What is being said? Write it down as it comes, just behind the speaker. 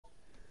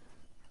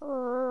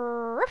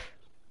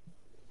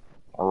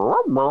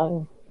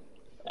Hello,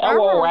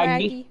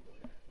 Aggie.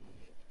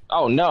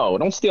 Oh no,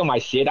 don't steal my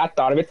shit. I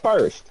thought of it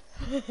first.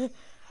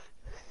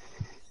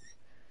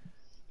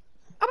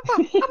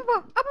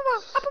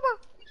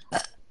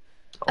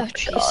 Oh, God.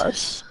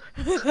 Jesus.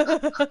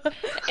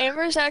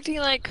 Amber's acting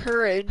like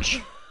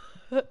Courage.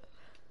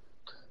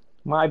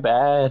 My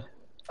bad.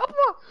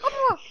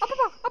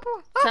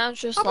 Sounds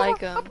just like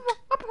him.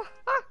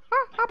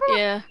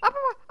 Yeah.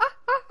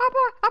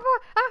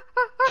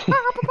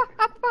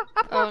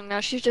 Oh, now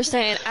she's just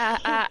saying instead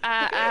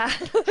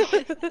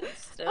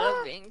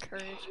of being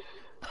Courage.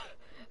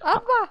 I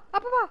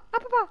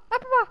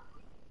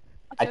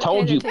It's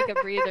told okay you. to take a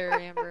breather,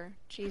 Amber.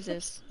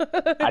 Jesus.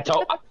 I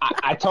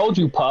told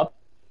you, pup.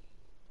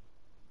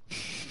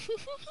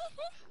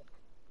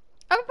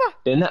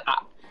 Didn't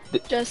I?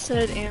 Just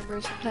said,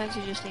 Amber, sometimes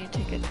you just need to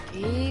take a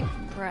deep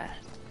breath.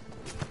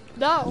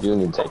 No. You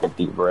need to take a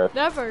deep breath.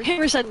 Never.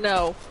 Amber said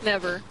no,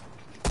 never.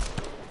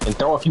 And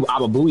throw a few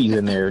ababuis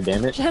in there,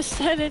 damn it. Just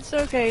said it's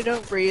okay,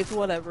 don't breathe,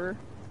 whatever.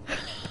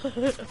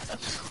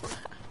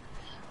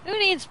 Who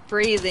needs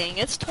breathing?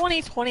 It's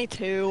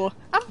 2022.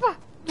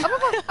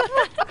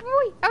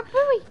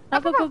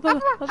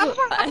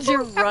 As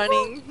you're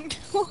running.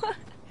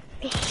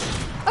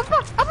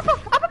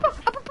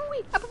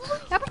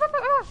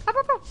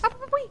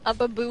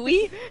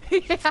 Ababooey?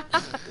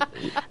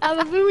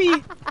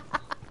 Ababooey.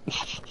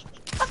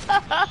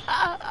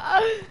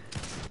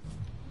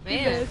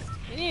 Man,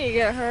 you need to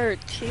get her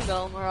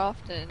T-Bell more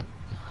often.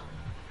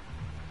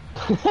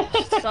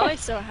 She's always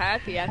so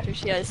happy after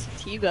she has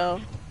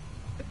T-Bell.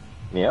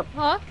 Yep.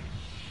 Huh?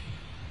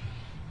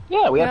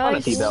 Yeah, we We're had fun at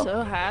always T-Bell.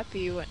 so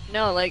happy when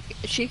like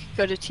she could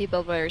go to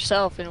T-Bell by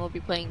herself and we'll be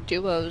playing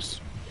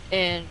duos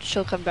and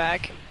she'll come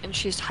back and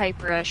she's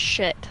hyper as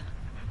shit.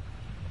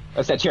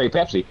 That's that cherry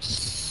Pepsi.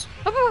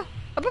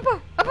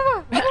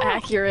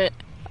 Accurate.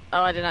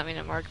 Oh, I did not mean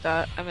to mark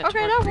that. I meant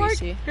Okay, to that mark worked.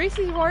 Greasy.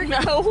 Gracie's worked.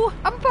 No.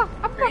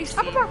 Gracie.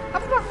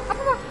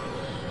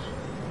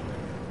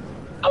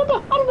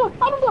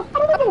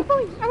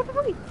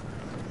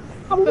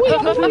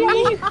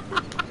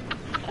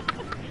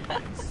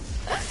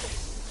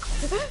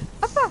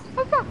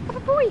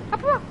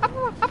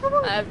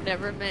 I've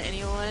never met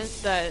anyone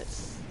that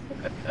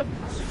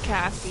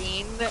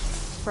caffeine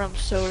from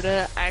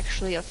soda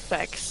actually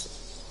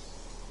affects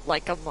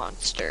like a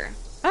monster.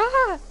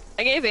 I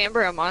gave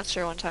Amber a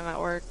monster one time at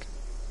work.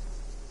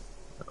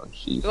 Oh, It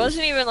Jesus.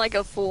 wasn't even like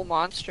a full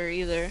monster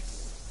either.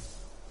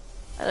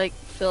 I like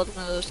filled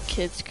one of those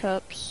kids'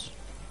 cups.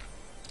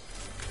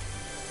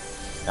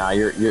 Nah,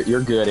 you're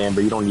good,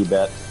 Amber. You don't need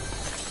that.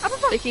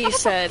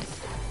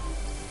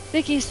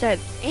 Vicky said,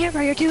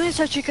 Amber, you're doing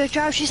such a good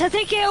job. She said,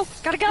 thank you.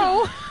 Gotta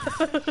go.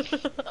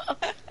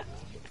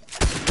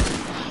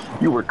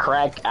 You were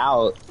cracked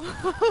out.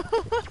 Who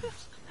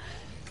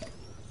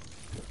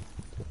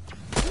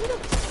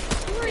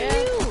are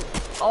you?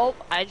 Oh,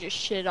 I just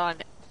shit on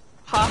it.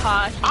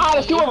 Haha.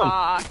 There's two of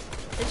them.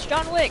 It's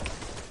John Wick.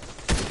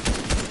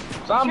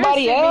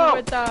 Somebody You're help!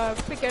 with the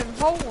freaking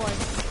whole one.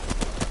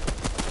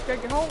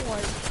 Freaking whole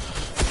one.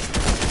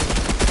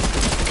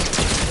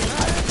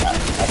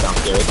 That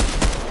sounds good.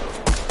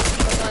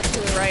 I'm on to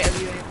the right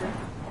of you, Amber.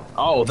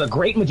 Oh, the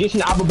great magician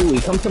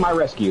Ababui comes to my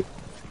rescue.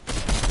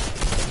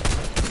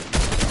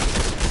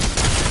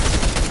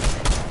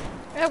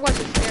 That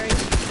wasn't scary.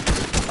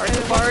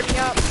 Archibald.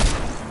 Yep.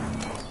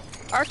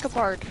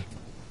 Archibald.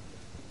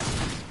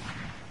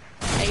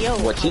 Hey yo,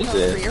 What she I'm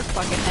said. over your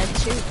fucking head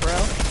too, bro.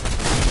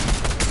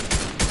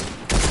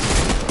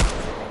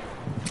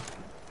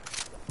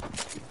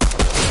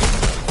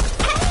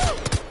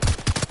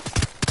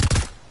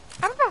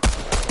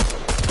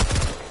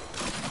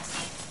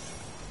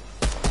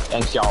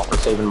 Thanks y'all for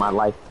saving my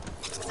life.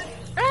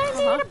 I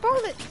need a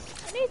bullet.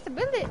 I need the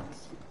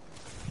bullets.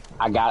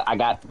 I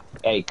got,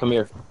 hey, come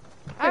here.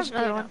 There's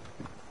another one.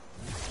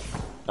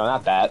 No,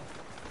 not that.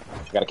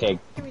 I got a keg.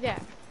 Give me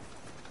that.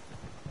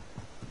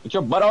 Get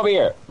your butt over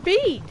here.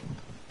 Feed.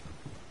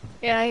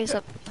 Yeah, he's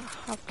up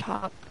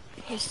top.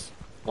 He's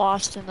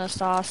lost in the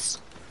sauce.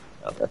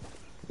 Okay.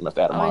 You must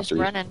have had a Oh, he's monster.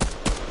 running.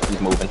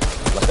 He's moving.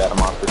 Must have had a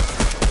monster.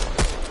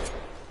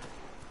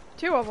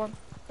 Two of them.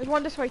 There's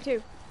one this way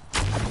too.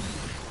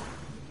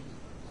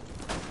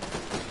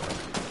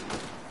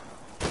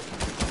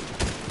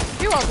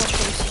 Two of them.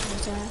 Chasing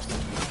his ass.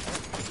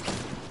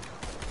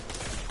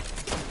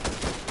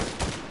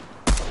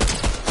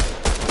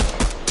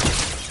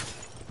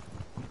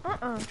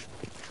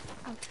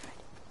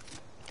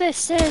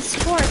 This is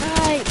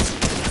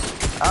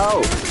Fortnite!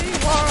 Oh!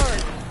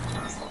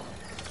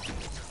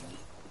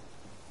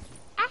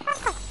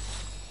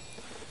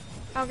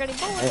 I don't get any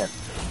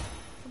bullets.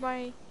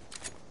 Man.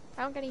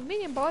 I don't get any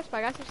medium bullets, but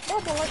I got some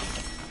small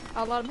bullets.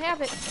 I'll let them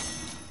have it.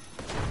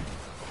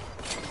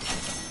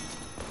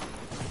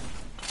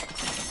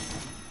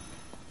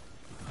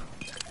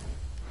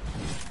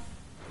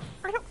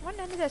 I don't want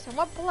none of this. I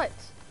want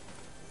bullets.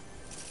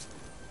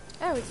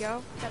 There we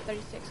go. Got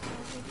 36.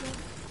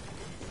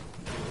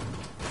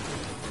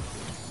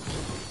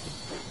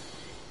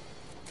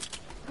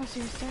 Oh, see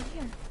what's down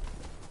here.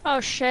 Oh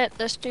shit,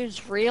 this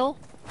dude's real?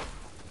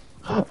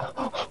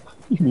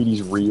 You mean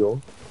he's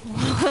real?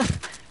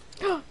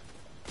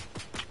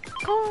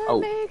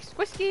 Corn makes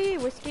whiskey,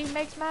 whiskey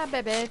makes my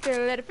baby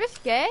feel a little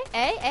frisky.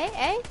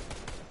 Hey.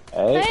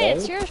 Hey,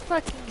 it's your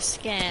fucking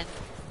skin.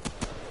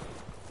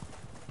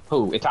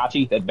 Who?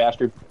 Itachi, that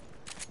bastard?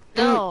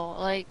 No,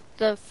 like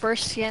the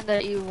first skin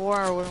that you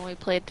wore when we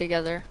played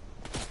together.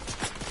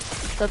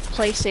 The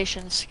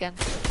PlayStation skin.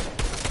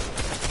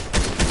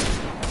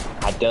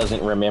 I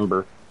doesn't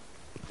remember.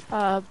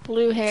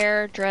 Blue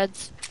hair,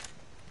 dreads.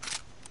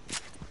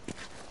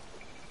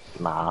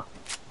 Nah.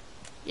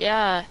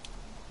 Yeah.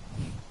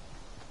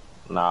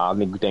 Nah, I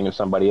think you're thinking of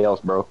somebody else,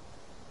 bro.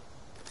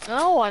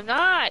 No, I'm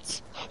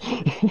not.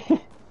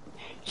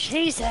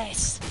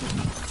 Jesus.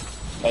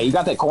 Hey, you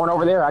got that corn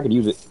over there? I could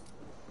use it.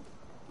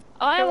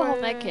 Oh, I have a whole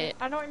med kit.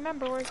 I don't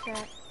remember where's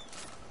that.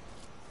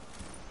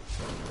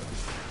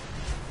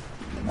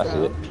 That's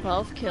it.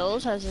 12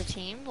 kills as a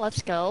team.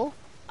 Let's go.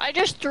 I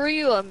just threw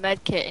you a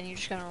med kit and you're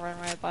just gonna run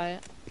right by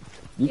it.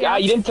 You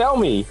didn't tell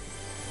me.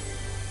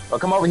 Well,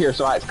 come over here,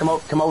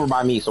 come over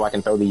by me so I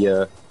can throw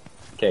the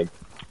keg.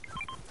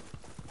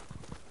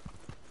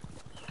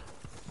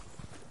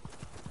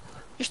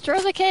 Just throw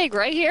the keg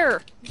right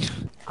here.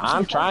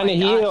 I'm trying to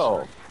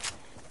heal.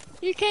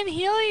 You can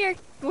heal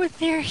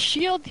with your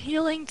shield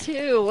healing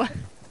too.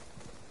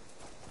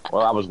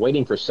 Well, I was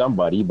waiting for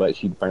somebody, but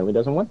she apparently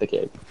doesn't want the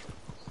keg.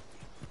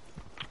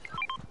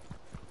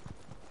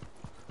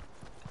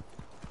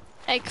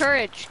 Hey,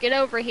 Courage, get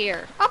over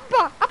here.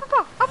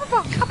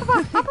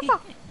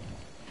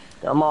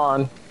 Come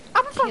on.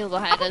 Heal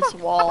behind this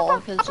wall,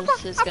 because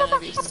this is gonna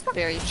be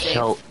very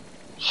safe.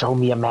 Show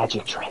me a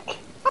magic trick.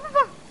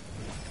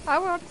 I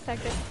will in a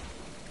second.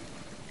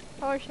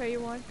 I'll show you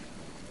one.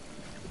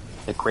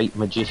 The great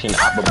magician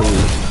Ababoo.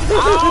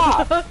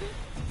 Ah!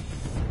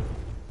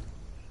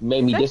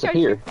 Made me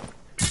disappear.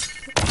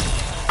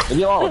 Leave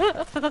me alone.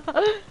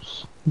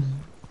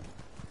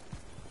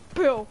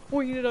 Bill,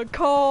 we need a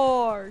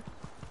card.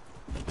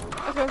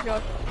 Let's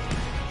go.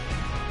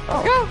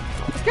 Oh.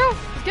 Let's go.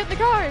 Let's get in the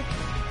car.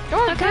 Go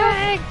on,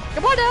 Okay. Bill.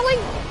 Come on, Ellie.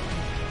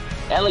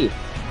 Ellie.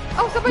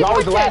 Oh, somebody's You're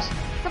always the watching. last.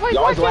 Somebody's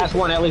You're always the watching. last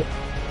one, Ellie.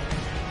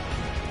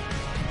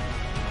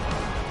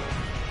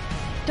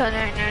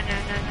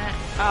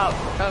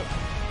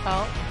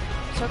 Oh.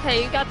 It's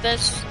okay, you got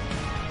this.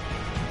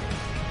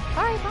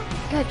 Bye, Mom.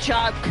 Good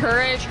job,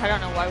 Courage. I don't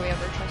know why we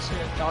ever trusted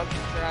a dog to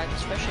drive,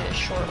 especially a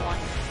short one.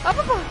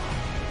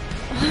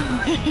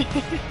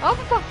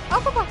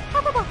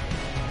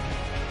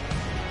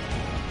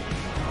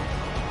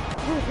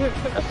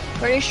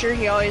 Pretty sure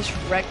he always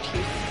wrecked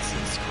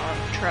Houston's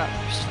truck,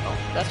 so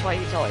that's why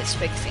he's always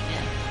fixing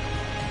it.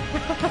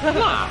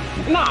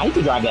 Nah, he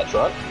can drive that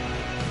truck.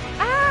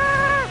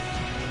 Ah!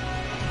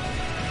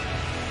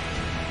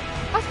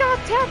 Let's go,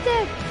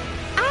 tempted.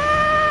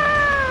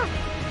 Ah!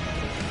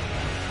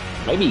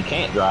 Maybe he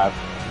can't drive.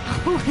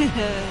 Oh,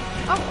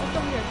 it's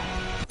over here.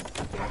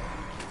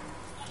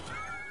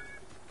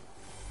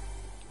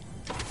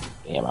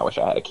 Damn, I wish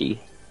I had a key.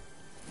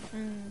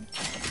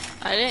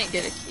 I didn't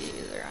get a key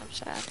either, I'm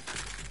sad.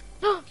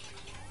 Corn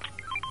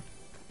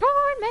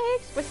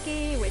makes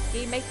whiskey,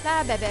 whiskey makes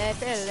my baby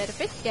feel a little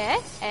frisky.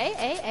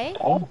 Hey.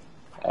 Oh.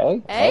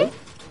 Hey. Hey?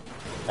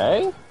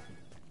 Hey.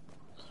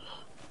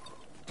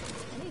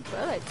 I need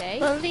bullets, eh?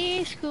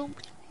 Police,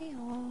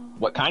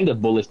 What kind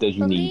of bullets does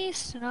you need?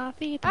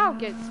 I'll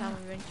get some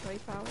eventually,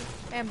 probably.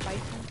 And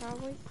bison,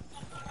 probably.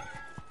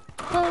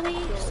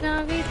 Police,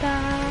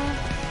 Navidad.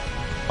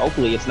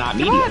 Hopefully it's not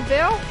Come medium. on,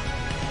 Bill.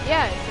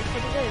 Yeah, that's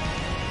what it is.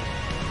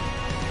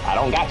 I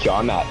don't got you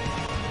on that.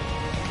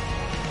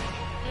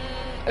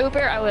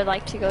 Uber, I would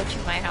like to go to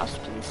my house,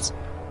 please.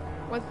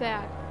 What's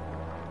that?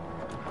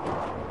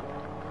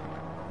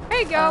 There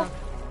you go.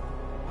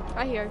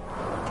 Right here.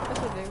 This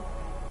will do.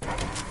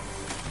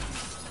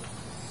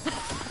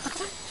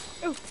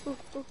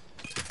 Ooh.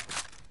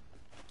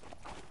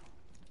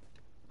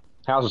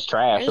 House is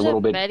trash. There's a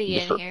little bit. Betty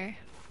just in a here.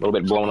 little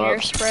bit blown up.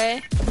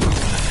 Hairspray.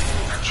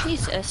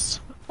 Jesus.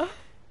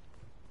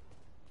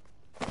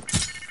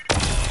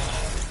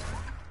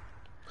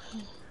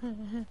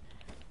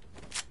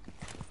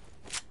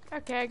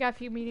 Okay, I got a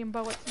few medium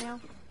bullets now.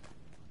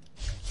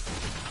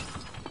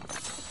 A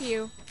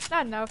few.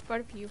 Not enough,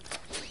 but a few.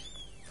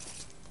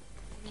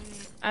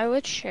 I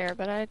would share,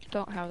 but I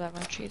don't have that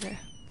much either.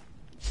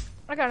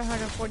 I got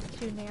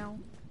 142 now.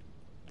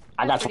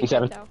 I got That's pretty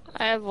 27. good, though.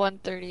 I have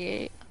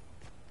 138.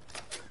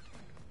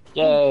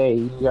 Yay!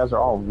 You guys are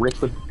all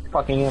rich with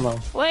fucking ammo.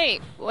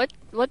 Wait, what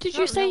did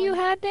you Not say you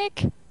really. had,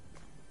 Nick?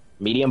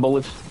 Medium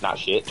bullets? Not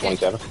shit.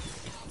 27.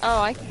 Oh,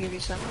 I can give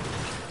you some.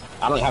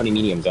 I don't have any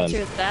medium guns.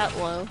 You're that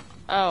low.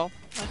 Oh,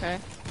 okay.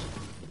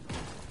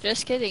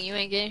 Just kidding, you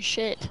ain't getting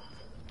shit.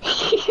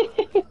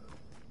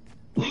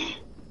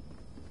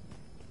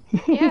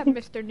 Yeah,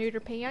 Mr.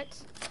 Neuter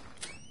Pants.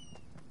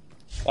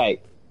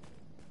 Hey.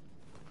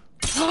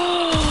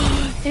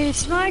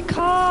 It's my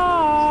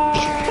car!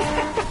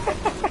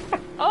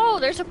 Oh,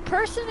 there's a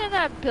person in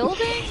that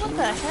building? What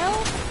the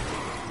hell?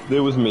 It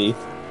was me.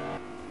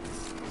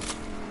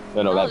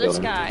 No, Oh, that this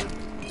building. guy.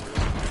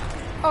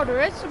 Oh, there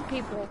is some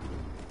people.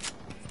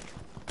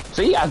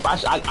 See,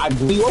 I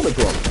blew you over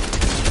to him.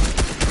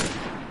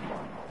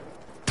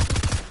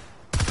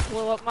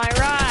 Blew up my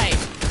ride.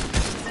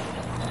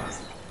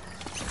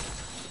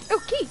 Oh,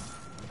 key.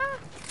 Ah,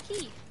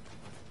 key.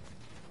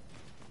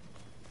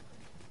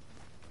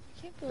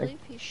 I can't believe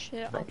he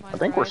shit on my I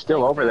think we're ride still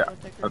like over that there.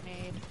 with a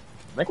grenade.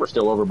 I think we're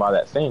still over by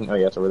that thing. Oh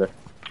yeah, it's over there.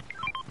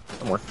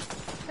 Somewhere.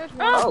 There's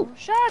one. Oh, Oh.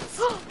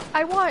 shots!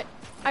 I want.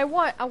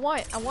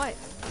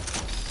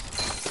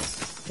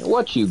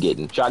 What you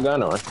getting?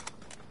 Shotgun or?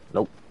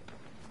 Nope.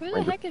 Who the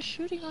Ranger. heck is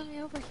shooting on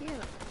me over here?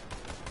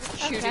 Okay,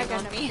 Shooting I got on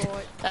enough me.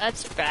 bullet.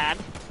 That's bad.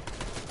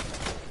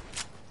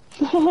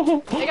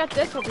 I got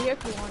this over here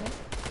if you want it.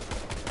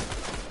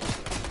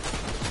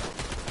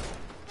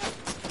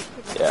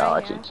 Yeah, I'll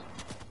Right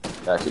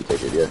actually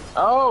take it. Yeah.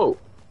 Oh.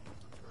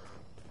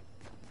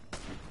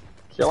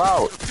 Chill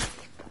out.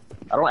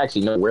 I don't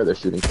actually know where they're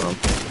shooting from.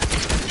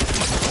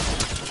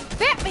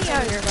 Bat me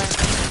out here,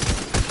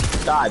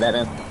 Die,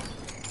 Batman. man.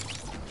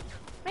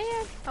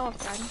 I almost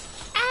got him.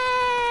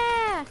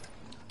 Ah!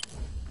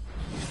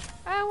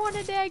 I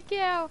wanted that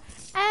kill.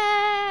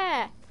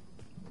 Ah!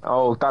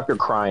 Oh, stop your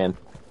crying.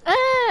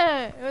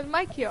 Ah! It was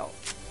my kill.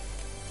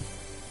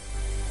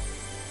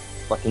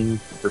 Fucking,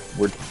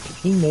 we're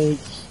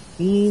teammates.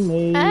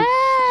 Teammates.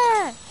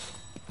 Ah!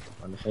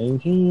 On the same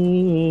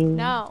team.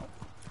 No.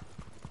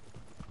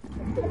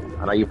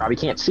 I know you probably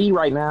can't see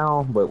right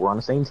now, but we're on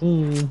the same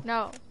team.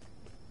 No.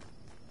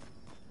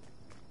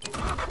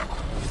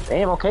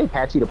 Damn, okay,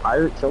 Patchy the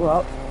pirate, chill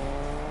out.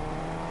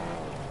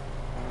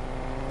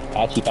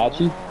 Patchy.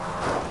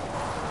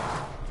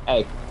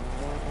 Hey.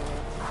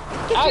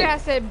 Get Hey. your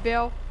ass in,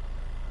 Bill.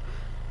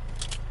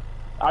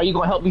 Are you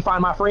gonna help me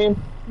find my friend?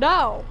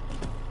 No.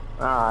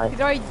 Alright. He's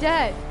already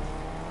dead.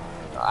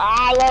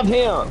 I love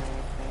him.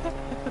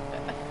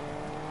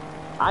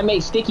 I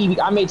made Sticky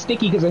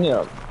because of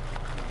him.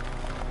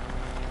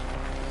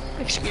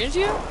 Excuse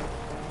you?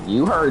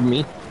 You heard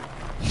me.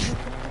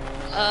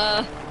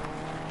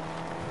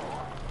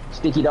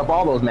 Stickied up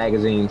all those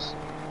magazines.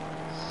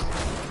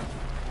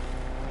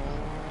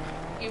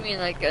 You mean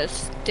like a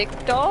stick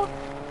doll?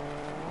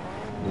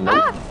 Nope.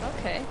 Ah!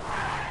 Okay.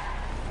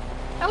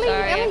 Ellie,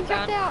 Sorry, Ellie, I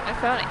jumped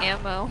out. found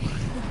ammo.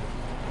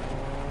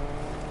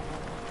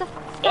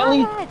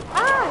 Ellie,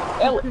 Ah!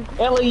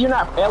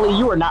 Ellie,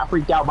 you are not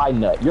freaked out by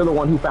Nut. You're the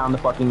one who found the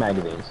fucking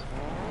magazines.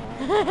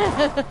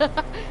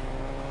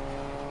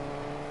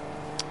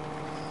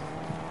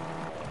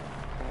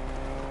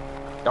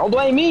 Don't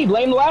blame me,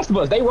 blame The Last of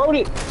Us. They wrote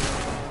it.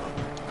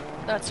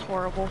 That's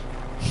horrible.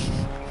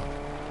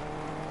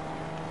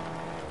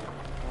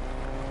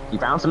 She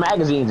found some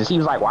magazines and she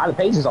was like, why are the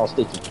pages all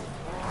sticky?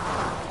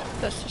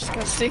 That's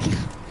disgusting.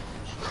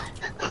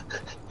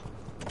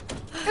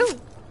 Ooh.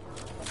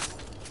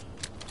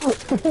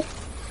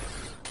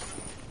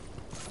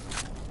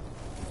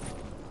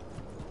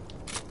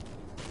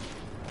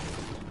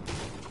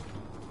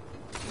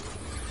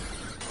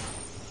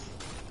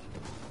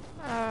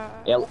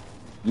 Ellie,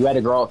 you had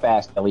to grow up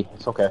fast, Ellie.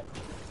 It's okay.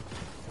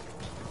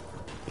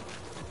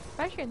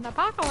 Especially in the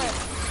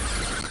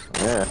apocalypse.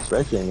 Yeah,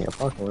 especially in the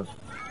apocalypse.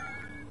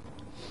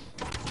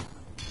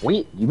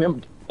 You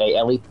remember? Hey,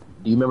 Ellie,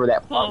 do you remember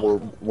that part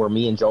where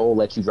me and Joel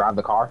let you drive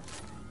the car?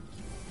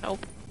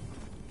 Nope.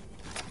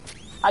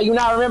 How you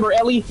not remember,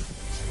 Ellie?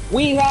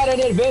 We had an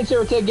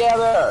adventure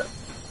together.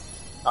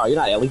 Oh, you're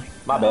not Ellie.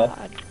 My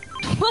bad.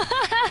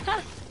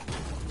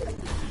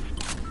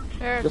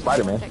 There's You're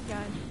Spider-Man. that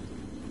gun.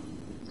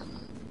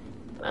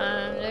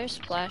 There's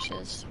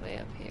splashes way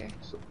up here.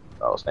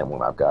 Oh, same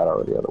one I've got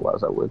already.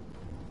 Otherwise, I would.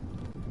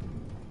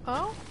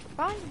 Oh,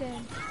 fine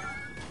then.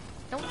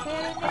 Don't say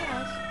anything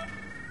else.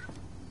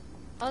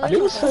 Oh, I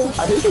didn't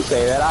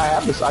say that.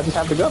 I just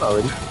have the gun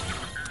already. You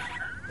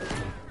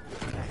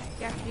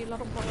have to do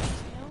little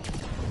bullets, you know?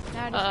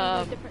 Now I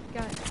just need a different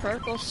gun.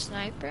 Purple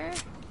sniper?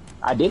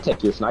 I did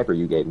take your sniper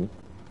you gave me.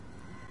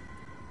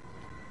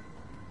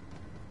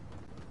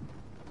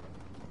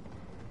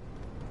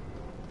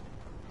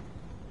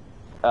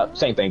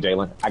 Same thing,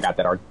 Jalen. I got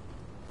that already.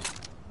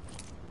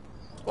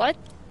 What?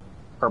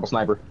 Purple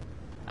sniper.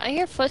 I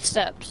hear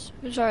footsteps.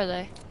 Whose are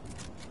they?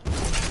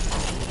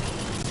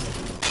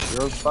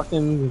 Your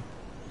fucking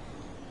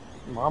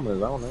mama's.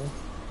 I don't know.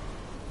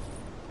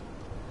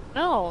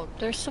 No,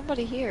 there's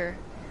somebody here.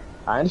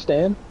 I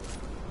understand.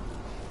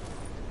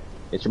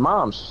 It's your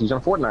mom's. She's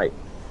on Fortnite.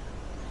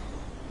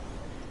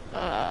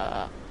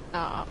 Nah,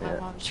 my Yeah.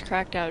 mom's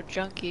cracked out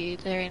junkie.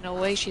 There ain't no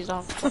way she's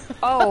on.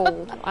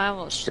 Oh, I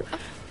almost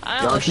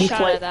Junkies shot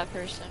play- at that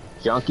person.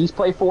 Junkies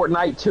play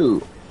Fortnite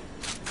too.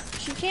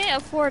 She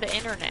can't afford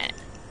internet,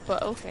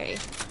 but okay.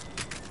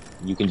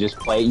 You can just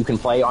play. You can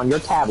play on your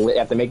tablet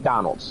at the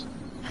McDonald's.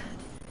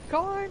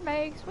 Corn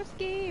makes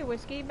whiskey,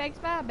 whiskey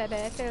makes my baby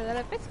feel a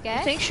little You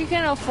biscuit. think she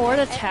can afford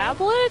a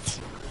tablet?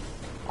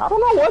 I don't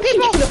know what she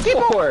can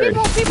afford.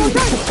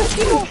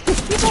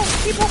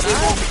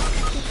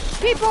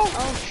 People!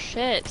 Oh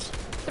shit.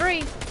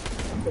 3.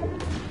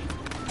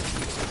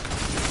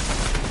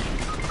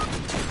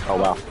 Oh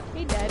wow.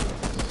 He dead.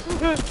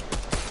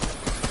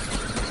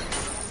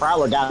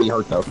 Prowler gotta be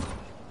hurt though.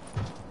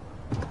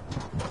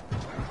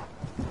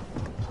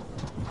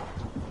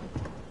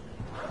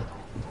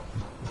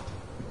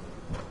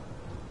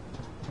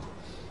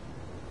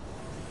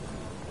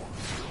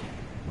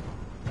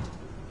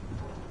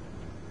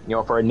 You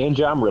know, for a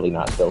ninja, I'm really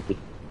not stealthy.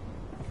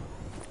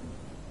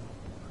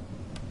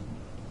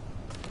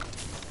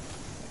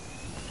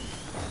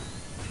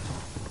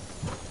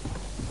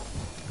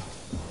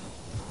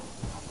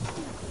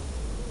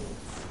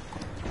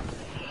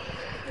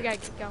 We gotta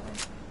get going.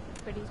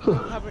 But he's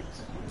covered.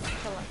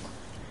 Kill us.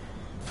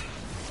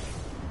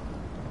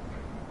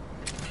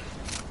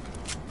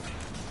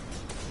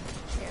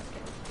 Yeah,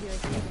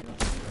 okay.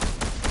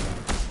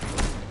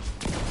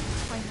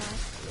 Why not?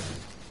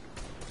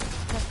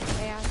 That's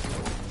bad.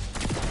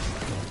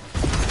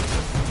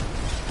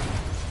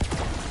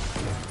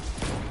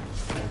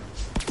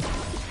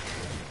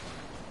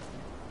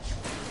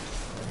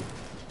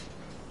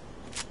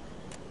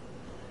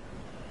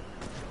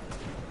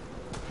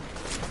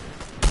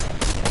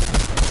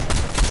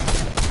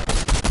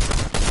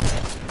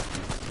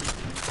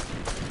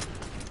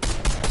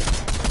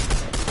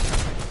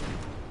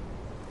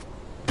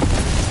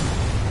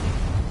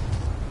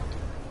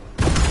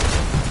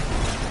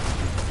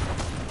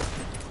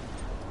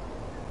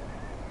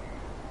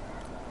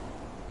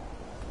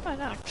 I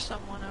knocked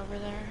someone over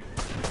there.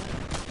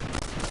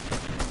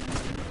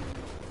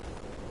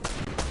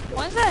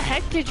 When the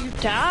heck did you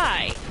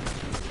die?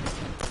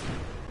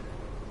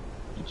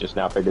 You just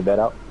now figured that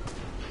out?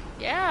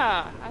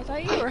 Yeah, I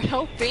thought you were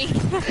helping.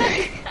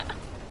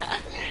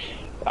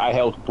 I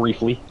helped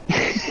briefly.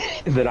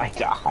 Then I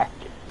died.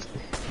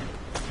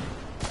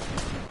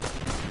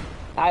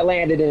 I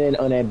landed in an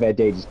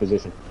unadvantageous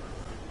position.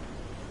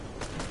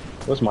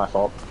 What's my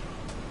fault?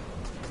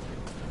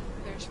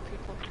 There's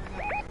people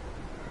coming up.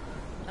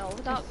 No,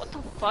 not, what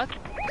the fuck?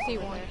 I see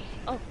one.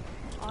 Oh,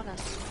 on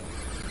us.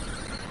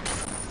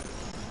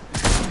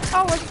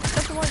 Oh,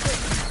 that's the one that...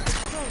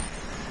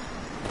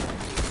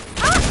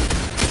 Ah!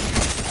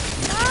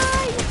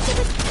 Ah, you should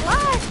have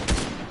left!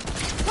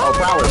 Oh,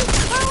 Prowler.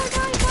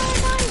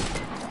 Prowler,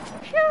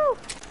 Phew!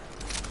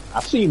 I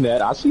seen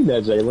that,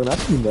 Jalen. I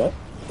seen that.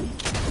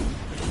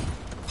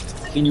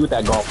 Seen you with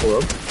that golf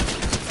club.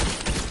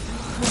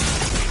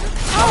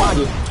 Come on,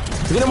 dude.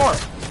 Get him more.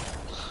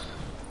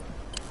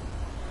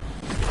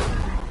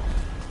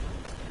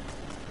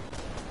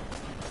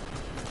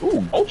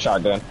 Ooh, bolt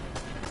shotgun.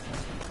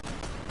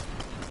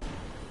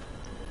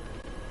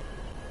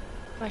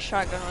 My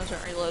shotgun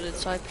wasn't reloaded,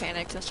 so I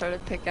panicked and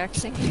started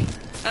pickaxing.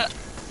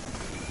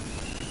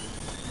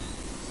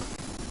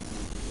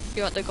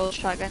 You want the gold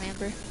shotgun,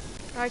 Amber?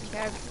 I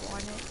can't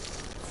want it.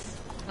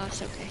 No,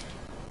 it's okay.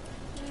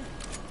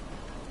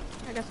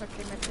 I guess I'll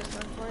keep my this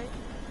one for it.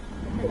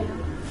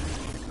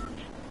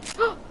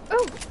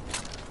 Oh!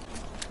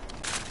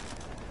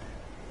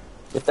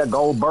 Get that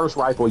gold burst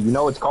rifle. You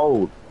know it's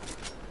cold.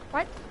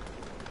 What?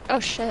 Oh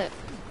shit.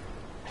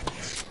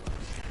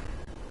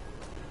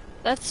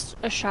 That's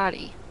a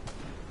shotty.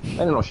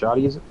 That ain't no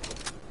shotty, is it?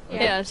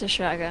 Yeah, it's a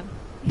shotgun.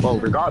 Well,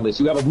 regardless,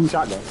 you have a blue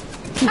shotgun.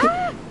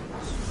 Ah!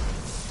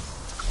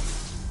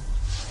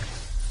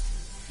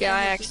 Yeah, I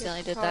I have to get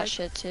accidentally did that card.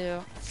 shit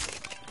too.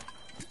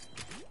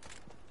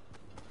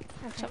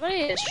 Okay. Somebody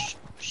is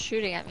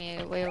shooting at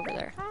me way over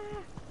there. Ah.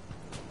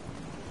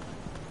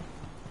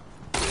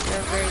 You're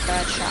a very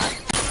bad shot.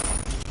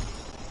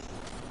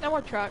 No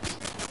more trucks.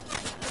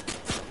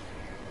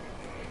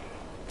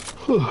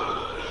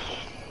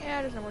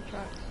 Yeah, there's no more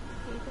trucks.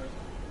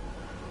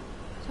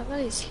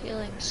 Somebody's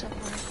healing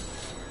somewhere.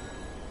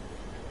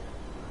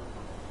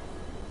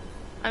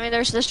 I mean,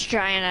 there's this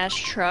giant ass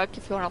truck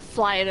if you want to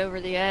fly it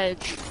over the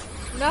edge.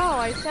 No,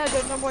 I said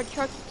there's no more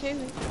trucks too.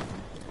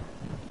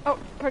 Oh,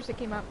 person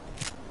came up.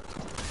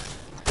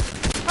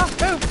 Oh,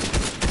 boom!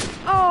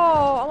 Oh,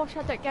 almost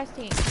shot that gas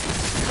tank. I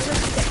almost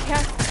shot that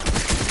gas.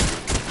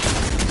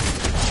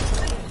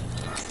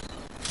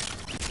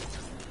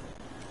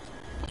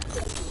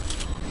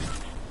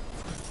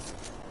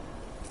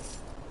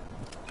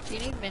 Do you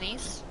need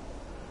minis?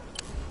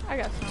 I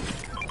got some.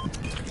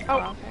 Oh,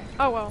 Oh, okay.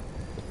 oh well.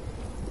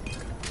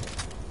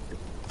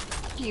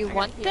 Do you I got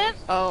want heals. them?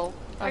 Oh,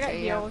 I got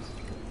okay, yeah. heals.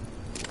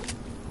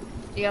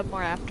 Do you have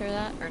more after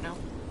that, or no?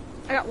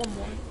 I got one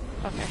more.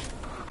 Okay.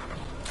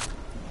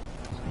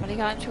 Somebody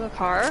got into a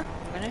car.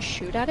 I'm gonna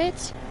shoot at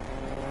it.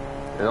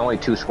 There's only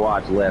 2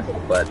 squads left,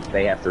 but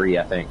they have 3,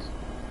 I think.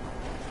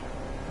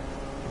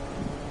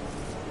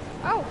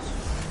 Oh!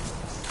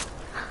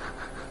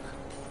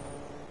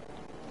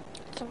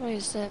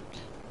 Somebody's zipped.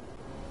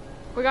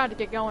 We gotta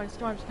get going.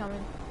 Storm's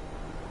coming.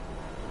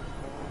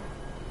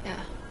 Yeah.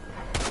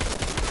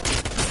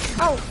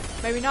 Oh!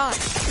 Maybe not. I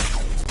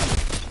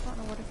don't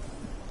know what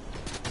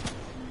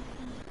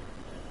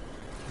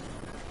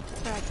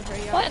I have to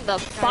hurry up. What in the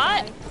Gotta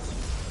butt?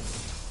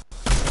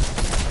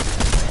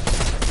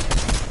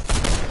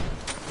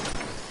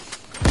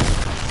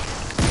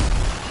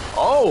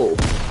 Oh!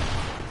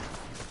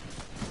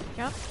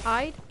 Jump,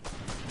 hide,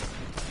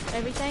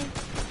 everything.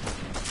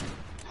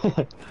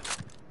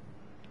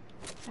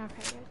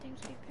 Okay,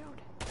 everything's refilled.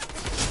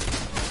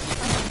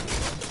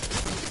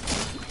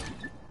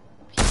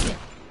 You're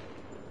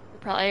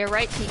probably a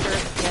right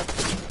peeker. Yep.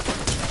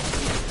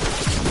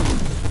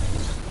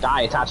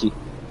 Die, Itachi.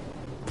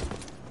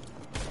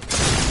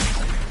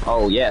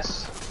 Oh,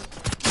 yes.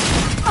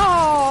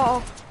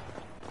 Oh!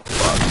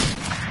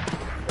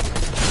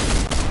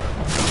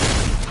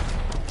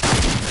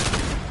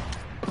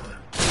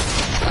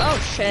 Oh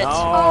shit. No,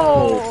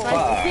 Oh, My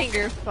fuck.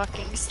 finger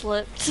fucking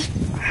slipped.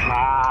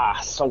 Ah,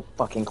 so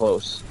fucking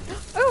close.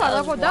 Ooh, I That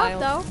was leveled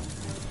up wild. though.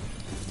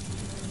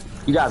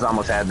 You guys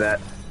almost had that.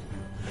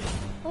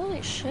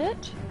 Holy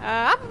shit.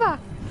 Ababa!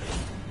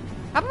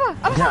 Ababa!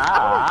 Ababa!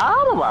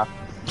 Ah, Ababa!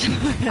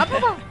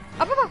 Ababa!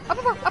 Ababa!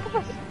 Ababa!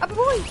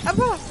 Ababa!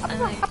 Ababa! I'm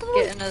Ababa! gonna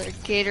get another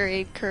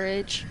Gatorade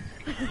courage.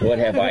 what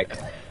have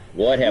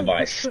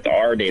I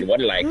started? What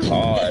did I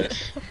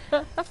cause?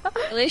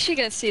 At least you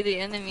can see the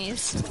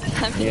enemies.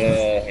 I mean,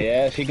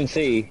 Yeah, she can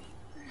see.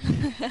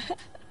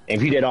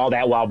 If you did all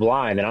that while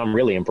blind, then I'm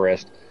really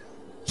impressed.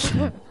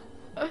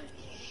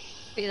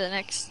 be the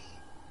next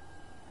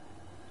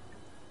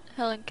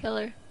Helen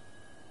Keller.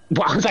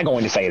 Why was I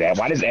going to say that?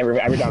 Why does every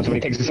time somebody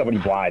takes somebody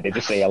blind, they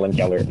just say Ellen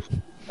Keller?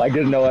 Like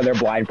there's no other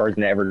blind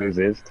person that ever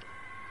exists.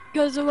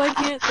 Because I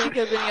can't think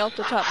of any off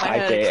the top of my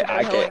head except for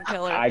Helen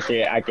Keller. I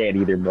can't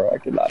either, bro. I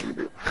cannot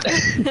either.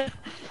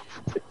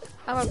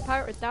 I'm a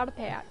pirate without a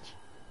patch.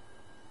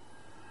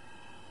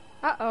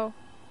 Uh-oh.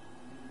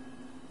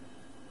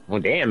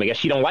 Well, damn. I guess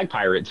she don't like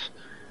pirates.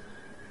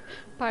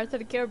 Pirates of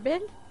the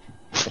Caribbean?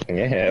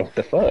 Yeah. What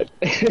the fuck?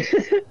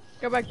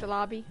 Go back to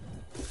lobby.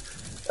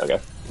 Okay.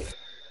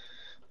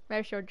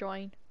 Maybe she'll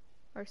join.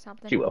 Or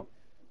something. She will.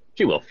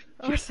 She will.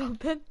 Or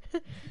something.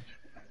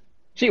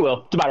 She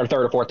will. It's about her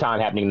third or fourth time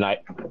happening tonight.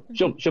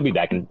 She'll be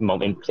back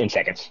in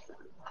seconds.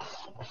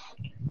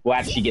 Well,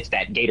 after she gets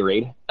that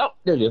Gatorade. Oh,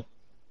 there you go.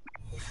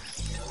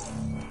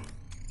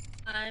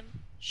 I'm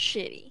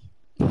shitty.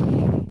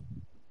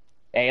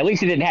 Hey, at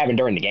least it didn't happen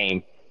during the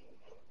game.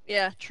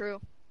 Yeah,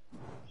 true.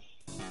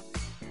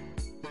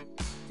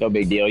 No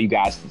big deal. You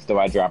guys still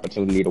had your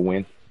opportunity to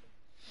win.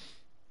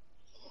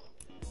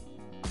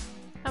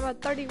 I'm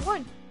at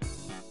 31.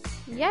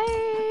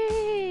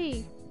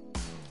 Yay!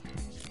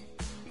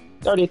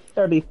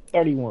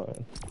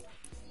 31.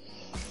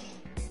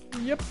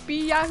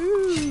 Yippee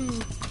yahoo!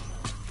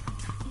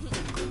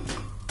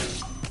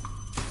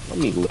 Let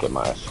me look at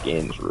my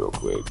skins real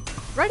quick.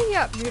 Ready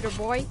up, neuter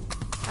boy.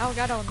 I don't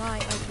got all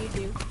night like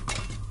you do.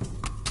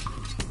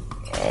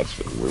 That's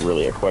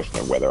really a question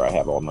of whether I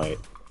have all night.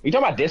 Are you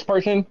talking about this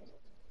person?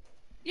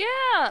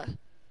 Yeah!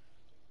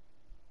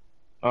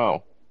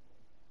 Oh.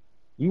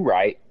 You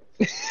right.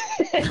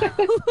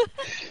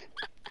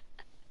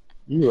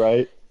 You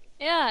right.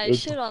 Yeah, I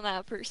shit on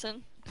that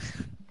person.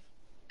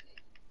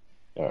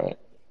 Alright.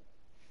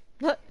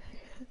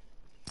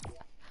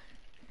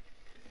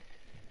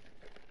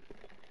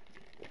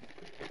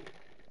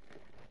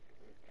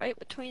 Right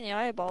between the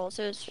eyeballs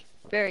is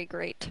very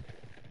great.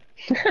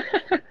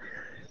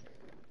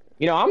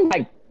 You know, I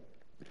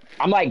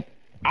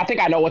think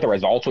I know what the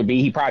results would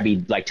be. He'd probably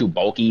be like too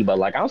bulky, but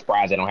like I'm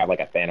surprised they don't have like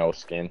a Thanos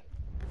skin.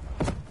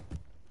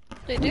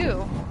 They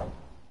do.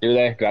 Do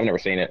they? Because I've never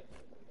seen it.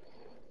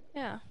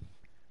 Yeah.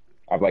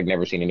 I've like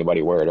never seen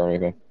anybody wear it or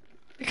anything.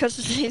 Because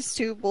he's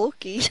too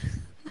bulky.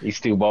 He's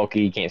too bulky,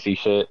 he can't see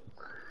shit.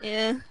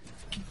 Yeah.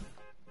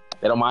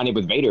 They don't mind it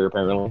with Vader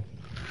apparently.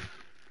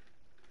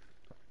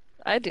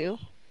 I do.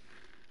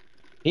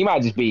 He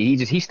might just be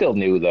he's still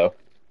new though.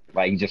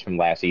 Like just from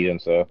last season,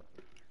 so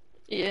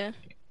Yeah.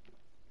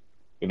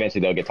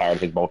 eventually they'll get tired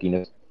of his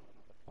bulkiness.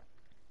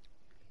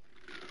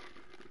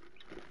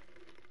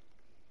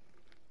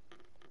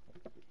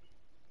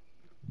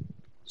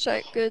 Is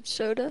that good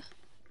soda?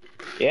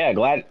 Yeah,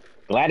 glad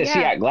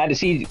to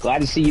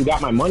see you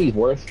got my money's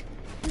worth.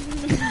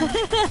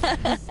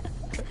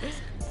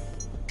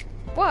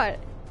 What?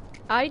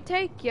 I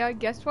take ya.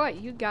 Guess what?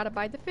 You gotta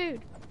buy the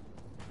food.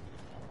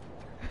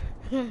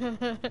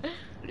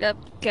 Yep,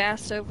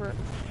 gas over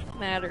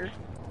matter.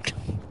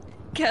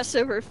 Gas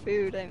over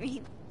food, I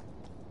mean.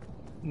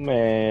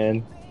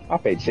 Man, I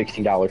paid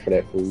 $16 for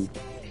that food.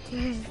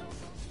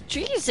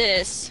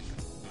 Jesus!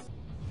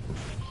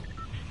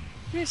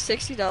 Here's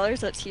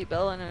 $60 at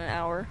T-Bell in an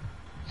hour.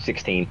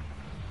 16.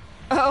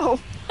 Oh!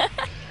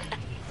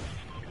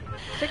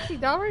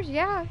 $60?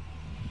 Yeah.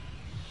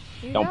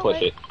 You Don't know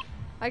push it.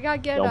 I gotta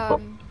get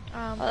Don't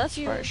Oh, that's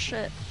few- far as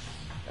shit.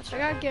 That's I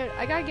right.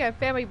 gotta get a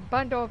family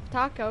bundle of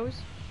tacos.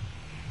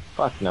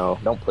 Fuck no,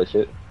 don't push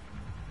it.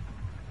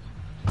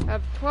 I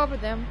have 12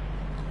 of them.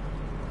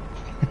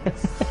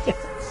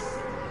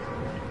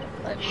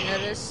 I mean, that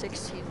is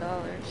 $16.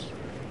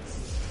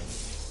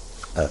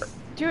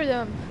 2 of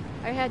them.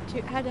 I had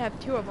to have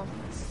 2 of them.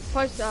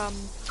 Plus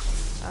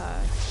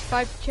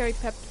 5 cherry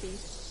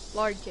Pepsis,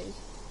 larges.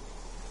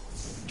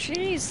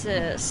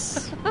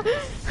 Jesus.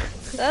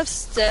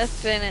 That's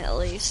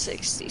definitely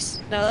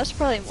 60. No, that's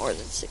probably more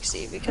than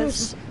 60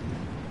 because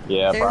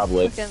Yeah, their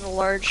probably. fucking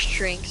large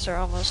drinks are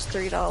almost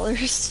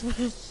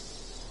 $3.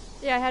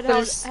 Yeah, I had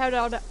But it's-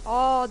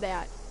 all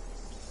that.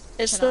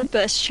 It's Can the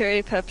best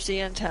cherry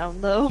Pepsi in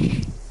town, though.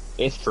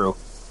 It's true.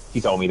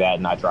 She told me that,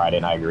 and I tried it,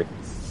 and I agree.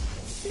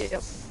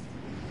 Yep.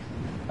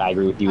 I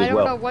agree with you I as don't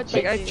well. know what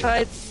they Like, I do.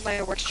 tried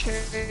my worst cherry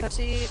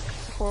Pepsi.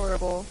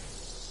 Horrible.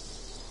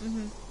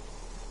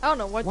 I don't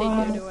know what they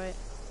do to it.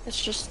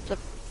 It's just the...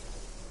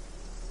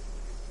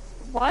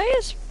 Why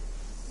is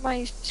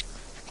my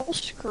full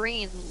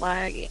screen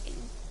lagging?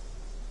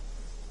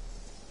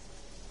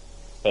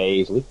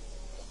 Paisley.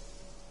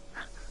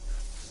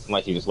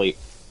 Unless you just sleep.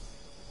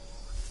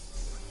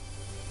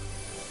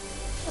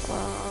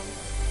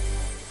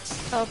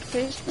 Oh,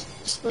 please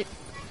sleep.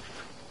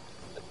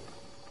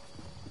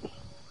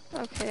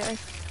 Okay, I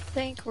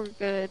think we're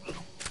good.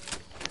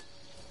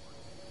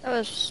 I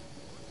was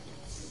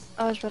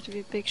about to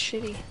be big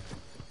shitty.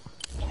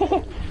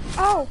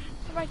 Oh,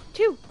 right,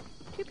 two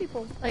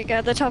people. Like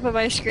at the top of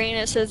my screen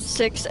it said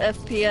 6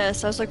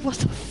 FPS. I was like, what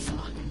the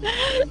fuck?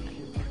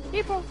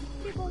 People.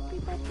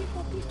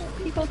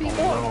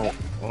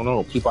 Oh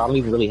no, people, I don't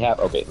even really have.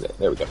 Okay,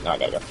 there we go. Now I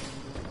gotta go.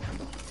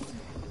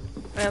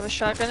 I have a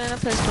shotgun and a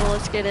pistol.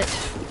 Let's get it.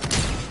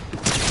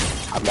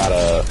 I've got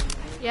a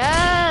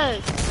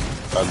Yes.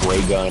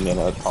 gray gun and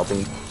a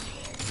harpoon.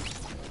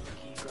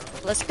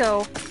 Let's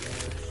go.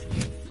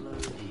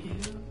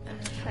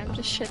 Time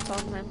to shit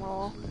on them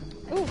all.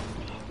 Ooh.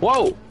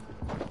 Whoa!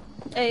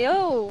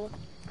 Ayo!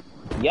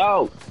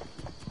 Yo!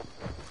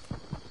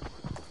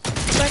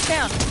 Back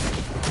down.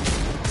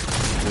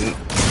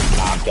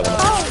 Nah, I'm killing him.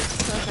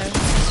 Okay.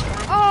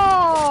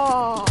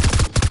 Oh.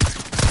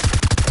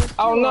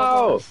 Oh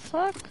no!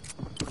 Fuck.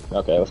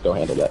 Okay, let's go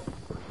handle that.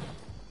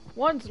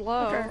 One's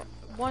low. Okay.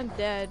 One's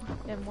dead,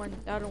 and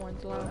the other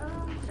one's low.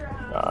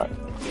 Alright.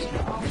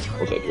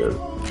 We'll take care of it.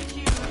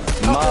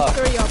 Oh, Ma.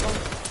 there's 3 of them.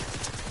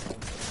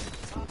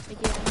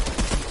 Again.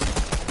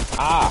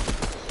 Ah!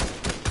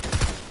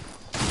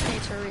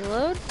 Need to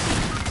reload.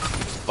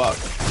 Fuck.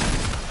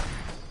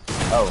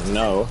 Oh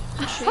no.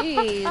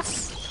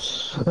 Jeez.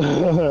 That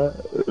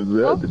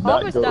Oh, did not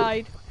almost go.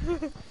 died.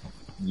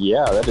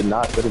 Yeah, that did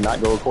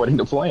not go according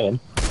to plan. You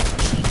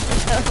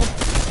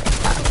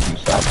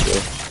stopped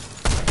there.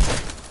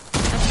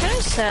 I'm kind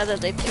of sad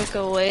that they took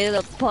away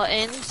the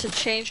button to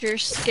change your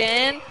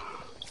skin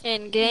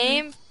in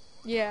game.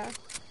 Yeah.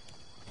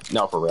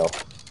 No, for real.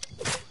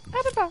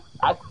 Abba.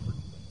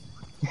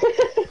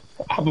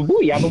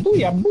 Ababooey,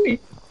 ababooey, ababooey.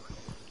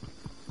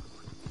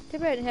 Too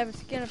bad I didn't have a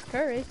skin of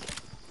courage.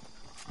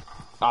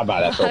 I'd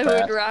buy that so I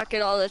fast. would rock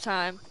it all the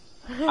time.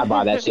 I'd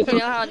buy that shit You for...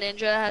 know how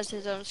Ninja has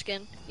his own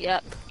skin?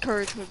 Yep,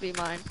 Courage would be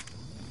mine.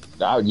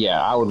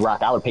 Yeah, I would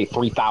rock. I would pay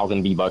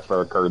 3,000 V-Bucks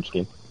for a Courage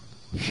skin.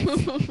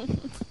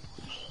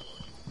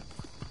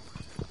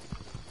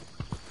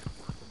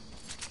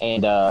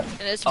 And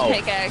his oh.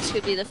 pickaxe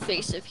could be the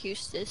face of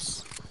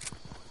Eustace.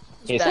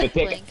 His back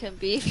pick- bling can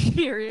be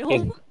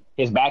Muriel.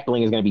 his back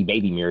bling is gonna be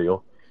Baby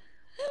Muriel.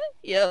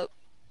 Yep.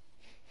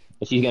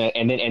 And she's gonna,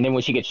 and then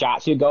when she gets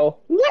shot, she'll go,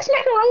 "Less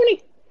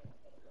macaroni,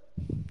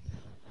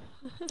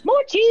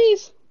 more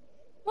cheese."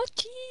 What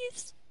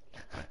cheese?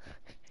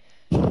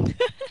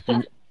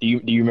 Do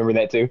you remember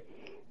that too?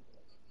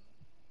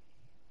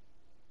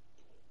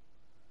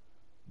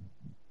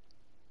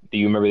 Do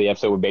you remember the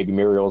episode with Baby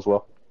Muriel as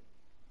well?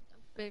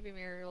 Baby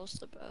Muriel's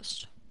the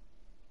best.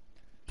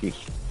 She's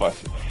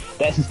fucking.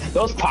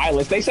 Those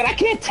pilots. They said I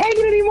can't take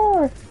it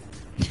anymore.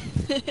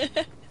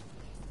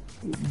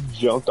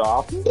 Jumped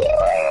off.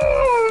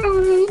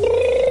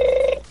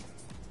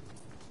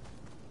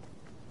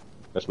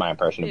 That's my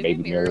impression of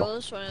Baby Muriel. Muriel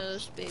is one of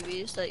those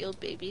babies that you'll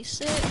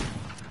babysit.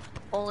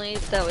 Only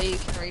that way you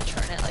can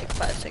return it like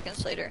 5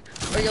 seconds later.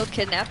 Or you'll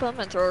kidnap them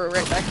and throw it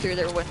right back through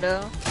their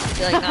window.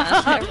 Be like,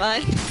 nah, never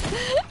mind.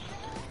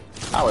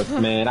 I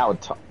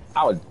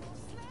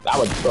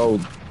would throw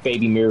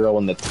Baby Muriel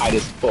in the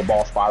tightest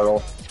football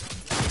spiral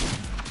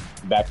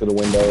back to the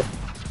window.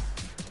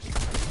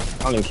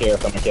 I don't even care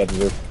if someone catches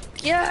her.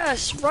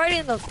 Yes, right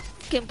in the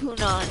fucking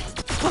punani.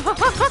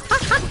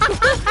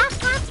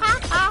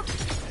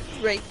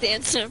 Right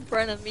dancing in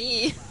front of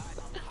me.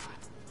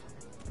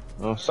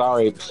 Oh,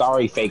 sorry,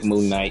 fake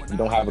Moon Knight. You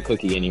don't have a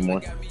cookie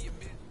anymore.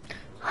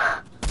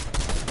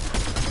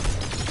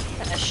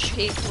 Ash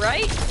cheek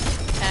right,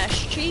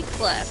 ash cheek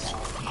left.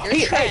 You're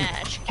Hey,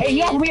 trash. Hey,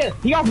 he offered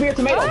me a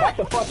tomato. Back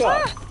the fuck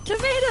up.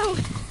 Tomato!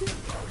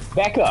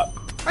 Back up.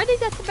 I need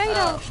that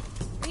tomato.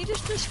 You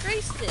just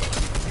disgraced it.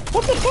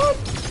 What the fuck?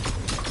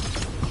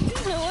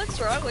 What's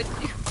wrong with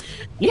you?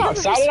 You know how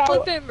excited I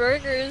was? Flipping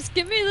burgers.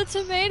 Give me the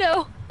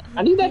tomato.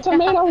 I need that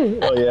tomato.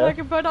 Oh I yeah.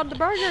 can put on the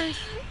burgers.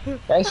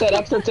 They said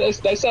extra.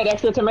 They said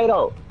extra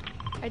tomato.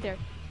 I do.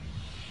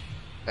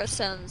 That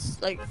sounds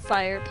like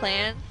fire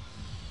plan.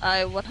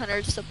 I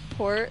 100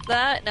 support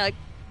that. Now,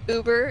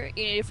 Uber,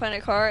 you need to find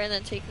a car and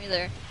then take me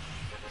there.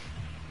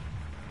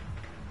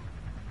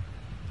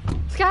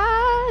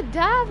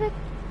 Skydiving.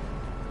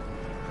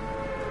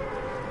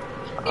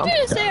 You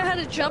didn't say I had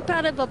to jump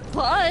out of a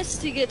bus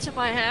to get to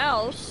my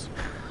house.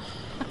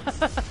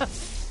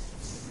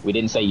 We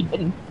didn't say you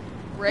didn't.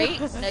 Right?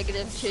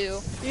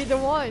 -2. Either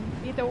one.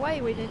 Either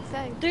way, we didn't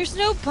say. There's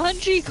no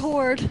bungee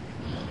cord.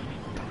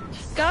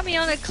 got me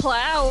on a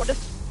cloud.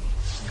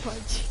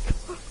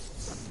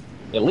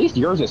 At least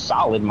yours is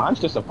solid. Mine's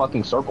just a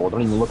fucking circle. It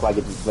don't even look like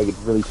it's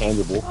really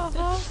tangible.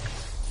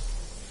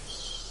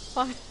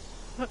 Fine.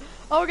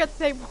 Oh, we got the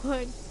same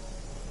one.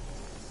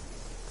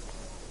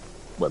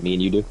 What, me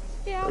and you do?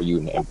 Yeah. Or are you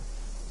and Amber?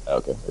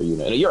 Okay. Are you?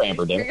 You're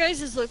Amber, damn Your it. guys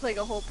just look like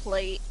a whole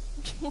plate.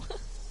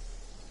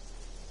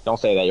 Don't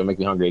say that. You'll make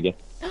me hungry again.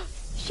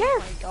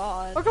 Sheriff. Oh my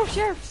god. We're going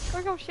sheriff.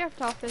 We're going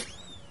sheriff's office.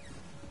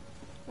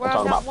 Where I'm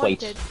I'm talking not about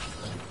plates. wanted.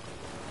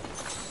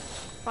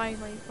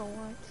 Finally, for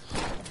once.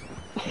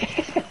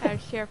 At a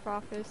sheriff's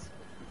office.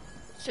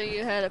 So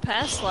you had a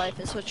past life,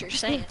 is what you're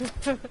saying.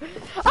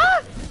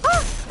 Ah!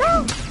 Ah!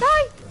 No!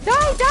 Die!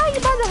 Die! Die! You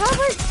mother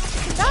Hubbard!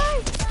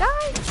 Die!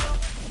 Die!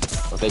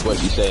 I think what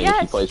she's saying is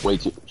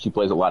Yes. she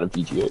plays a lot of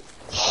GTA.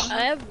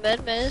 I have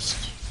med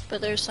mist, but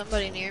there's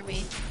somebody near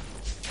me.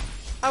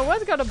 I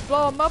was gonna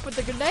blow him up with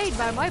the grenade,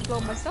 but I might blow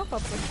myself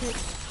up with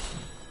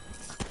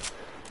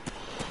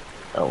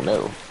it. Oh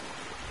no.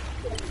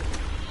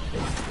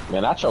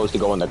 Man, I chose to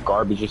go in the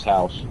garbage's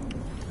house.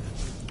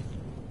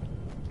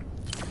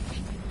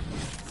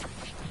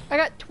 I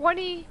got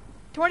 20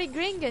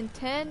 green and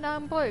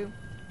 10 blue.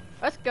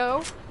 Let's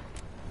go.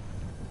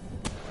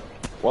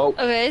 Whoa.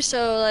 Okay,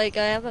 so like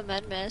I have a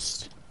med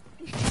mist.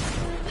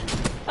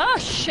 Oh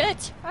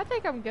shit! I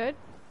think I'm good.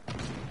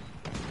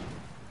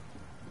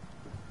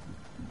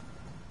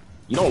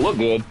 You don't look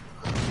good.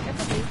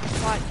 Yes, I do.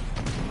 Watch.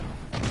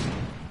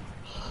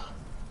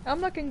 I'm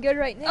looking good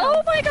right now.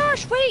 Oh my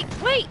gosh! Wait!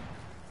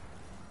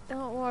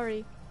 Don't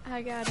worry.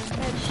 I got a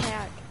med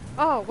pack.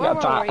 Oh, where I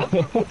were got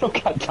we? time. I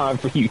don't got time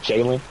for you,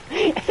 Jalen.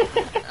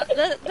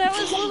 That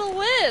was Little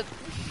Whip.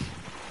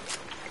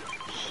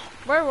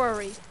 Where were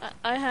we?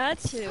 I had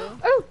to.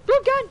 Oh, blue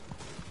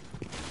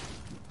gun!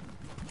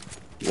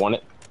 You want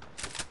it?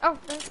 Oh,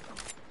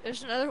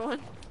 There's another one.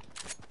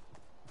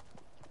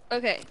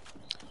 Okay.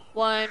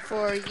 One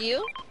for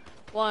you.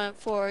 One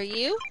for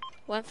you.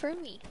 One for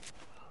me.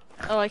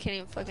 Oh, I can't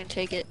even fucking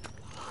take it.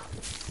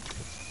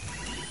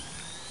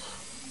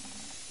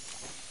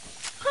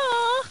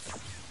 Huh.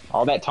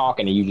 All that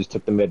talking and you just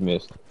took the mid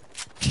mist.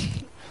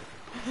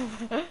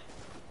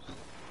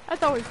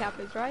 that always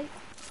happens, right?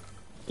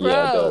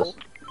 Yeah, it Bro. does.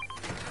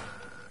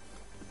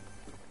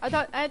 I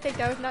didn't think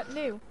that was nothing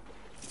new.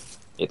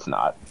 It's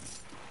not.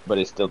 But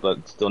it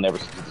still never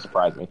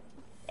surprised me.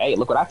 Hey,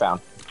 look what I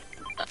found.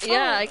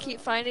 Yeah, I keep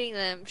finding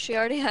them. She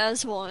already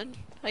has one.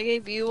 I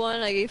gave you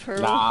one, I gave her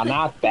Nah, one.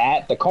 not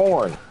that. The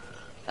corn.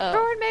 Oh.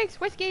 Corn makes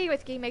whiskey,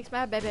 whiskey makes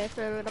my baby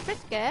throw a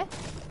biscuit.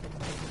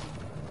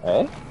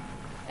 Hey?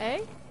 Eh?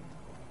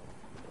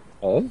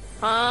 Hey?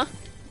 Huh?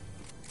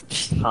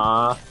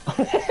 Huh?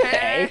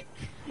 Hey?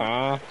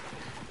 Huh?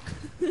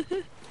 Hey,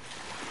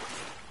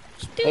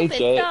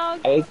 Stupid dog.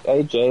 Hey,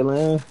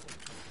 Jalen.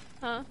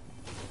 Huh?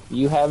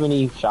 You have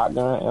any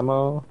shotgun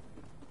ammo?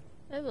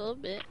 A little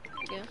bit.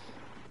 Yeah.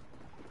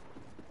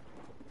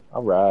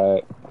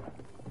 Alright.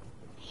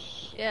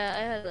 Yeah,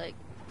 I had like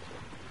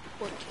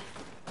 14.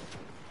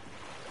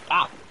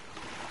 Ah!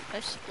 I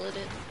split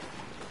it.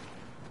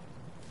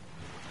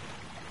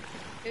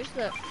 Here's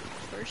the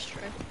first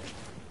try.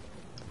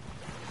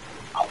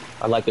 Oh,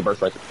 I like the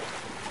burst rifle.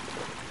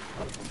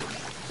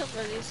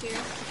 Somebody's here.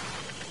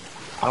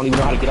 I don't even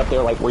know how to get up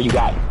there like where you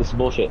got. This is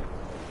bullshit.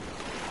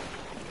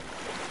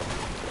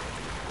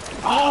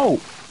 Oh!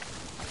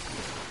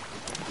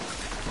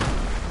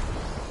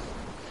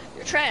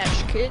 You're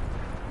trash, kid.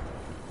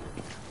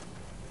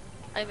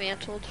 I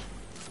mantled.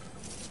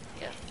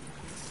 Yeah.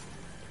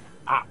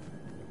 Ah!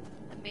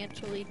 I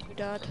mantled you,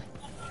 dad.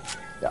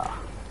 Yeah.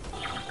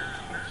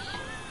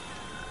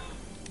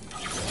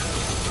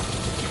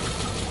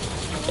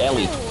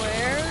 Ellie.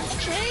 Where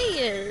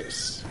Jay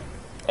is.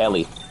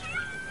 Ellie.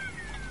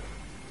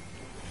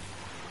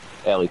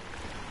 Ellie.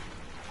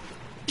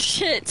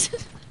 Shit.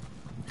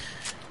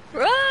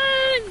 Run!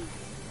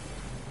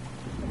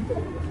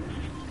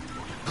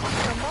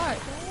 Come on.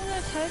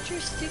 Don't touch your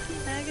sticky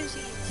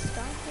magazine.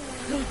 Stop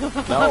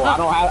it. No,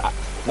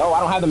 I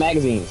don't have the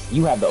magazines.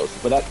 You have those.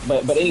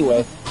 But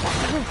anyway,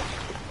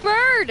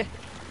 Bird!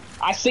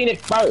 I seen it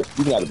first.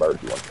 You can have the bird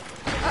if you want.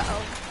 Uh-oh.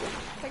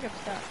 I think I'm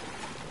stuck.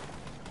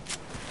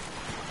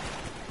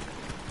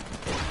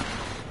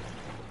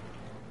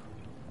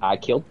 I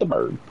killed the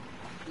bird.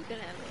 You can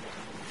have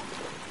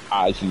it.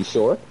 Are you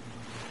sure?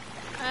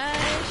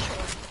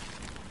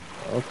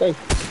 Sure. Okay.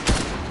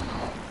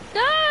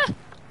 Ah!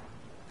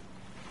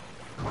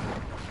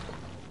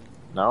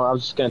 No, I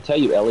was just gonna tell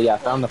you, Ellie. I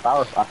found the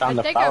power. I found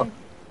the power. I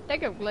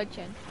think I'm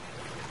glitching.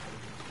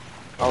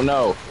 Oh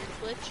no.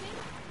 You're glitching?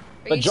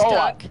 Are But you Joel,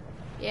 stuck?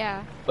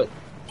 Yeah. But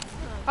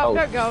Oh, Oh.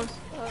 there it goes.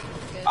 Oh,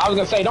 good. I was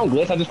gonna say, don't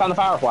glitch. I just found the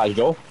fireflies,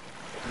 Joel.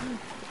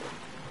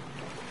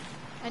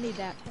 I need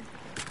that.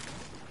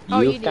 You,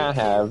 Oh, you do can too.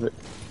 have it.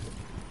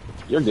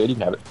 You're good. You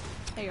can have it.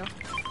 There you go.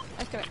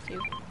 Let's go back to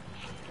you.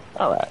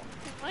 All right.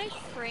 Can my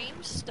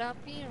frame stop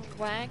being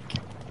whack?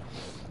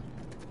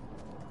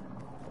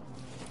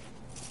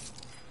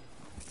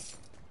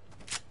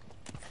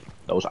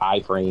 Those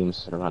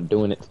iframes are not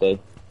doing it today.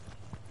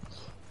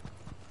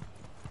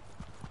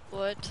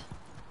 What?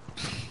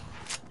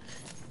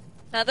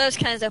 Not those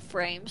kinds of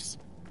frames.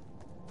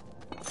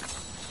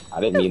 I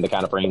didn't mean the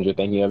kind of frames you're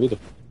thinking of either.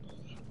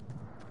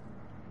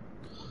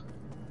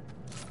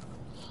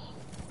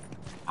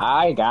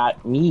 I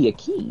got me a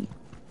key.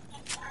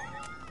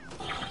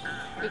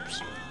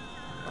 Oops.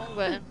 Wrong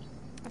button.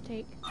 I'll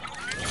take.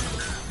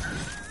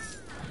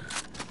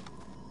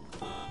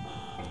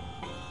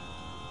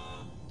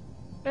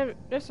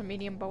 There's some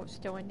medium bolts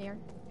still in there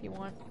if you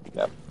want.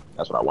 Yep,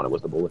 that's what I wanted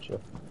was the bullet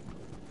shell.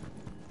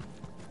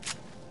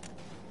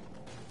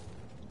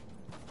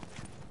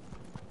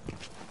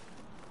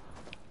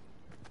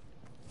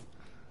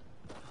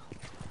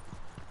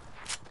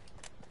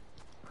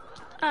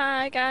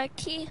 I got a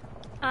key.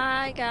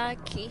 I got a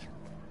key.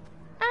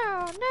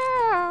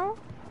 Oh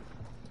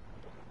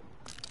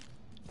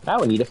Now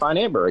we need to find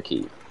Amber a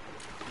key.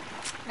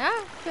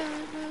 no!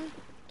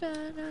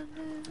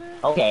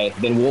 Okay,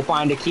 then we'll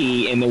find a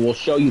key and then we'll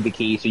show you the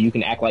key so you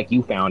can act like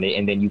you found it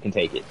and then you can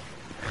take it.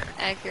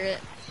 Accurate.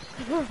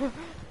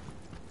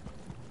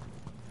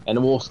 And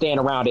then we'll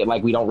stand around it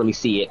like we don't really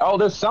see it. Oh,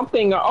 there's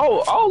something.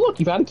 Oh, look,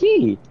 you found a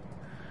key.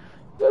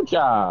 Good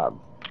job.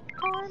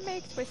 Corn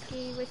makes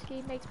whiskey,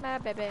 whiskey makes my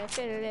baby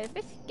feel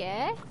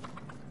whiskey.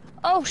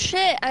 Oh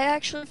shit! I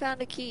actually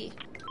found a key.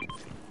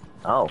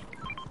 Oh.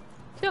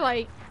 Too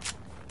late.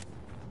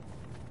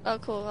 Oh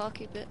cool, I'll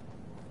keep it.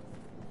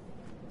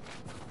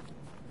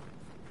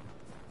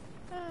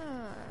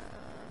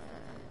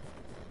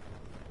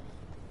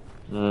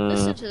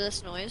 Listen to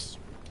this noise.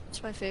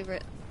 It's my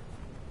favorite.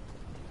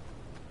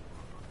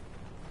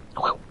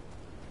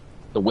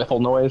 The whiffle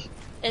noise?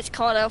 It's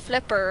called a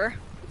flipper.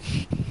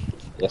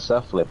 It's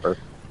a flipper.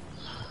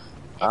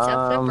 It's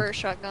a flipper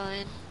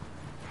shotgun.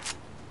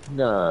 I'm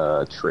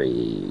gonna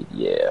trade,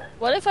 yeah.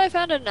 What if I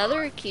found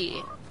another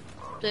key?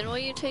 Then will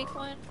you take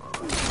one?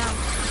 No.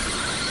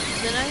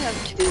 Then I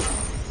have two.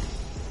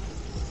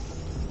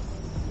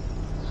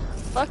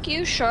 Fuck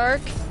you,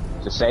 shark.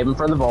 Just save him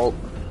for the vault.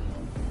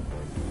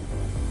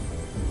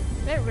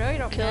 They really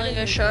don't Killing matter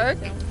a who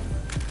shark? gets them.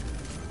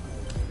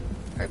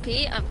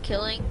 Repeat, I'm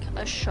killing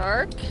a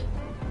shark.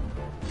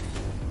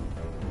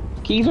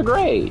 Keys are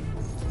great.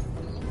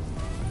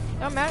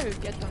 Don't matter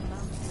who gets them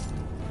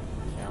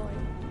though. Shelly.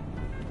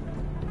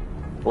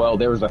 Well,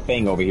 there was a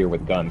thing over here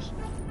with guns.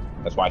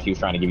 That's why she was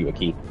trying to give you a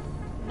key.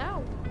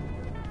 No.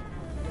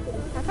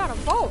 I found a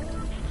vault.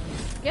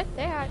 Get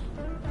that.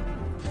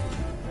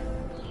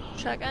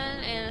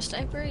 Shotgun and a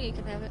sniper, you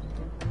can have it.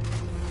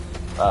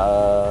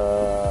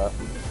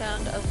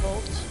 Found a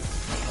vault.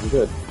 I'm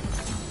good.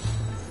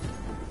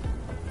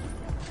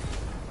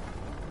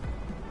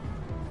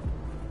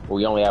 Well,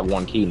 we only have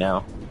one key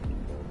now.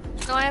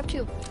 No, I have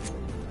two.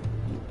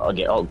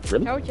 Okay, oh,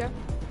 really? Told ya.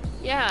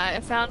 Yeah, I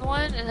found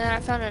one, and then I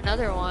found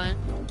another one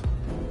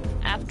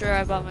after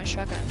I bought my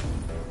shotgun.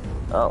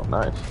 Oh,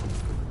 nice.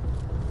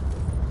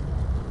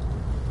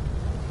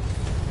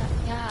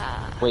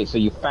 Yeah. Wait, so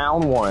you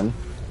found one,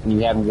 and you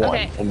had one,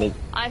 Okay. and then...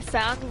 I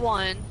found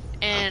one,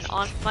 and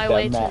on my That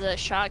way map. to the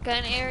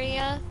shotgun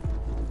area,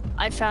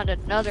 I found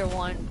another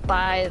one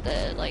by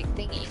the, like,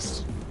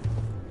 thingies.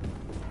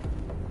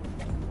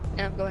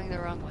 And I'm going the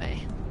wrong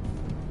way.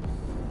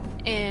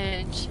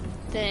 And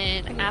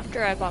then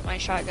after I bought my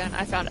shotgun,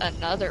 I found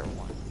another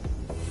one.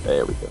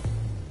 There we go.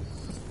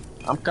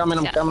 I'm coming,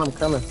 I'm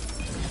coming.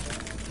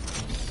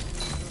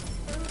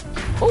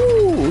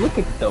 Ooh, look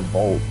at the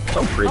vault.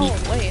 So pretty.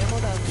 Oh, wait,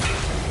 hold up.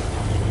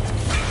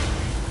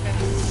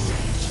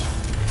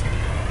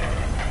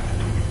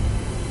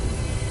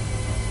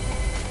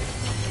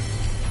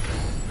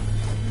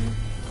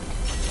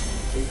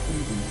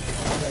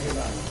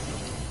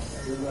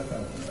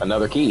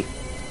 Another key.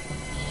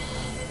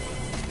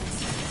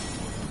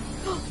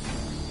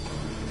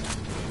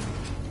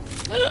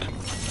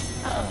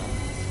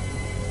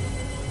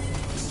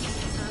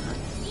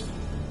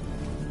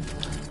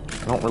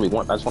 I don't really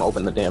want. I just want to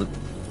open the damn.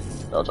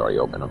 Oh, it's already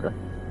open. Okay.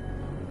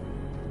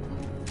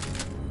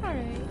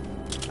 Alright.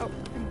 Oh,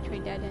 I can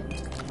trade that in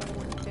for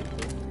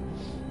 150.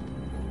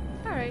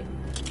 Alright.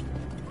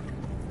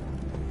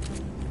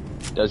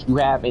 Does you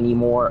have any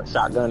more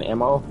shotgun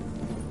ammo?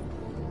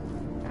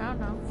 I don't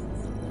know.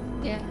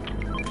 Yeah.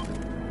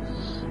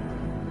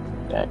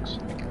 Thanks.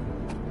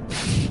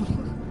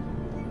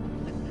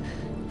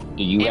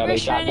 Do you have a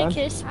Amber's trying shotgun? to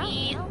kiss I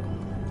me. don't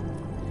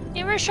know.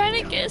 Amber's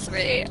trying to kiss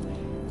me.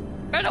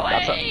 Run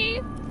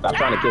away. Stop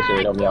trying to kiss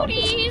her. Help me out.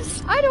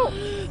 Booties. I don't. You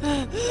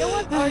know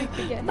what? I already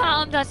forget.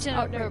 Mom, that's Oh,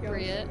 there it goes.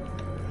 inappropriate.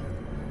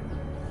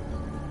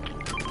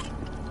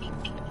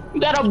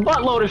 You got a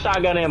buttload of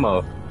shotgun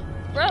ammo.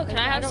 Bro, can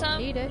I have don't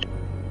some? need it.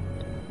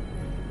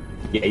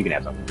 Yeah, you can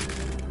have some.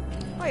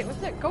 Wait, what's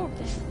that gold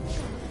thing?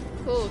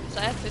 Cool, because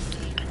I have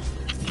 15.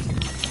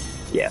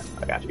 Yeah,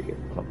 I got you here.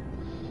 Hold on.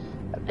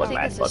 I think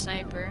it's a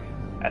sniper.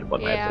 I had to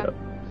put my Yeah. headset up.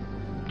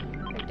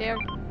 Right there.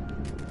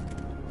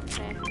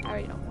 Eh, I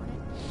already don't want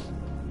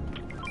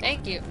it.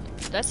 Thank you.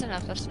 That's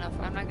enough, that's enough.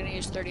 I'm not gonna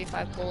use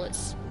 35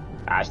 bullets.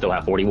 I still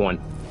have 41.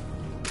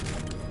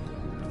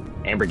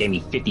 Amber gave me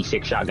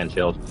 56 shotgun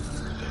shells.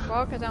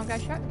 Well, because I don't got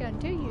shotgun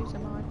to use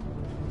them on.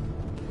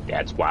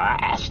 That's why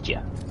I asked you.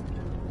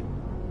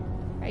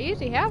 I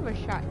usually have a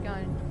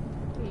shotgun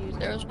to use.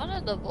 There was one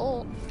at the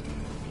vault.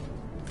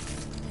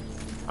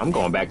 I'm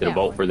going back to the That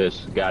vault one. for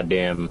this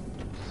goddamn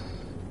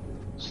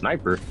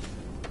sniper.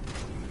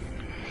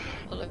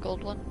 Oh, the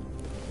gold one.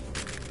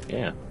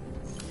 Yeah.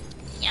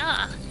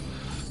 Yeah.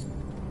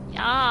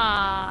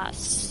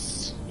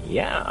 Yes.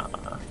 Yeah.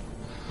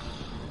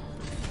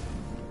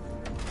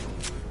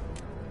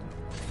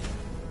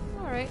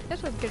 Alright,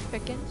 this was good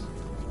pickings.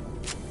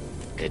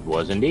 It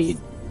was indeed.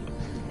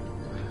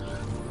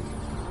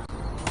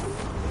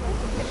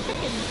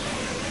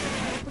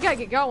 We gotta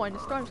get going. The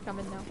storm's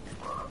coming now.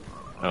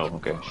 Oh,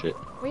 okay, shit.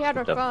 We had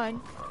our What the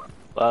fun.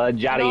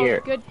 fudge out and of all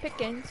here. Good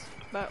pickings,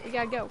 but we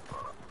gotta go.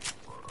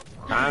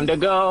 Time to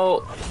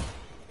go.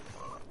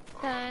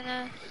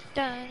 Da-na,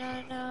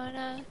 da-na,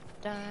 da-na,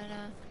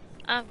 da-na.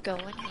 I'm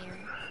going here.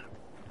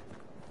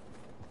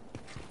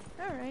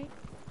 Alright.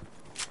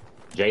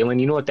 Jalen,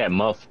 you know what that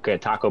muff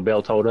at Taco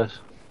Bell told us?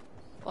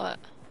 What?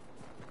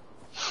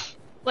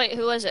 Wait,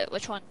 who was it?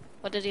 Which one?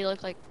 What did he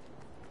look like?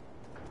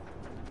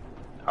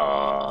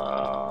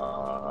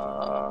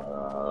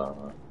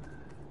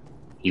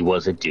 He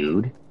was a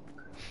dude.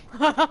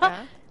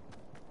 Yeah.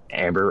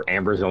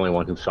 Amber's the only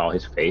one who saw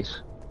his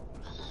face.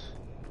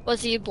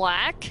 Was he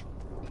black?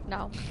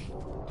 No.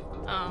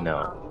 Oh.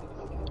 No.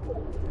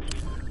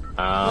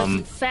 Was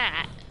he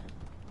fat?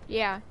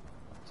 Yeah.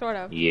 Sort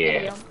of. Yeah.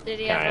 Medium. Did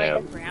he have Kind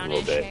like of, a brownish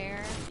little bit.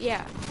 hair?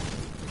 Yeah.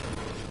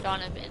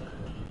 Donovan.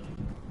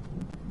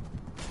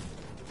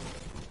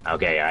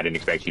 Okay, I didn't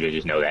expect you to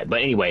just know that.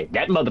 But anyway,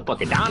 that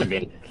motherfucker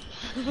Donovan,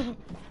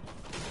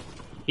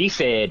 he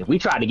said, we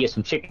tried to get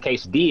some chicken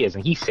quesadillas,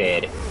 and he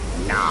said,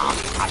 nah,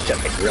 I shut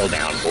the grill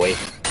down, boy.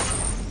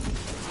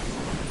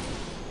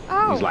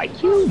 Oh. He's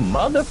like, you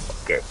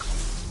motherfucker.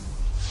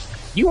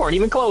 You weren't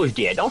even closed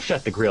yet. Don't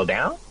shut the grill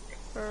down.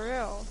 For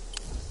real.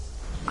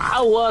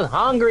 I was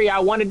hungry. I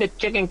wanted the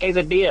chicken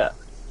quesadilla.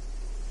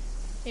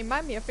 He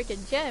remind me of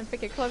freaking Jen.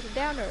 Freaking close it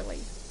down early.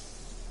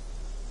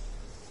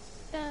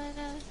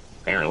 Da-na,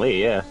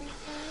 Apparently, yeah.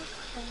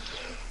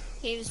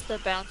 He's the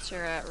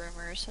bouncer at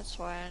Rumors, that's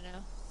why I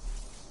know.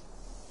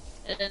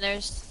 And then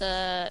there's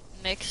the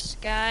mixed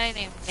guy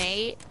named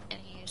Nate, and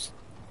he's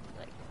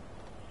like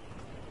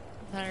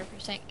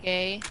 100%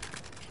 gay,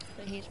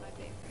 but he's my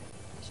favorite.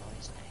 He's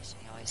always nice,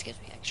 and he always gives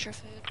me extra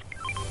food.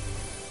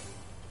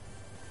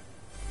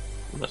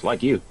 Just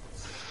like you.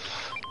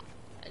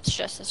 It's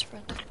just his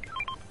friend.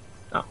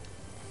 Oh.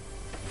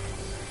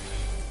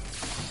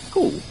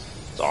 Cool.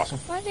 It's awesome.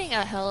 Finding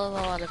a hell of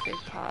a lot of big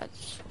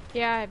pods.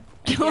 Yeah.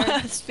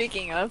 Yeah.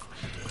 Speaking of,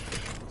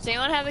 does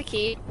anyone have a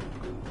key?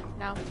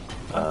 No.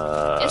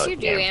 Yes, you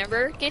do,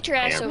 Amber. Get your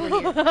ass over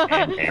here.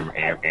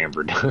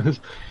 Amber does.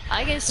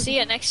 I can see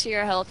it next to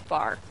your health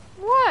bar.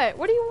 What?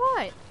 What do you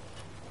want?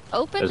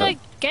 Open There's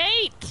the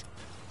gate!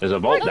 There's a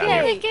vault down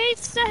Open here. the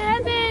gates to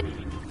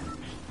heaven!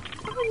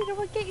 I don't even know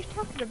what gate you're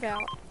talking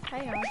about.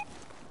 Hang on.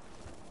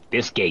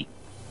 This gate.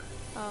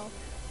 Oh.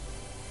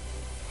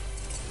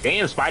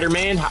 Damn,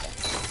 Spider-Man. How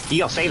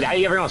you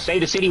ever gonna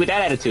save the city with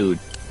that attitude?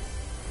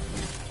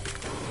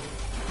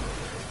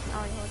 I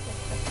don't even know what this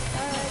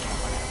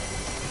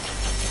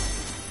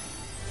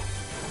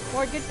is.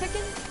 More good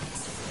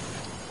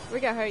pickings? We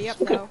gotta hurry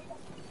up Okay. though.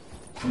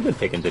 Some good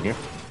pickings in here.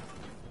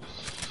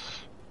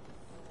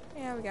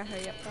 Yeah, we gotta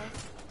hurry up though.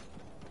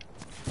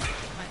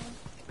 My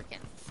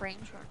freaking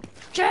frames are.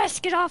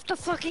 Just get off the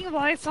fucking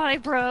Wi-Fi,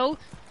 bro!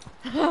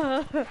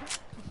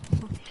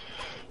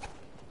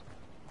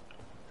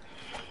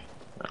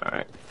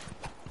 Alright.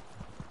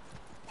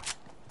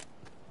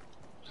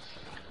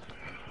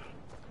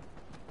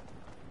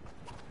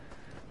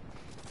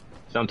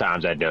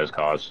 Sometimes that does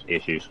cause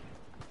issues.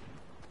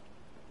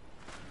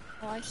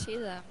 Oh, I see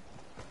them.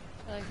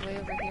 They're like way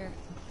over here.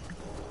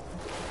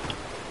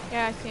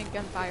 Yeah, I see a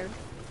gun fired.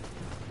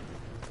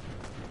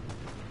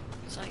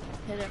 It's like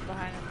hidden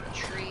behind a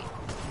tree.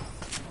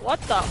 What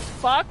the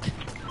fuck?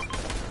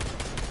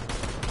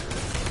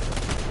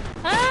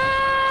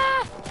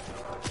 Ah!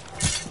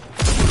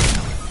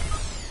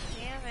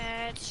 Damn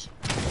it.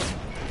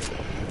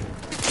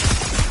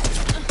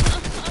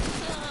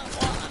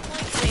 Well, I'm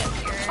like way up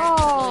here.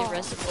 Oh. Really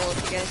restful if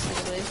you guys see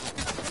this.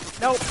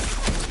 Nope.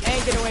 I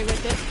ain't get away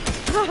with it.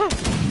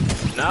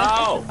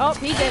 No! Oh,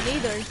 he didn't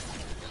either.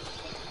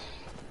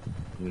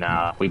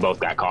 Nah, we both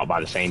got caught by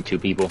the same two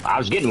people. I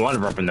was getting one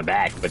of them from the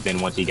back, but then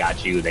once he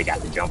got you, they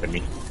got to jumping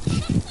me.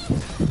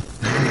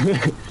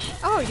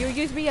 Oh, you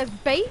used me as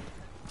bait?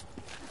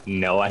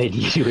 No, I didn't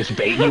use you as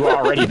bait. You were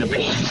already the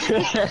bait.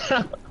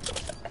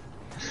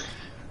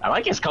 I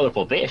like his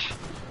colorful fish.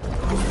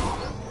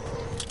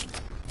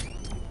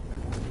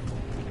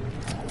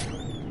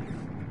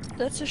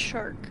 That's a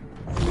shark.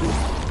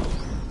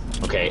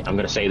 Okay, I'm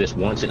gonna say this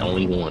once and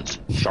only once.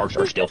 Sharks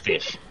are still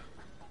fish.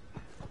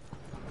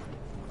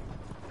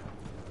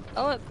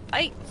 Oh, it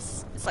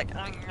bites. It's like.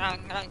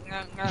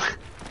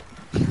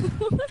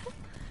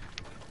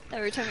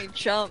 Every time he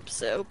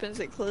jumps, it opens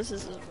and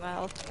closes his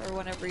mouth, or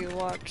whenever he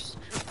walks.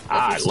 If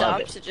I he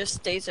love stops, it. it just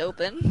stays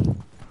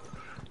open.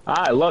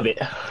 I love it.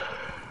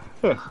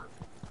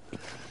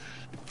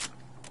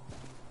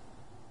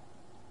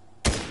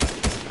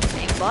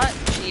 Aimbot,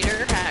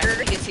 cheater, hacker,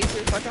 you can see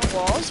through fucking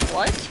walls.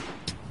 What?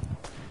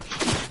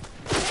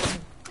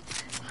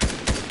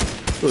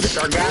 Who, this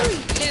our guy?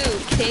 You,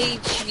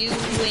 KG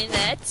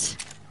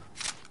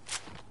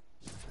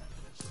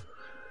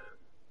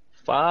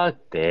Fuck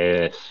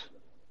this.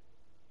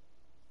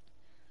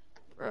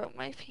 Bro,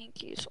 my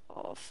pinky's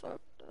all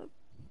fucked up.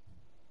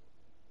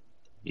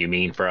 You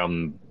mean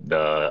from the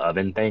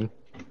oven thing?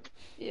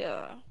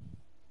 Yeah.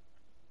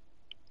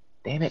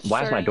 Damn it,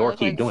 why does my door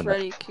keep doing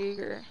Freddy that?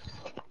 Cougar.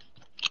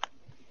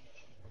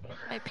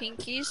 My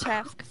pinky's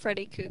half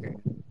Freddy Cougar.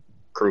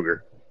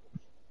 Krueger.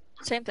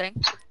 Same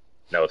thing.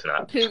 No, it's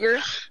not. Cougar.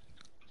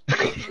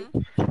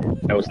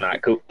 No, it's not.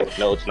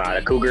 No, it's not.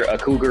 A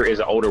cougar is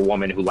an older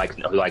woman who likes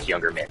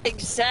younger men.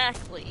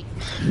 Exactly.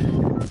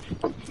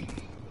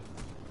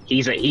 He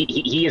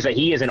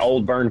is an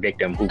old burn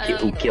victim who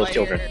kills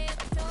children.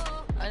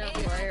 I don't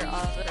know why you're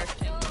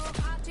objecting.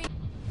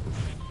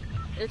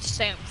 It's the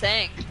same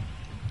thing.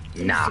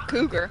 Nah. He's a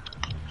cougar.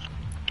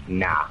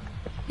 Nah.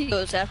 He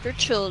goes after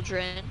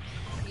children.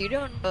 You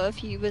don't know if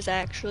he was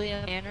actually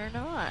a man or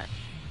not.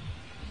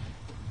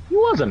 He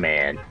was a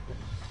man.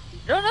 You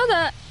don't know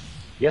that.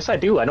 Yes, I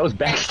do. I know his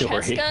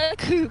backstory. Casca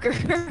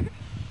cougar.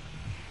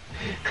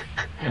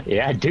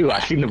 Yeah, I do.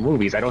 I've seen the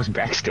movies. I know his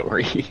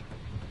backstory.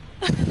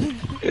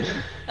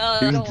 I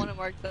don't want to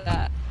mark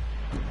that.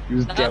 He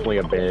was definitely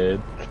a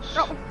man.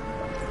 Oh.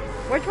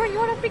 Which one you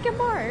want to freaking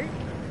mark?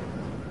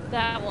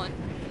 That one.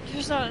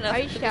 There's not enough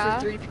Aisha.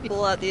 for 3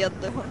 people at the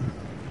other one.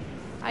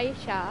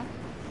 Aisha.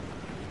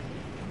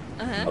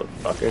 Uh-huh.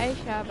 Motherfucker.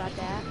 Aisha about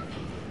that.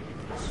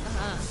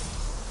 Uh-huh.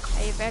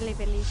 Are you very,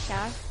 very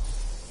sure?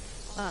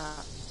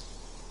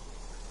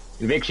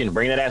 Conviction,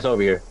 bring that ass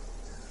over here.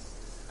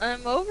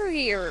 I'm over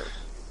here.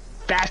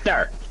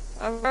 Faster!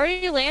 I've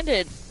already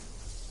landed.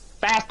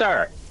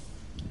 Faster!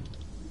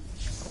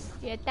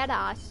 Yeah, that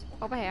ass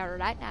over here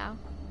right now.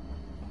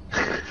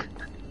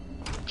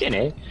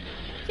 Jenny.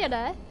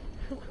 Jenna.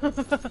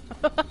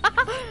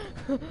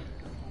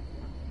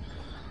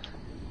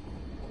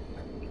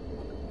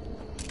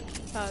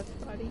 That's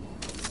funny.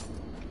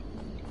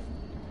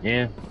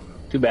 Yeah.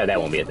 Too bad that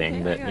won't be a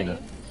thing, but you know.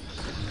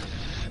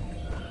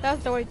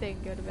 That's the only thing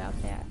good about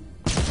that.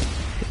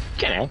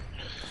 Jenny.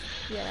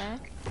 Yeah.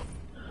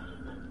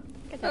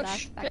 Get that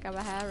ass back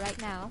over here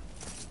right now.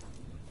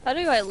 How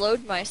do I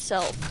load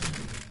myself?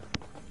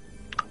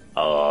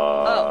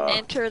 Oh,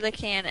 enter the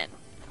cannon.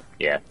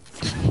 yeah.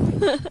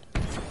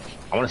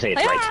 I want to say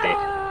it's right stick.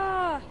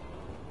 Ah!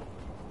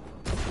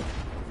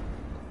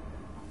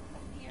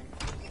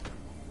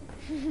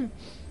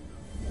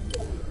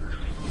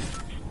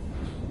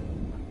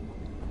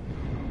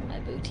 My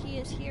booty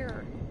is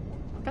here.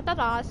 Get that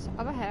ass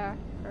over here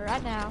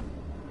right now.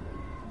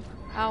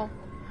 Ow.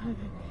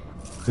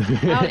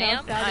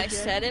 Ma'am, I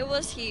said it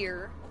was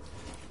here.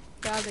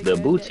 The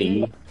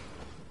booty.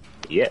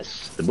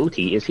 Yes, the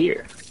booty is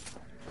here.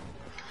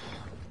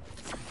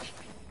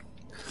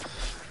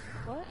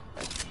 What?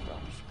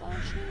 Chrome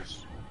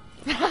splashes?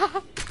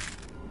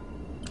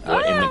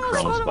 What in the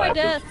chrome to my splashes?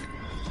 death.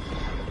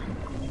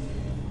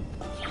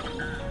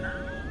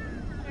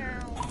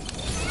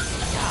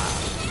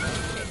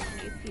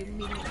 If you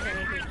meet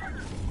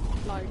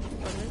large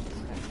bullets.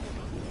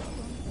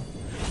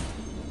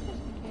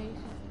 Just in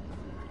case.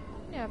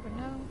 Never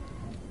know.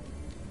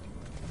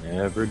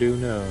 Never do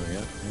know,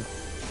 yeah.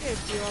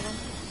 Here's 2 of them.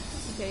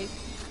 In case.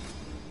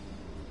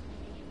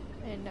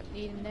 I end up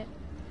needing it.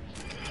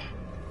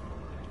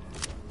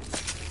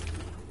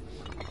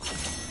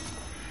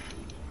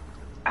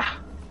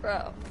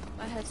 Bro,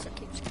 my headset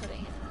keeps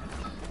cutting.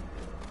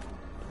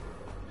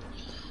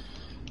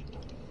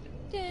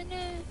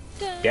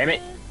 Damn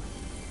it.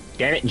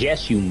 Damn it,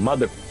 Jess, you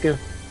motherfucker.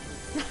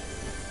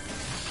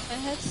 My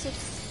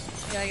headset's...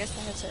 Yeah, I guess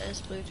my headset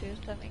is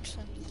Bluetooth. That makes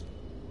sense.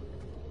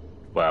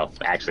 Well,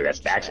 actually,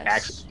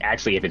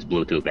 actually, if it's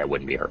Bluetooth, that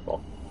wouldn't be her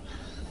fault.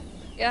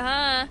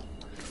 Yeah,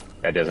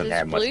 That doesn't it's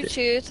have much.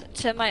 Bluetooth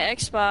to my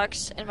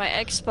Xbox, and my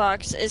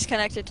Xbox is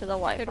connected to the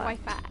Wi-Fi. Good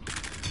Wi-Fi.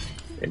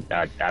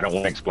 I don't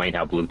want to explain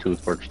how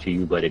Bluetooth works to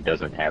you, but it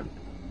doesn't have.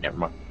 Never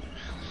mind.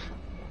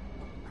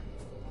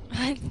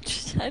 I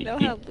know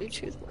how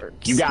Bluetooth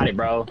works. You got it,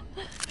 bro.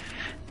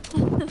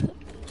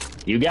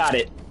 You got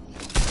it.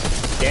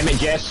 Damn it,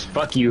 Jess.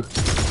 Fuck you.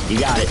 You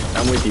got it.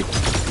 I'm with you.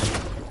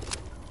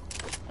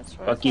 That's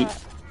what Fuck I you.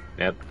 thought.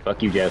 Yep.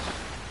 Fuck you, Jess.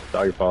 It's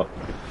all your fault.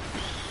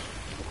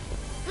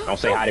 Don't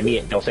say hi to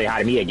me. Don't say hi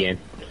to me again.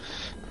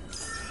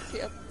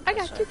 Yep. I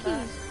got that's 2 what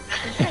I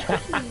keys. I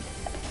got 2 keys.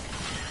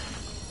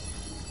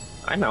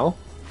 I know.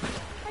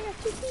 I got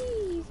 2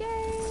 keys. Yay!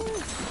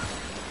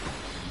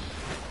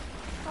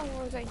 Oh,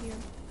 what was I here?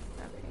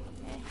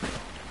 Okay.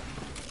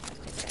 That's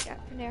what I got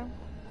for now.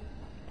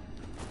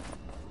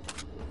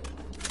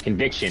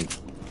 Conviction.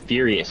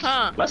 Furious.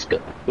 Huh. Let's go.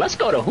 Let's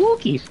go to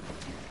Hookies.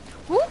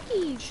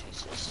 Hookies!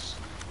 Jesus.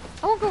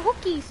 I want to go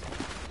hookies.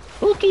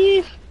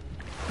 Hookies.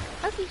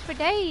 Hookies for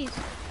days.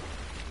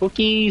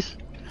 Hookies.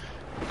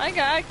 I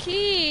got a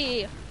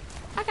key.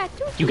 I got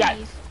 2 keys. You got-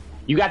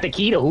 You got the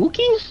key to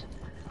Hookies?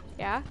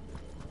 Yeah.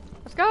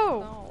 Let's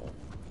go. No.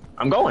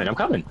 I'm going. I'm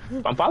coming.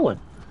 I'm following.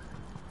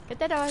 Get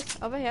that us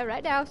over here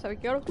right now so we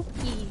can go to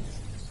cookies.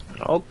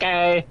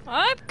 Okay.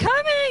 I'm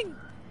coming!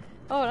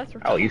 Oh, that's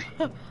Oh, you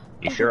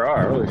sure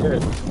are. Holy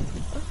shit.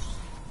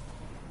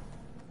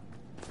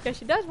 Yeah,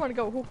 she does want to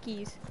go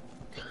hookies.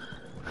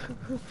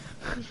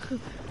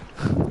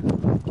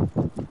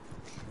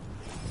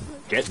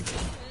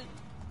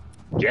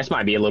 Jess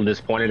might be a little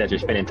disappointed that you're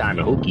spending time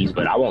at Hookies,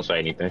 but I won't say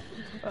anything.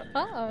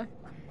 Uh-uh. Been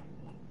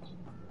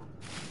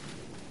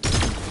to a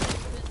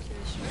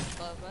strip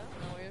club. I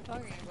don't know what you're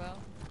talking about.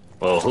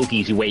 Well,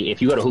 Hookies, you wait. If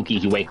you go to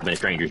Hookies, you wake up in a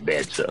stranger's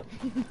bed. So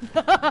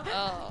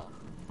Oh.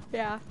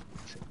 Yeah.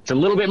 it's a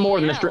little bit more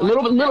than a strip.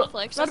 Little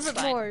Netflix, A little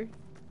bit more. A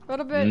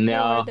little bit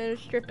more than a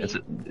stripping.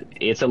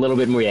 It's a little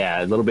bit more.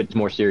 Yeah, a little bit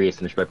more serious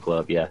than a strip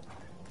club. Yeah.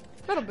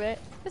 A little bit.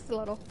 Just a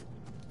little.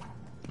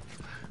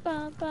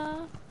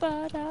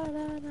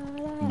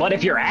 But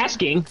if you're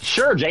asking,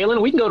 sure, Jalen,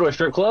 we can go to a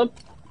strip club.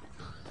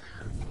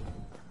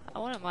 I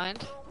wouldn't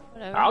mind.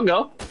 Whatever. I'll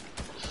go.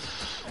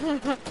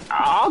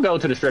 I'll go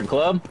to the strip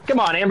club. Come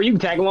on, Amber, you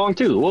can tag along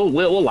too.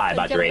 We'll lie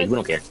about your age. We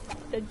don't care.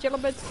 The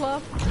gentleman's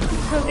club.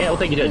 Yeah, we'll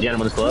take you to a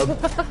gentleman's club.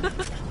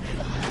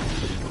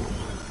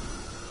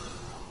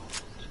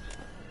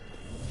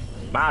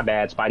 My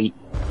bad, Spidey.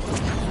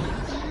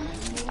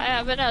 I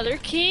have another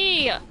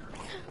key.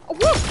 All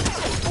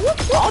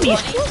these.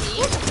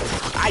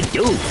 I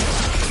do.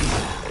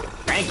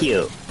 Thank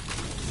you.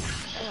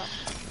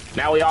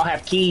 Now we all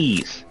have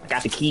keys. I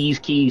got the keys.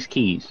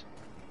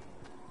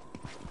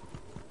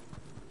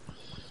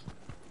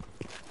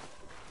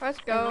 Let's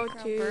go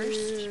Crown to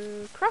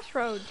first.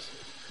 Crossroads.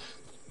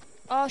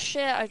 Oh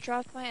shit, I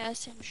dropped my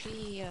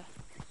SMG.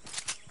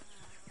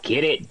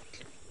 Get it.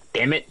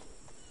 Damn it.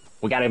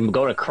 We gotta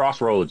go to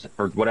Crossroads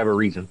for whatever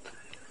reason.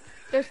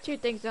 There's 2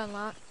 things to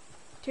unlock.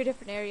 2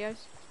 different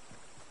areas.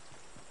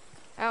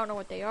 I don't know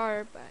what they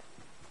are, but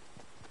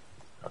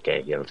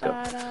Okay, yeah, let's go.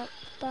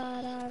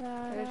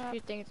 there's a few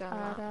things to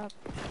unlock.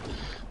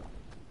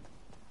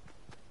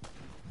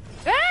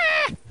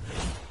 Ah!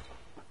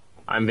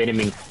 I'm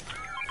venoming.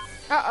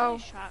 Uh-oh.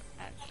 Shot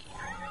at me.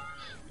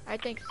 I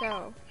think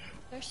so.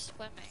 They're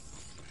swimming.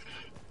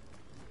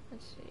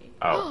 Let's see.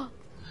 Oh.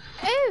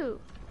 Ooh!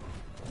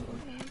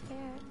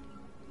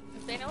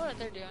 If they know what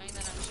they're doing,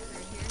 then I'm sure they're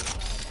here.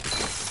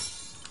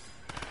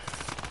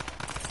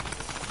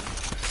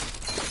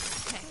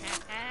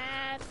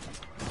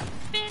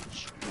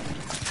 Bitch!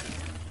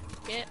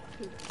 Get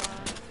pooped on.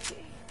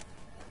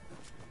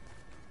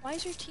 Why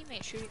is your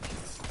teammate shooting me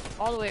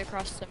all the way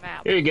across the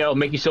map? Here you go.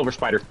 Make you Silver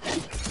Spider.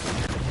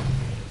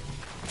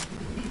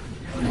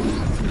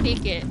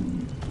 Peek it.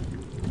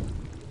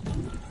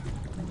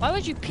 Why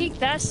would you peek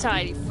that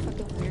side, you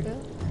fucking weirdo?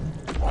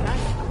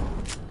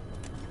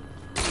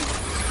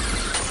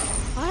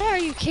 Why are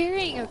you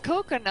carrying a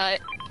coconut?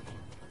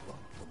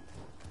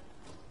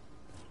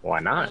 Why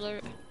not?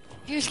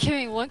 He was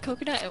carrying 1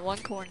 coconut and 1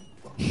 corn.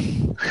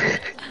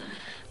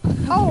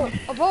 Oh,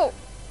 a bolt!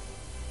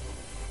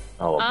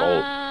 Oh, a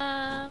bolt.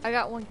 I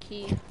got 1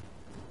 key.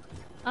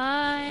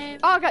 I'm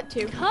Oh, I got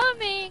 2.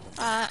 coming.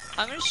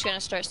 I'm just gonna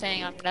start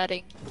saying I'm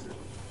nutting.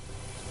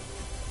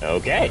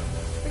 Okay.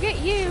 Forget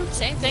you.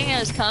 Same thing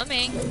as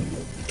coming.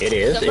 It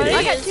is. Somebody It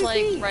I got is. is 2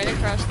 like keys. right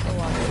across the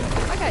water.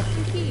 I got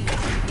 2 keys.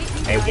 Get you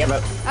Hey, we guys.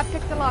 have I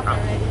picked the lock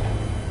already.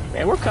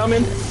 Man, we're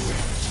coming.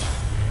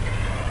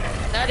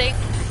 Nutting.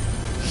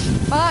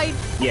 Bye.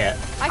 Yeah,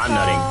 I I'm call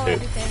nutting too.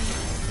 everything.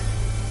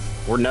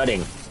 We're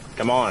nutting.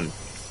 Come on.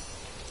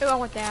 Ooh, I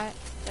want that.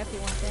 Definitely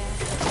want that.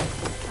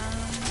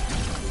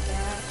 Do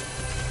that.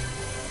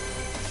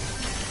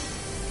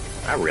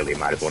 I really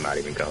might as well not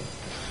even come.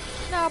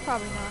 No,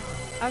 probably not.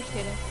 I was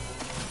kidding.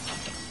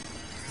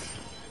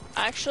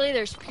 Actually,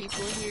 there's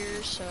people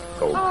here, so.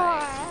 Gold. Oh,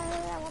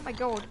 I want my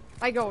gold.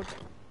 My gold.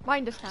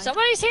 Mine this time.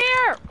 Somebody's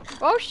here!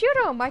 Oh, shoot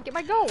him! I get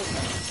my gold.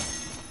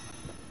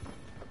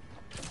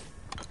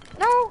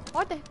 No!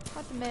 What the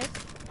miss?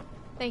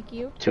 Thank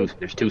you.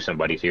 There's 2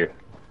 somebodies here.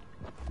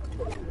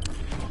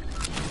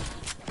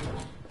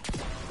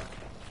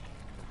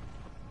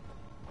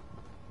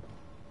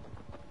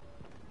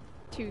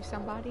 Two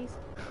somebodies.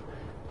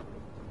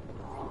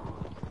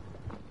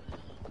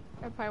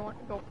 I probably want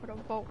to go put a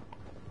vote.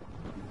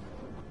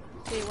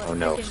 See what Oh,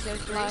 no. freaking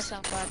there's Three left.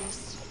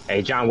 somebodies.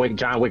 Hey, John Wick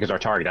is our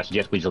target. I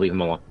suggest we just leave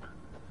him alone.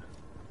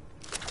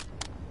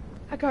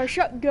 I got a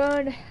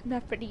shotgun.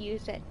 Not for to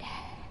use it.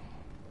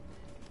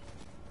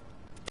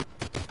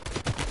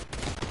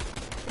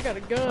 I got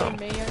a gun, Oh.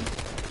 man.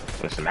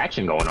 There's some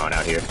action going on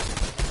out here.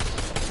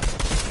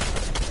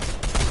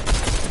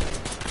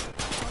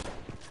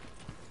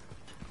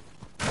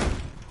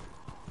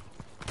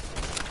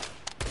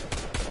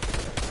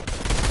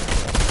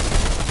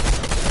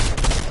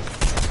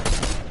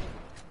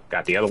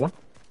 Got the other one.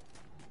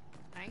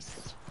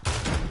 Nice.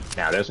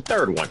 Now there's a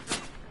 3rd one.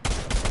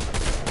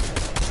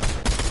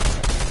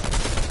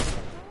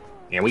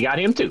 And we got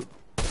him too.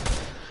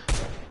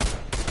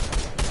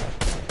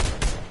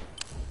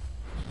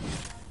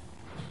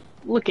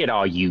 Look at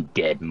all you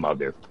dead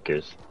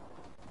motherfuckers.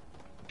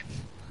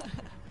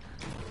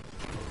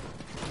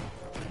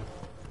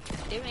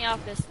 Get me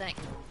off this thing.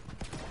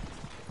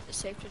 Is it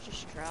safe to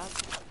just drop?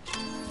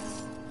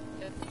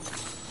 Good.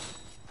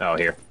 Oh,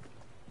 here.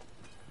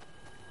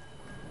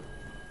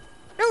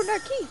 No,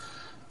 not key.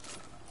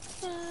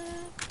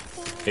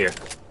 Here.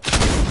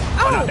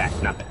 Oh, not that.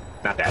 Not that.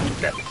 Not that.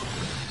 That.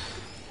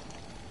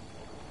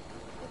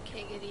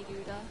 Okay, giddy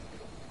doodah.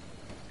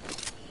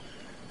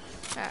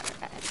 Alright.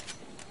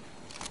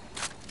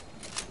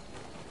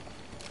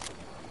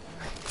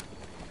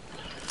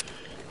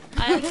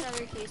 I have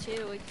another key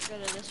too. We can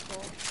go to this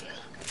hole.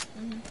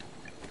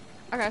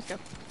 Okay, let's go.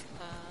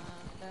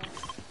 Okay.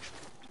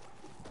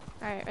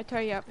 Alright, I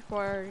tell you up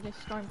before the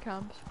storm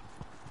comes.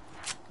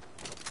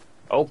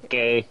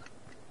 Okay.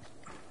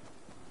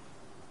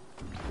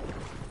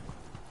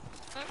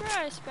 Remember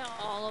I spent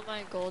all of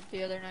my gold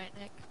the other night,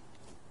 Nick?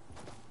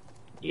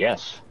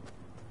 Yes.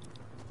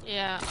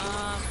 Yeah,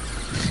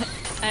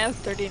 I have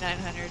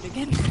 3,900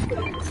 again.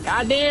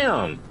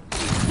 Goddamn.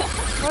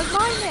 Where's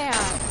mine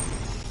at?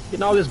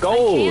 Getting all this I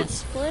gold. can't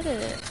split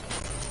it.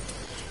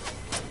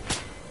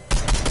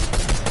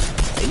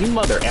 Hey, you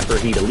mother effer,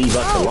 he to leave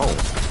us alone.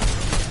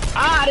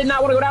 Ah, I did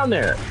not want to go down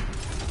there.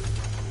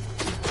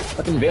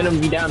 Fucking Venom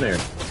be down there.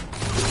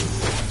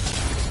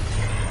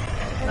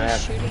 They're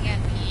shooting at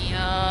me.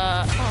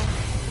 Oh.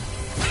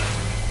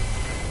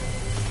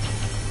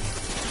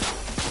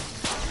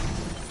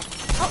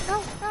 Oh, no.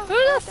 Who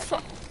the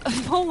fuck?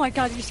 Oh my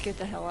god, you scared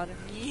the hell out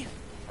of me.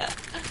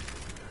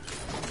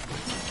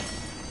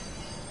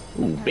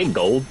 Ooh, big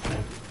gold.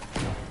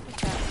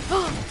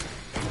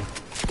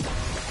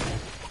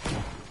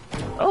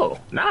 Oh,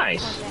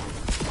 nice.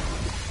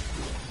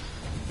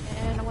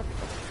 And I want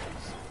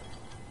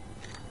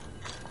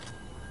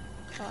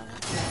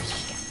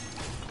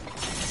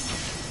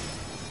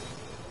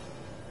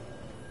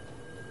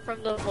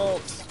From the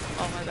vaults.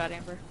 Oh my god,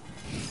 Amber.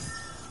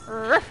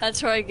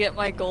 That's where I get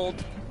my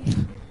gold.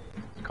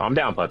 Calm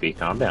down, puppy.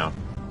 Calm down.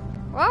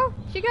 Well,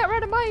 she got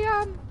rid of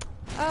my,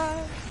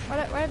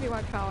 whatever you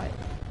want to call it.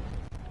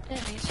 Yeah,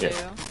 me too.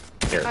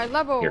 Here. I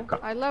level, Here, People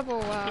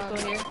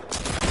here.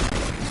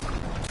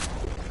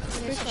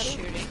 There's a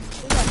shooting.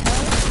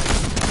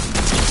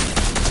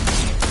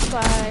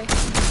 Bye.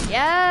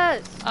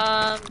 Yes!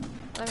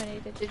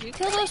 Eliminated. Did you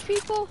kill those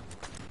people?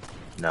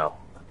 No.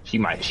 She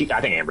might. I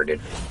think Amber did.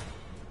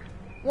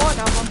 One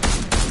of them.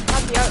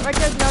 Not the other. Right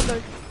there's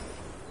another.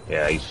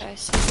 Yeah, he's. I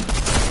see.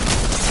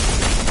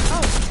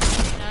 Oh,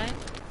 9.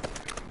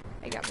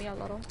 they got me a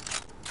little.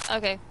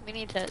 Okay, we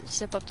need to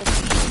zip up the.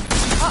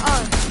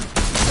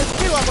 There's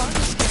two of them.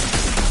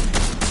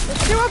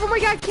 There's two of them we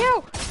got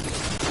killed!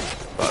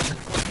 Fuck.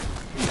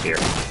 Here.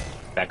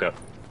 Back up.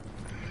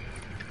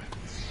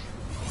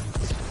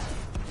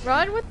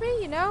 Run with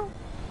me, you know?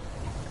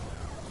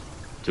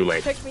 Too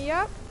late. Pick me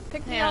up.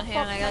 Pick me up. Hang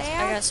on, I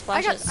got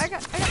splashes. I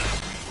got.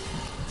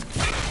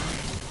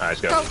 Alright,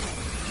 let's go. Go.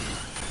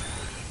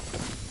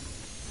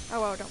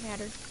 Oh well, don't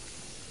matter.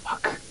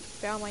 Fuck.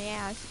 Fell on my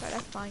ass, but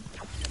that's fine.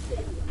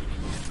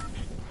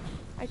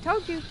 I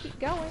told you, keep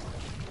going.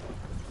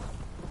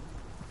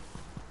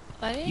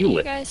 Why didn't You you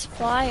lit. guys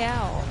fly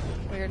out,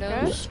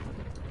 weirdos?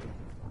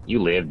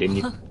 You lived, didn't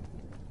you?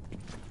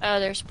 Oh,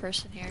 there's a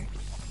person here.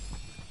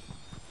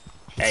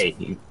 Hey,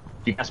 you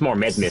got some more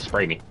meds in this,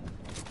 spray me.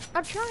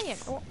 I'm trying.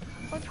 Oh,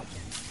 what?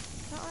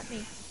 Not at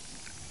me.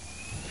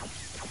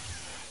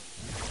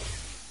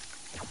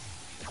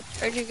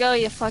 Where'd you go,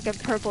 you fucking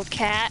purple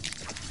cat?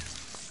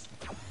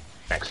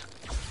 Thanks.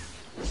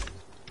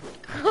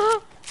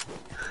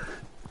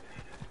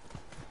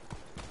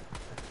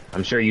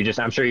 I'm sure you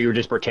were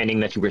just pretending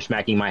that you were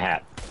smacking my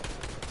hat.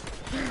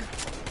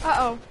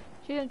 Uh-oh.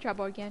 She's in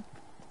trouble again.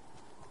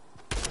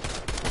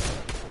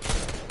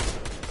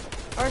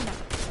 Or not.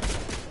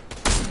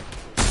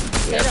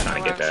 They Yeah, don't trying know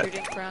to where get I'm that.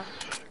 shooting from.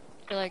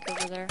 They're like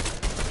over there.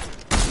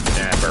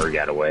 Nah, bird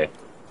got away.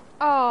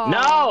 Oh.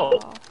 No!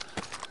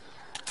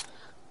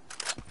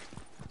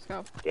 Let's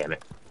go. Damn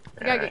it.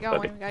 We gotta get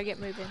Alright, going. We gotta get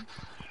moving.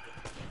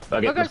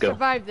 Fuck it, We're gonna let's go.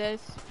 survive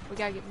this. We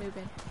gotta get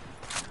moving.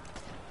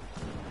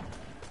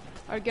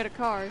 Or get a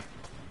car.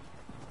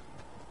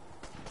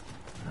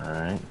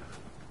 Alright.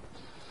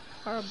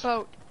 Or a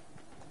boat.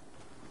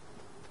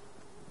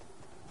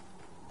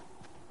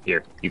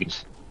 Here, you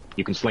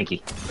can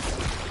slinky.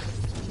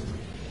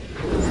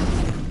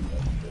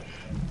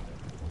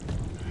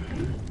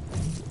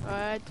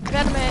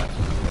 Venom it.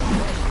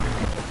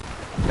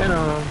 Venom.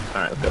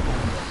 Alright, let's go.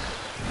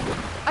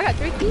 I got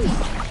 3 keys.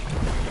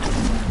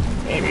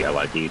 Damn, you got a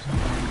lot of keys.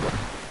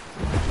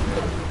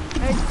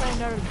 I just found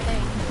another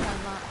thing.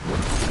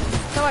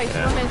 Somebody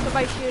swimming,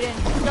 somebody shooting.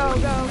 Go,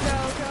 go, go,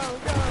 go,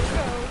 go,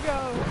 go, go.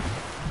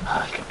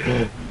 Fuck.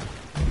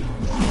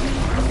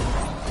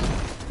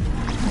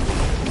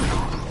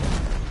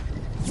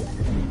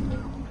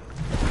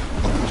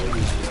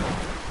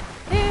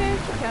 Here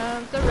she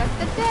comes the rest of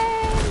the day.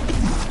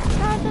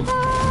 Da, da, da.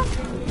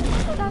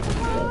 Da, da, da.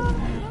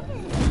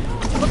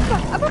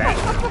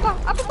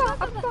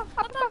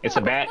 It's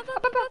a bat.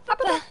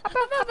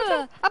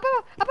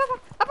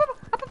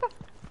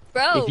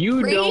 Bro, If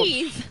you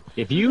breathe!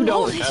 If you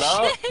don't Holy shut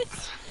up,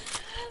 shit.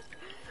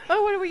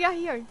 Oh, what do we got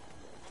here?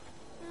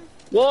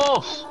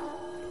 Wolf!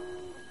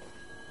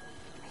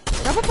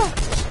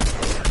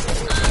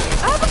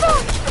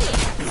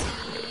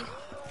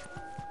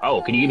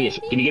 Oh, can you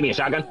give me a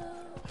shotgun?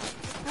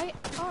 I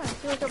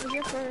see what's over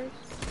here first.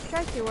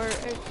 Try to see where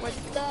what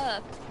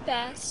The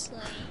fast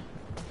lane.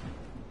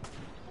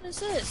 What is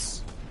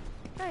this?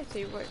 try to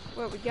see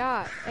what we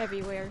got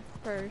everywhere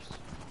first.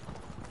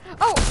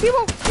 Oh,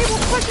 people,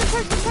 question,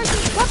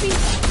 puppy.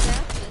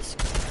 That is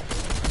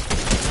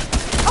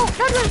Oh,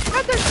 another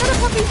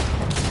puppy.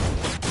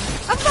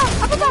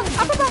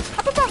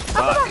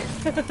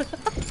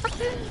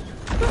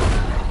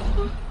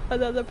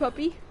 Another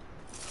puppy.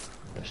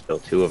 There's still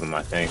 2 of them,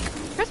 I think.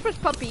 Christmas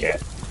puppy. Yeah.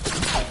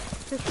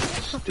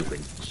 Stupid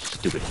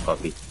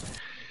puppy.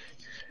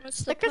 what's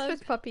The the Christmas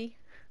pug? puppy.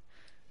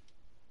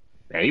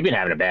 Man, you've been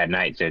having a bad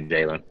night, said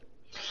Jalen.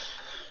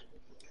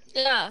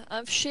 Yeah,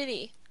 I'm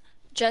shitty.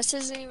 Jess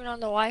isn't even on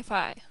the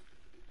Wi-Fi.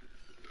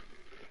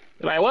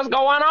 Like, what's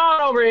going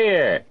on over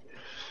here?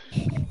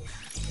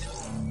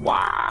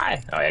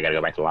 Why? Oh, yeah, I gotta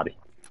go back to the lobby.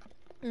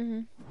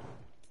 Mhm.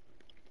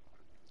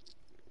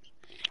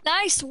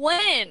 Nice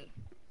win.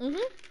 Mhm.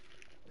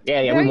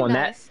 Yeah, Very we won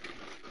nice. that.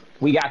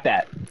 We got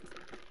that.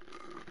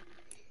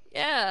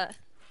 Yeah.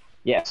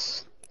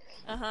 Yes.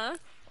 Uh-huh.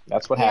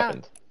 That's what Yeah.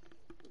 happened.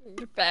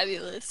 You're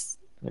fabulous.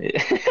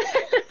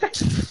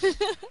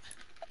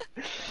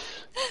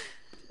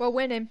 We're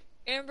winning.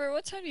 Amber,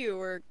 what time do you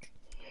work?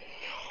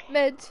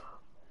 Mids.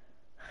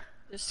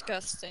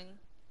 Disgusting.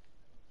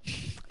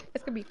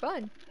 It's gonna be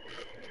fun.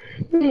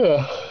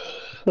 Ugh.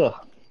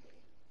 I'll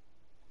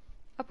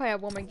probably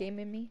have one more game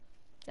in me.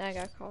 Then I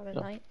gotta call it a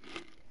night.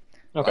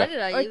 Why Okay. did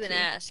I Or even 2.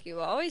 ask?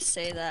 You always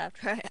say that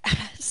after I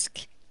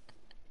ask.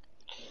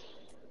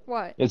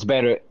 What? It's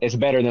better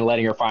than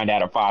letting her find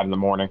out at 5 in the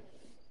morning.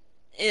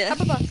 Yeah.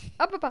 Up.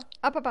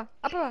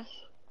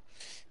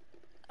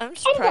 I'm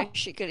surprised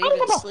she could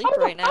even sleep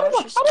right now.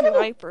 She's too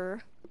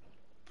hyper.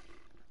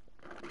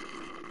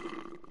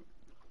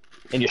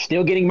 And you're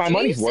still getting my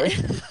money's worth.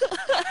 Jesus.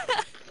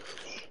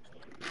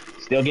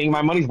 Still getting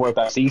my money's worth.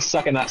 I see you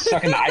sucking the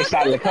ice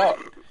out of the cup.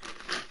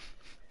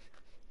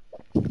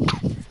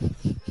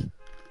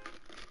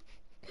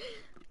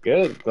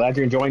 Good. Glad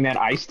you're enjoying that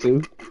ice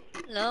too.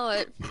 No,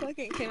 it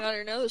fucking came out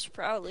her nose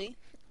proudly.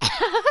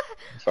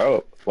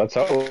 So let's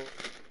hope.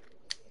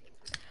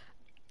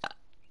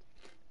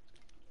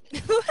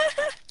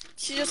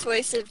 She just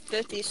wasted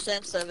 50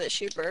 cents of it.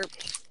 She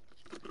burped.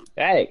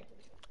 Hey,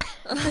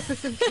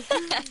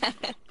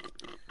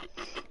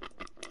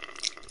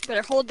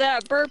 Better hold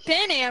that burp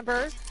in,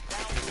 Amber.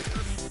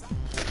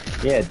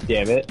 yeah,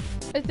 damn it.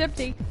 It's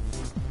empty.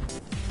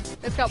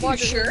 It's got You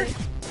water. sure? In it.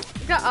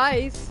 It's got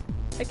ice.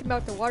 I can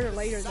melt the water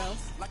later though.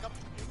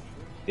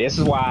 This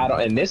is why I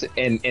don't, and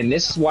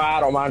this is why I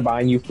don't mind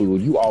buying you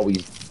food. You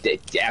always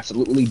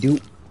absolutely do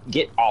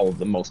get all of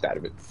the most out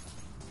of it.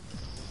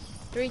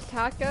 3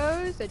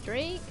 tacos, a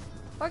drink.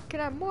 What can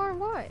I more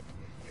want?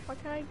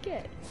 What can I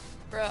get?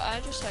 Bro, I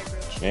just had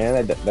grilled cheese.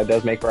 Man, that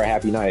does make for a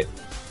happy night.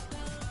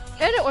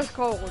 And it was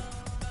cold.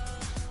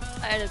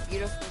 I had a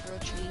beautiful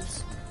grilled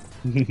cheese.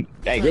 Hey,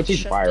 Like, grilled cheese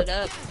is shoved fire. it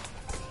up.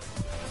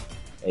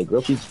 Hey,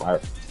 grilled cheese is fire.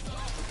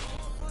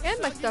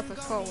 And my stuff was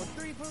cold.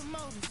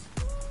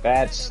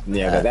 That's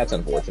that's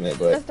unfortunate,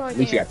 but That's the only at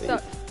least you thing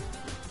got that to eat.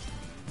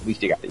 sucked. At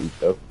least you got to eat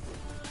though.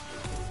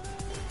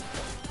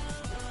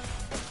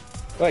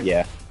 But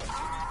yeah.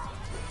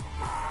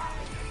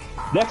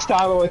 Next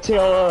time I'm gonna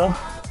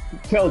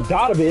tell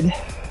Donovan.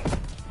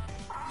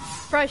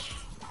 Fresh.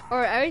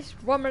 Or at least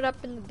warm it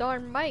up in the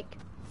darn mic.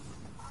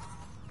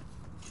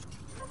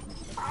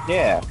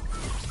 Yeah.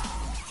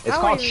 It's I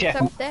called wouldn't Chef.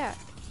 accept that.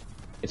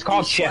 It's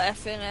called Just Chef.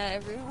 laughing at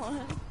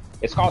everyone.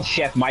 It's called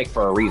Chef Mike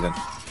for a reason.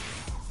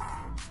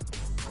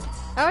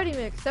 I wouldn't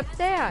even accept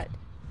that.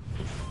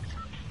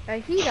 A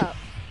heat up.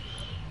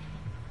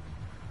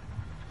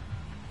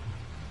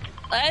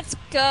 Let's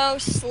go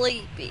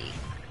sleepy.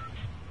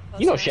 I was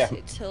You know gonna Chef-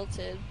 say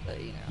tilted, but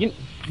you know.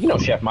 You know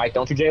Chef Mike,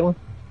 don't you, Jalen?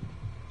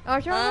 Oh,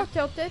 sure, Huh? I'm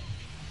tilted.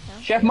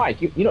 Chef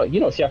Mike, you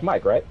know Chef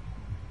Mike, right?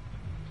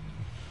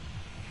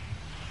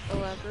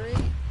 Elaborate.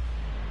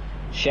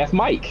 Chef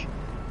Mike.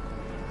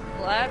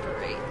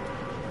 Elaborate.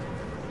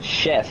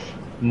 Chef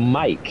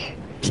Mike.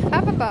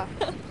 Papa.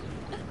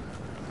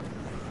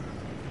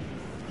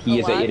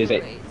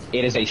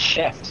 It is a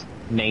chef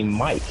named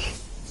Mike.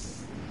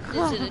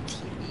 Is it a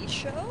TV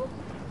show?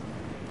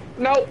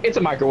 No, it's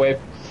a microwave.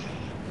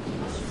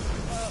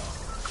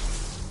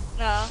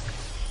 Nah.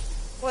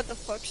 What the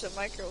fuck's a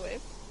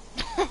microwave?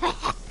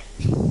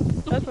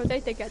 That's what they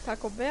think at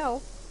Taco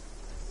Bell.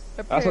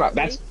 That's what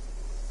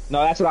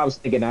I was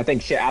thinking. I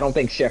don't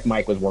think Chef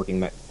Mike was working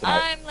that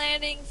tonight. I'm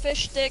landing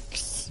fish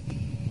sticks.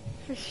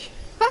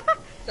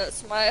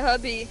 That's my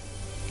hubby.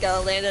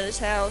 Gotta land at his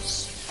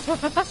house.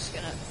 Just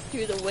gonna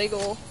do the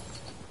wiggle.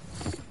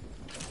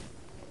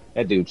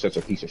 That dude's such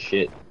a piece of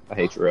shit. I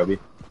hate you, Robbie.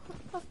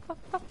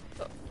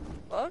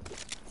 Fuck?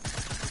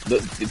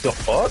 The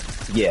fuck?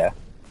 Yeah.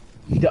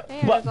 Man,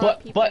 there's a lot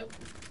of people.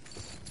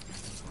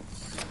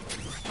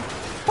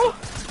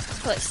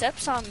 Put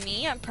steps on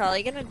me, I'm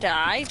probably gonna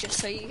die, just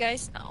so you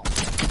guys know.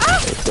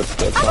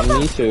 Footsteps on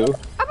me too.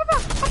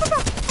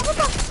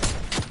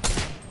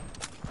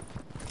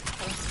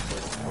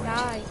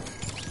 Die.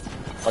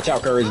 Watch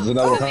out, Courage. There's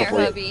another one Come coming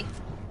here, for you.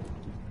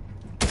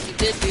 hubby. You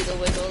did do the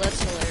wiggle.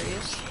 That's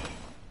hilarious.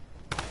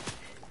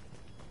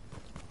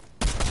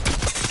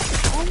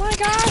 Oh my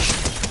gosh!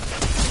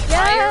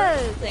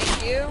 Yes!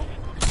 Thank you.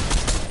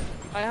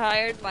 I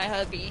hired my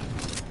hubby.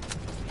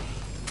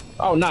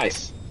 Oh,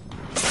 nice.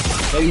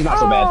 Maybe he's not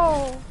so bad.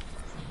 Oh.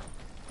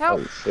 Help,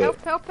 Oh, shit.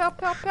 help, help,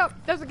 help, help, help.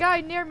 There's a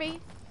guy near me.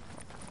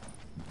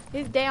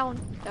 He's down,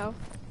 though.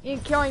 You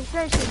can kill him.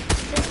 Finish him.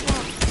 Finish him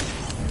off.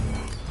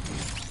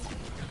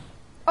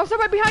 Oh,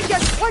 somebody behind you!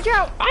 Watch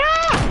out!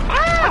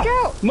 Ah! Watch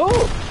Ah! out!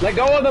 Move! Let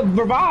go of the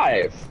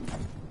revive.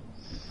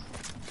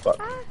 Fuck.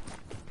 Ah.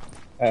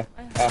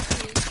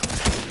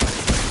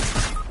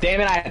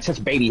 Damn it! I had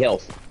such baby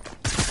health.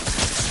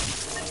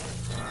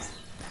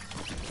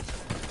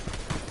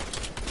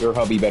 Your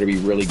hubby better be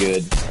really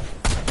good.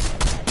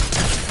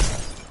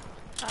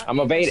 I'm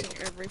evading.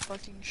 Every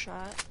fucking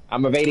shot.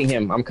 I'm evading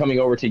him. I'm coming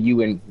over to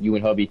you and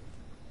hubby.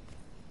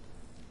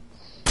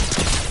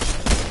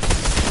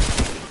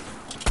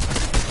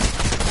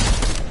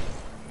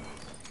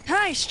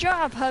 Nice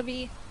job,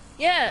 hubby.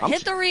 Yeah,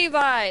 hit the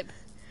revive.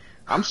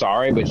 I'm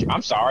sorry, but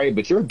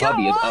your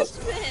hubby is up.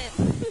 Austin!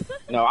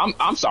 No,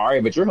 I'm sorry,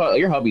 but your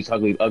hubby's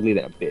ugly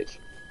than a bitch.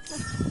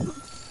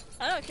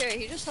 I don't care.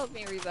 He just helped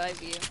me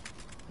revive you.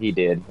 He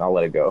did. I'll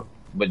let it go.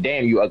 But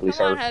damn, you ugly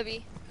Come on, sir.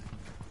 hubby.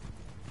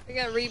 We're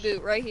gonna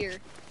reboot right here.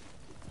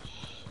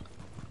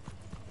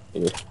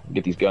 Here,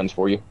 get these guns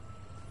for you.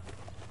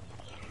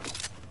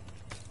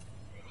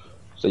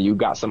 So you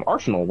got some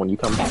arsenal when you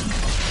come back.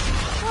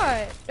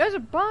 What? There's a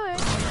bunch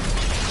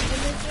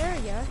in this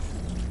area.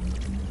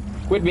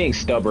 Quit being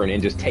stubborn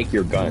and just take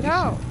your guns.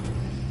 No.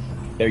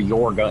 They're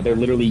your gun. They're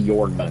literally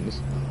your guns.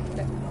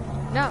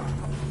 No.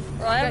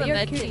 Well, I have Got a your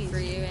med kit cooties. for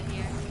you in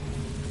here.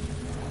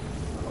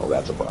 Oh,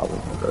 that's a problem.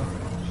 Okay.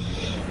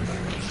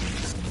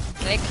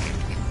 Nick,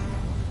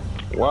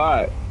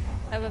 What?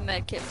 I have a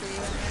med kit for you in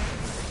there.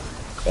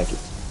 Thank you.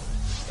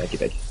 Thank you.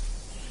 Thank you.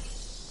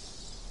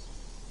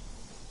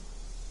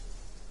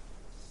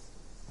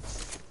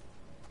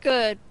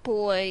 Good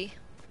boy.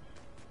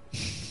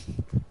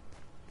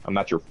 I'm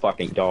not your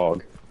fucking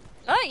dog.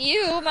 Not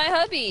you, my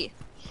hubby.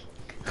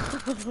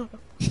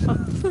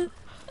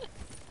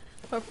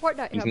 Or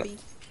Fortnite He's not- hubby.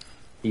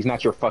 He's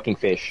not your fucking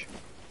fish.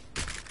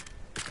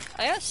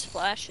 I got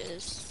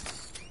splashes.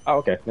 Oh,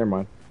 okay. Never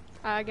mind.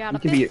 I got You a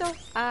can be- pistol.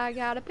 I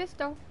got a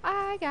pistol.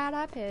 I got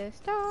a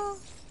pistol.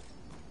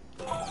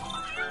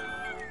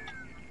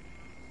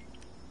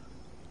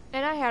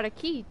 And I had a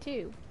key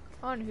too.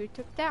 I wonder who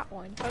took that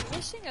one. I'm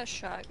missing a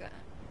shotgun.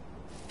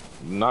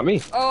 Not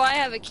me. Oh, I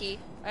have a key.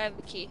 I have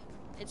a key.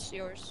 It's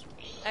yours.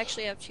 I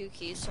actually have 2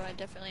 keys, so I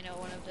definitely know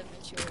one of them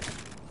is yours.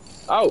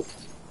 Oh.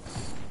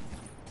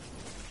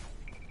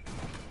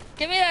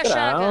 Give me that Get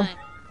shotgun.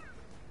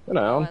 You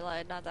know. Oh, I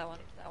lied. Not that one.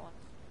 That one.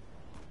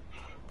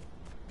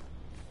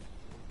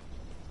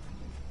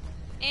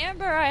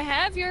 Amber, I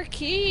have your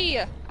key.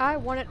 I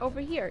want it over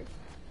here.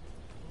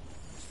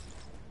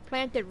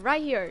 Planted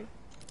right here.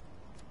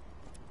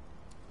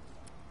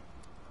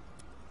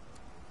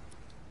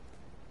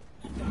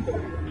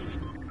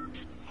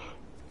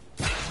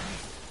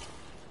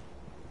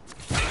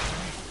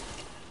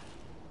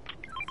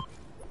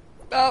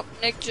 Oh,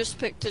 Nick just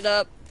picked it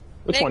up.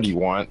 Which Nick. one do you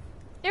want?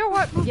 You know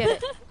what? Forget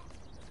it.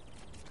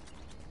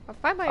 I'll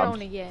find my I'm-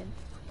 own again.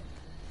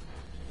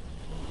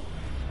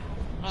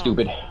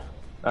 Stupid.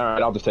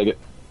 Alright, I'll just take it.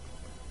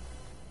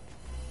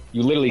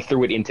 You literally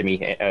threw it into me,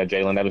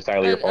 Jalen. That was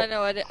entirely your I fault.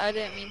 know, I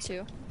didn't mean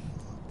to.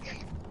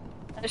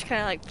 I just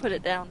kind of like put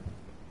it down.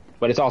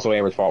 But it's also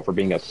Amber's fault for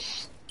being a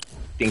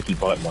stinky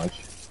butt munch.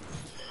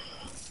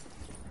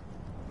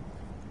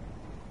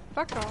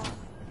 Fuck off.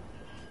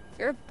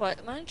 You're a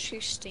butt munch, you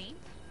stink.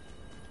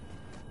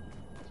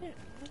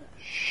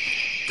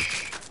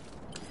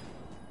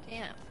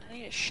 Damn, I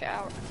need a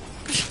shower.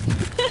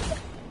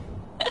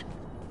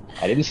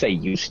 I didn't say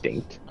you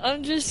stinked.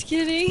 I'm just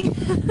kidding.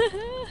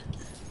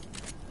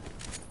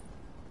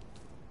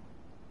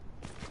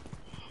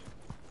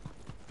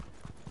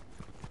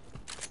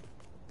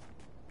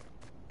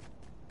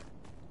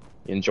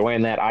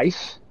 Enjoying that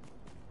ice?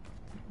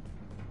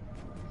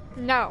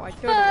 No, I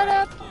threw it Butt away.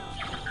 up,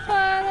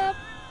 butt up.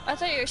 I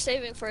thought you were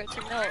saving for it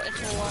to melt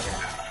into water.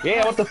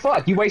 Yeah, what the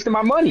fuck? You wasted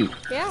my money.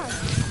 Yeah.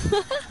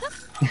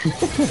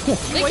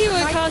 Think it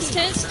would cost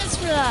 10 cents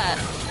for that.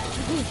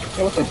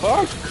 Yeah, what the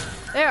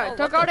fuck? There, Oh,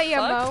 took what all the the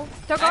ammo.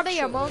 fuck? Took all the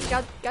ammo.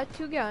 Actually. Got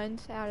 2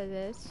 guns out of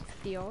this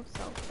deal.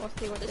 So we'll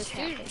see what this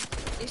happens.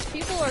 These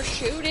people are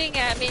shooting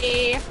at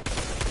me.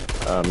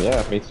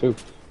 Yeah, me too.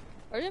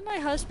 Where did my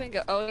husband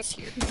go? Oh, he's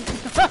here.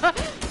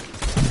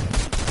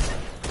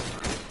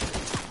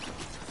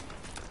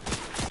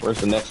 Where's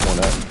the next one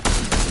at?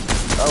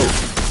 Oh.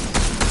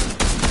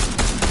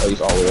 Oh,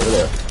 he's all the way over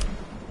there.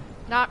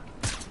 Knock.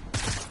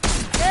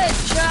 Good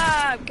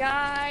job,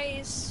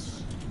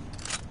 guys.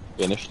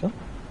 Finished him?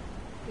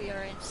 We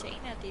are insane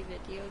at the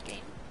video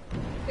game.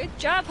 Good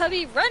job,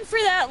 hubby. Run for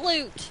that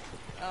loot.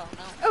 Oh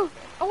no. Oh,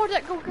 I want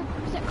that go.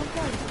 Where's that go?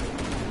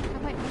 I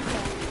might need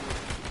that.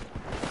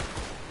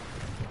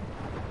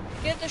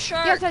 Get the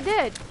shark. Yes, I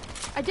did.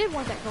 I did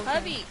want that go.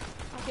 Hubby,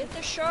 get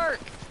the shark.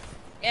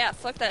 Yeah,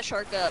 fuck that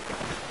shark up.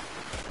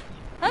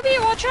 Hubby,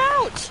 watch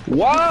out!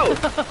 Whoa!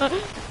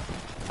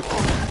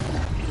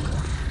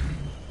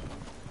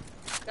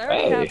 I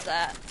already Hey. have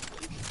that.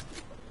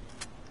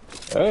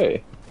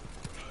 Hey.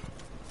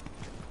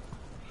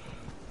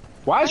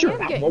 Why is I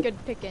your am getting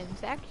good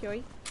pickings,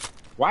 actually.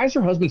 Why is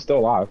your husband still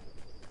alive?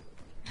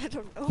 I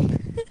don't know.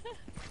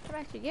 I'm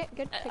actually getting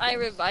good pickings. I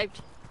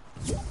revived.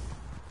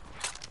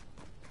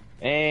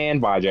 And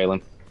bye,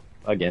 Jalen.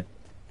 Again.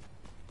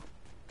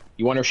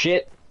 You want her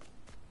shit?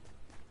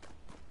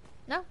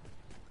 No.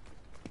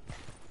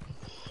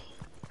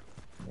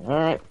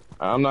 Alright.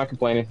 I'm not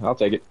complaining. I'll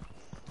take it.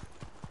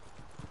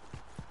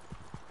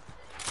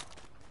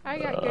 I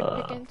got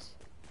good pickings.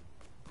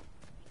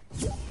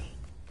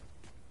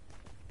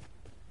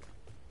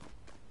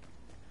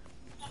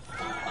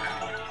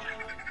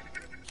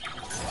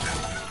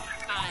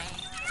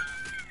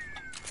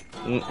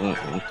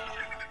 Mm-mm-mm.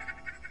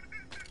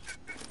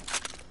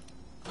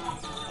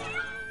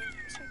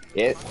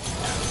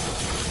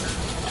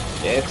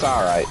 It's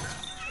alright.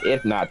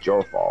 It's not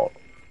your fault.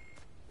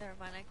 Never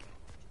mind, I can.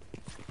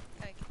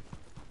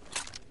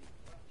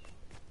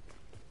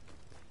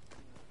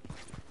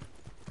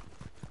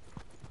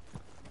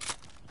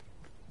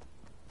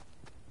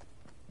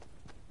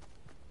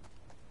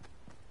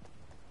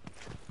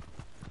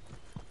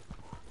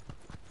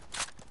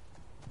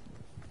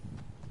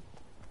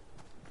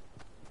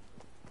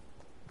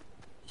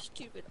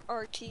 Stupid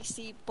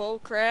RTC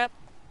bullcrap.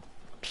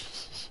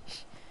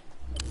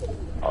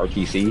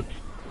 RTC?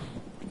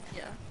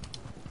 Yeah.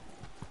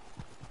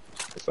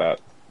 What's that?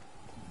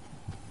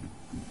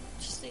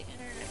 Just the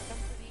internet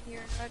company here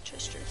in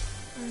Rochester.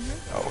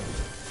 Oh.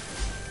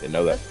 Didn't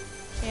know that.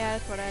 Yeah,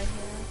 that's what I have.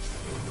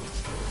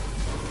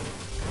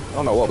 I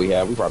don't know what we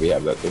have. We probably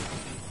have that too.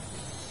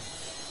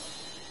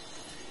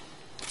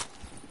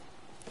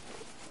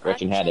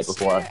 Gretchen had it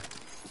before I...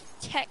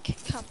 Tech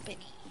company.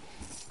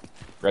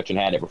 Gretchen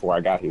had it before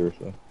I got here,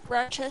 so...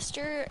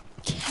 Rochester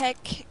Tech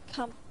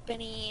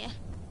Company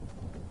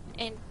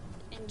and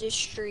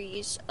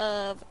industries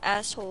of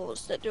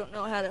assholes that don't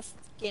know how to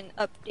fucking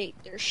update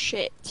their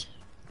shit.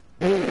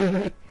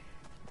 They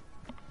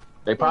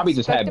probably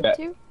just had bad...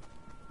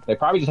 They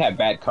probably just had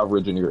bad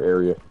coverage in your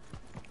area.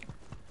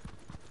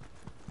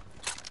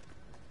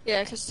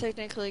 Yeah, because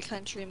technically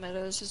Country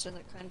Meadows is in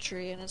the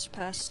country and it's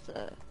past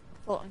the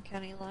Fulton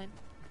County line.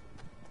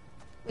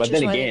 But Which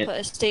then is why again... they put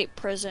a state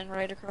prison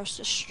right across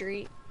the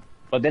street.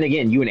 But then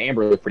again, you and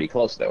Amber live pretty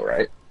close though,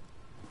 right?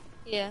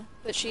 Yeah,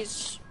 but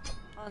she's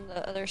on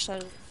the other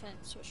side of the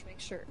fence, which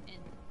makes her in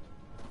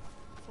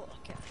Fulton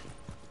County.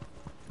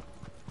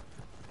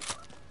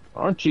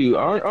 Aren't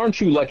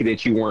you lucky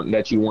that you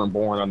weren't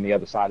born on the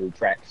other side of the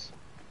tracks?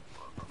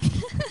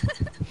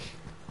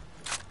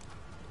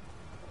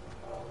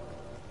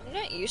 I'm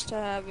not used to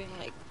having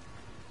like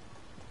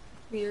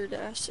weird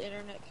ass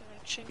internet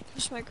connection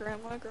because my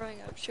grandma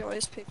growing up she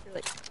always paid for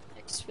like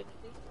Xfinity.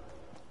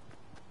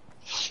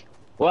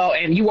 Well,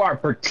 and you are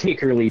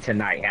particularly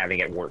tonight having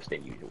it worse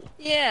than usual.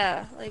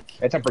 Yeah, like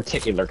It's a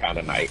particular kind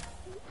of night.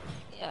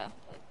 yeah.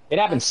 Like, It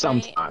happens last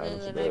night, sometimes.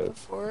 And then the night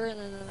before, and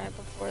then the night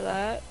before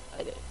that, I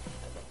don't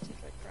think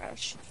I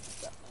crashed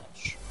that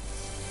much.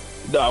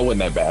 No, it wasn't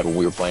that bad when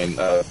we were playing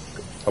a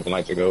couple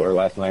nights ago or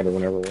last night or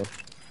whenever it was.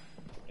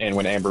 And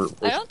when Amber was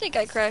I don't think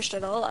I crashed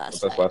at all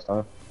last with us night. last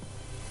time.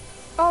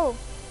 Oh,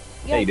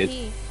 Yeah, you did.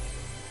 key.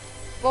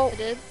 Well, I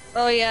did?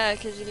 Oh yeah,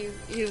 because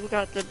you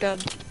got the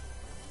dub.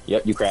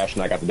 Yep, you crashed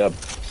and I got the dub.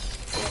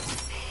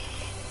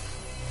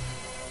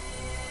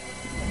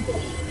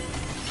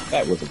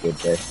 That was a good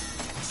day.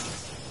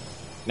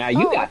 Now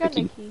you I got the got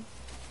key. key.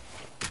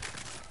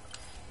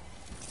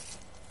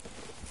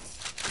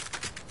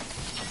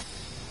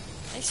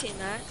 I seen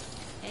that.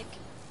 Nick,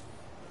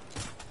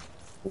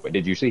 What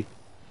did you see?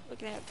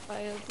 looking at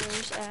Bio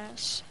Bro's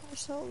ass. I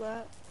saw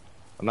that.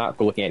 I'm not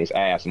looking at his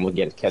ass. I'm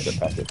looking at his ketchup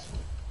packets.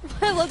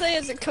 I love that he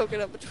has a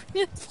coconut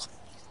between his.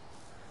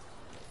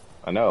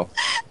 I know.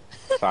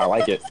 That's how I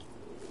like it.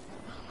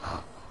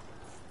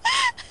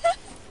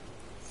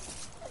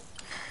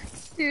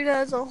 Dude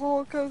has a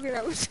whole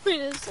coconut between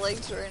his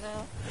legs right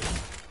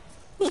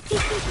now.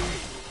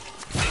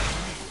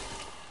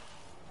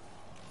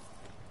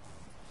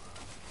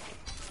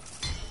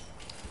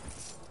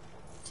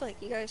 It's like,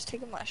 you guys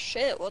taking my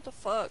shit, what the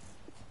fuck?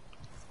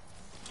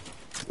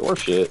 Your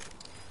shit.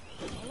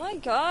 Oh my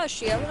gosh,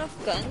 do you have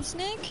enough guns,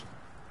 Nick?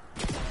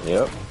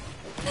 Yep.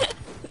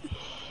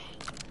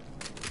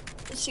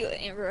 Let's see what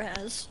Amber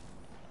has.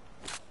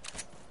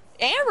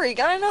 Amber, you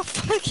got enough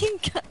fucking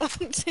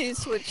guns? He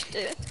switched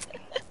it.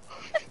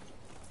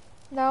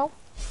 No.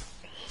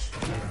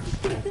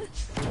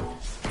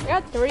 I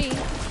got 3.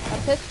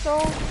 A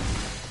pistol.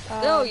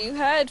 No, you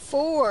had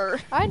 4.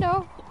 I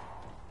know.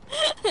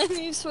 And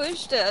you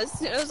switched it as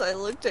soon as I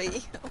looked at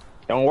you.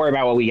 Don't worry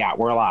about what we got.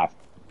 We're alive.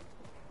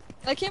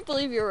 I can't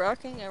believe you're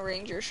rocking a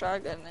Ranger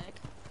shotgun, Nick.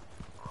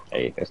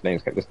 Hey, this thing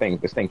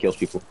kills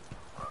people.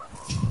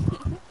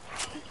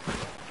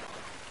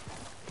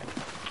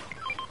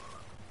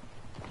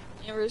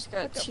 Amber's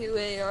got two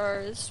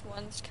ARs.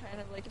 One's kind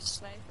of like a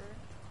sniper.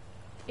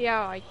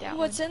 Yeah, I like that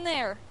What's one. in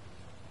there?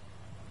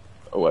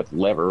 Oh, what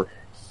lever?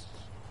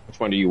 Which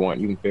one do you want?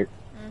 You can pick.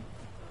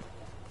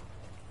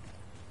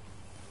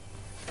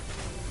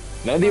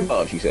 None of the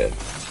above, she said.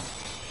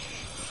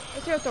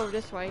 Let's go over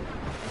this way.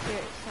 Let's see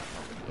something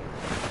over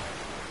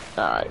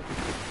here. Alright.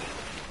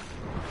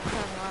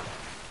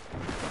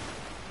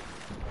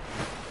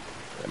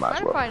 Yeah, might I'm as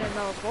trying to well. find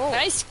another gold.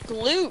 Nice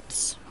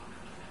glutes.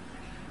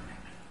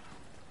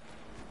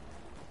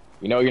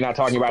 You know you're not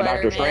talking about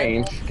Doctor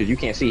Spider-Man. Strange, because you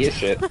can't see his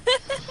shit.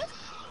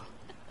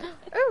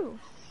 Ooh,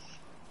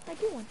 I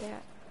do want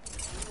that.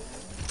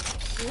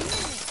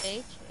 Ooh,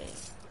 AK.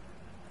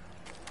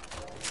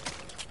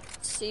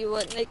 See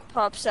what Nick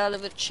pops out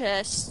of a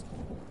chest.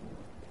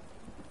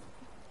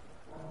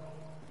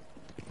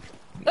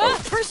 Ah!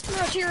 First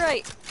throw to your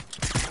right!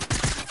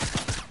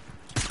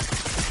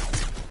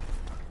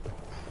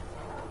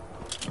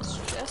 It's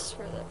just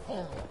for the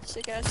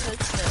sick ass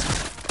headset.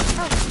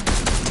 Oh.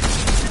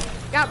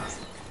 Yep.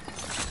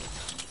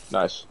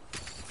 Nice.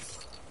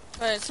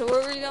 Alright, so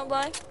what were you gonna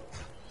buy?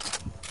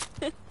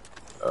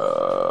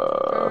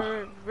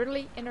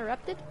 Really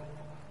interrupted?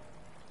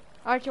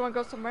 I actually want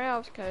to go somewhere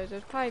else because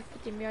there's probably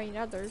 50 million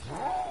others.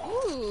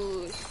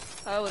 Ooh,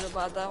 I would have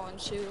bought that one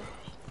too.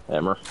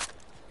 Hammer.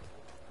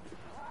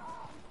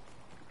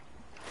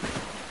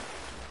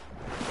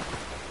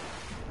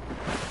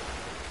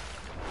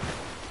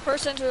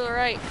 Person to the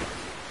right.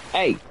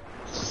 Hey!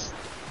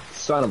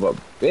 Son of a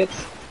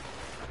bitch.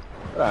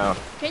 Wow.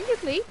 Can you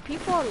leave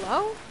people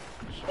alone?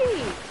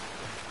 Jeez.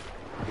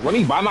 Let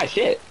me buy my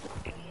shit.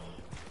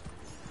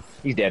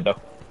 He's dead though.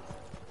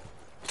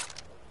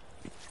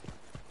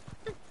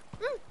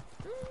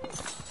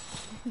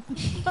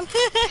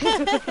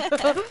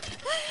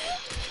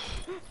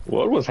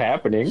 What was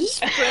happening?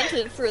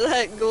 Sprinted for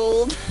that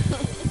gold.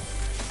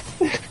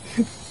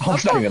 I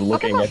was not even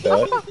looking at that.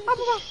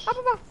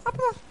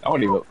 I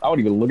wasn't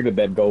even looking at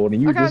that gold,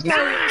 and you just.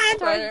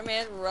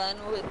 Spider-Man run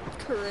with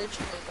courage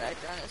in the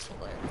background is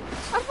hilarious.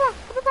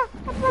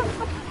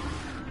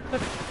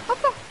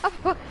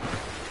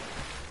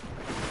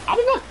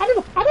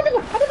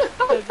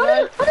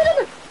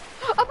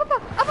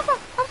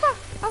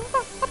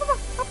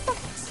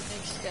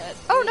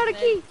 Oh, not a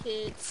key!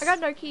 Kits. I got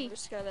another key.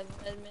 Just got a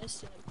med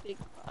mist and a big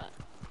pot.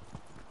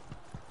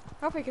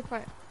 I hope I can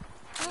find.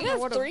 I don't You know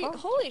have what 3. above.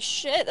 Holy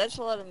shit, that's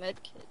a lot of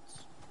med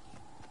kits.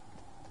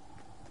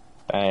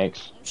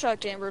 Thanks. I'm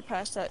shocked Amber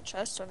passed that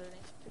chest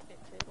underneath the picnic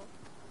table.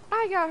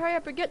 I gotta hurry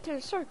up and get to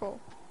the circle.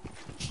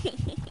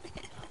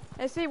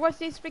 And see what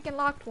these freaking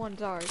locked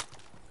ones are.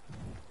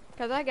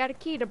 Cause I got a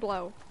key to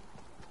blow.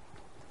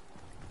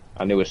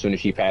 I knew as soon as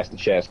she passed the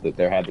chest that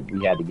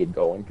we had to get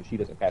going because she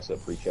doesn't pass up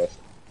free chest.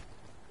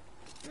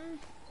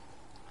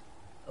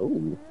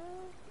 Oh.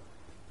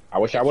 I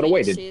wish I would have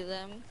waited. See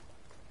them.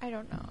 I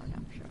don't know. I'm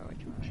not sure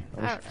which one.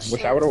 I don't know.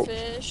 Wish I would have.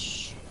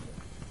 Fish.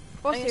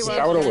 We'll I see can see what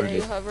I would've where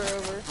waited. you hover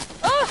over.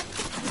 Ah!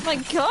 My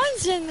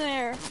gun's in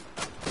there!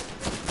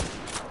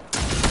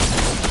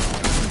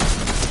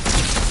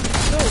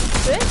 Oh,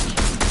 bitch!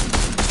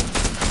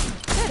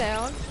 Sit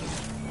down.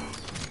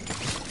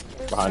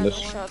 Behind us.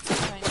 Shots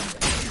behind you.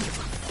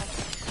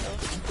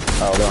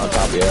 Oh, they're on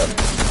top, yeah.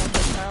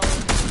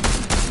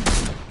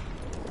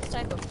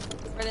 Snipe him.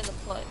 Right in the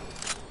foot.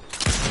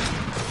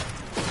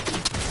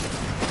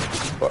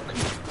 Fuck.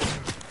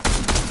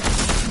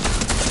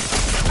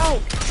 Oh!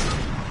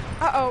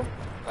 Uh-oh.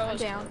 That I'm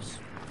was down. close.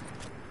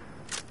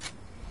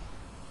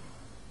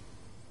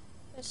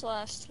 This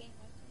last team,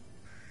 I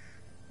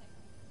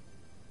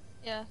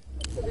think. Yeah,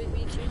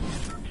 3v2.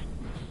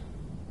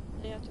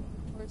 They have to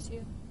move towards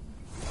you.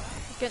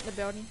 Get in the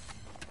building.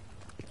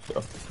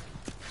 So.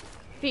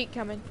 Feet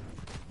coming.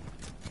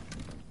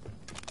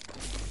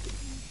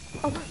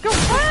 Oh, go!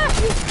 Ah!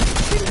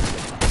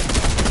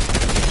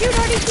 Shoot,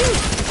 already shoot!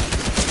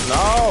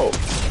 No!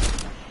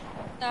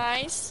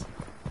 Nice.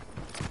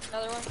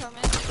 Another one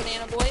coming.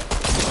 Banana boy.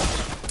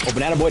 Oh,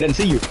 Banana Boy didn't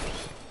see you.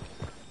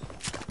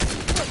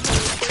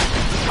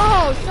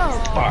 Oh, so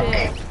Fuck.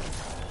 big.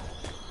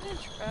 Good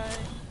try.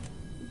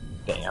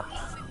 Damn.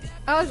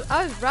 I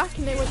was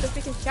rocking it with the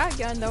freaking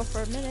shotgun though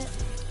for a minute.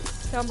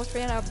 So I almost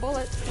ran out of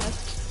bullets and I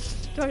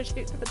started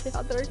shooting with the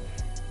other.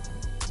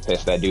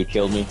 Guess that dude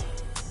killed me.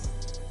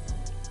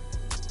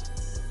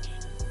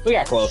 We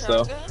got close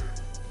though.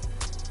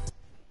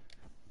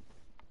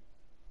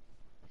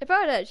 If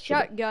I had a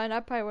shotgun,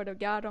 I probably would have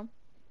got him.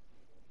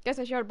 Guess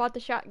I should have bought the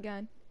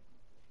shotgun.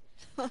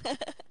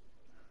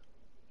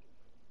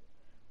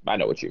 I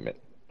know what you meant.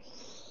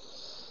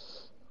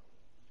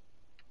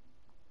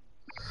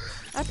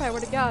 I probably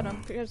would have got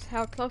him because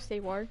how close they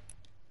were.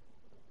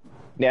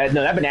 Yeah,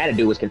 no, that banana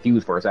dude was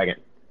confused for a second.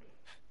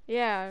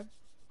 Yeah.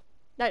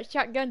 That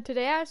shotgun to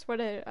the ass would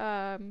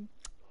have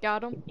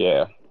got him.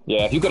 Yeah.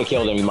 Yeah, if you could have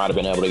killed him, you might have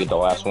been able to get the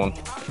last one.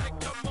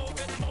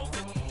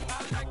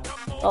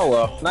 Oh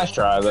well, nice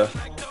try though.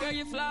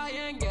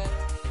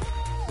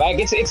 Like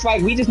it's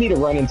like we just need to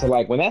run into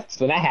like when that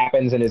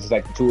happens and it's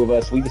like the two of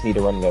us, we just need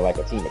to run into like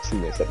a team of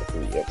two instead of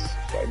three. It's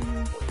like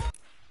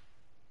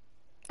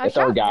I the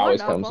third shot guy one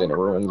always of comes in them. and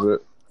ruins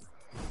it.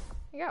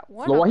 I got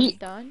one Well, of them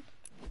done.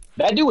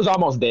 that dude was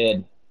almost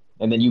dead,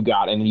 and then you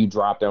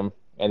dropped him,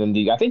 and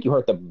then I think you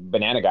hurt the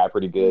banana guy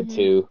pretty good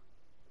too.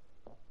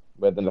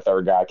 But then the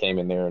third guy came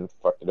in there and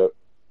fucked it up.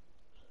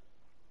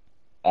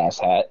 Ass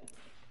hat.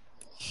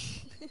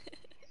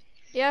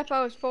 Yeah, if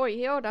I was fully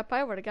healed, I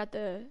probably would have got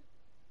the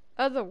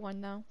other one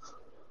though.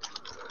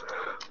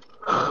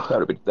 That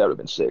would have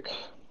been sick.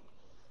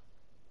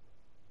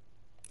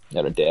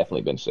 That would have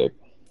definitely been sick.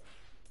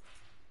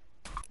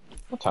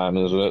 What time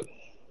is it?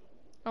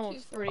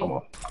 Almost 3. Come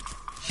on.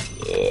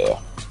 Yeah.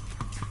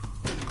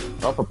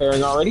 Oh,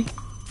 preparing already?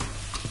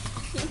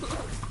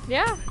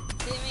 Yeah. What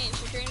do you mean?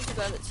 She dreams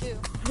about it too.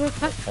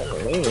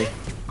 Holy.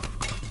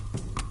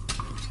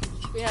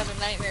 We have a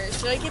nightmare.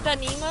 Did I get that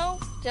Nemo?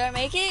 Did I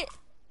make it?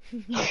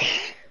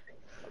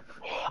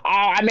 Oh,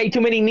 I made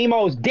too many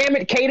Nemos. Damn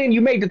it, Kaden,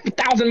 you made the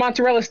 1,000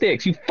 mozzarella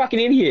sticks. You fucking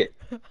idiot.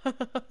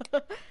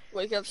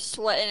 Wake up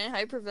sweating and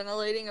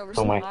hyperventilating over Oh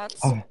some my.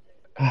 knots. Oh,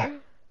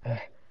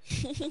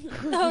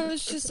 No, it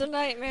was just a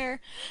nightmare.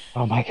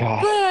 oh my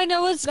god. But I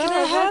know what's No, gonna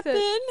it wasn't.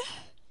 happen.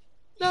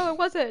 No, it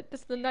wasn't.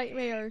 It's the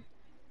nightmare.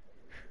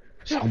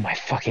 Oh my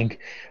fucking.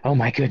 Oh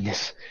my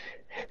goodness.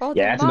 Oh, Yeah,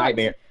 the that's a mods.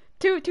 nightmare.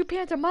 Two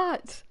pans of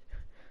mods.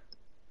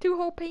 2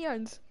 whole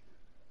pans.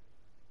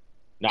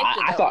 No, Nick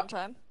did I that thought one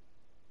time.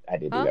 I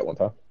did do Huh? that one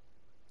time.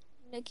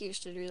 Nick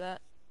used to do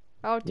that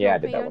Oh, 2 Yeah, I whole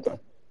did that one pans.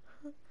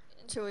 time.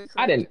 until we I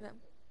corrected didn't. him.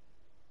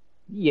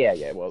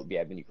 Yeah. Well,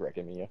 yeah. Then you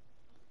corrected me. Yeah.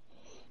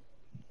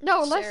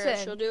 No, Sarah,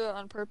 listen. she'll do it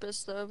on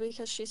purpose though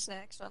because she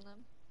snacks on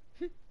them.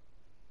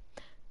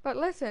 But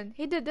listen,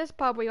 he did this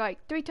probably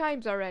like 3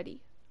 times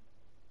already.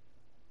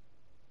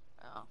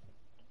 Oh.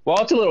 Well,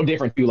 it's a little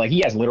different too. Like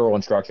he has literal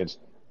instructions.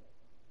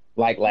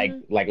 Like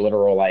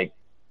literal like.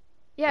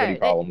 What do Yeah, you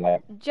call them?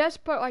 Like.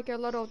 just put like a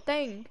little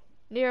thing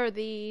near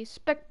the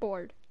spec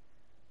board.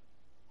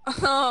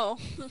 Oh.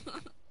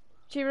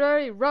 She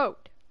literally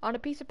wrote on a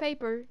piece of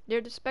paper near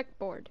the spec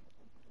board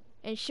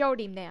and showed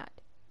him that.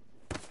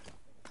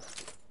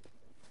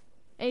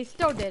 And he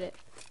still did it.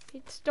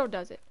 He still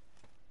does it.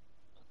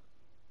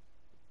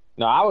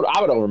 No, I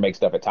would overmake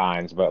stuff at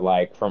times, but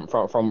like from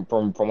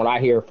what I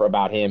hear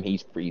about him,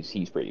 he's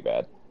pretty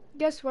bad.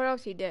 Guess what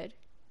else he did?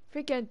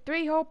 Freaking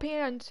 3 whole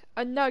pans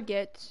of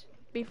nuggets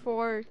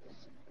before,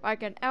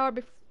 like an hour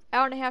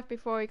and a half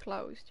before he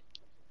closed.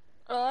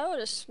 Oh, I would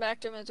have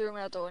smacked him and threw him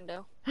out the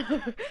window.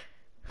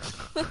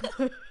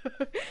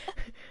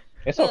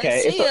 It's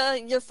okay. See ya,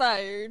 you're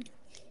fired.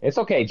 It's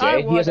okay,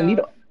 I Jay. He has a would've.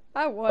 needle.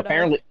 I would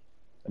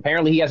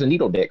Apparently he has a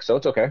needle dick, so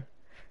it's okay.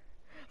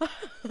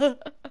 Ew.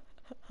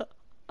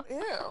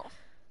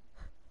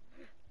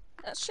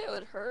 That shit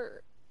would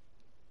hurt.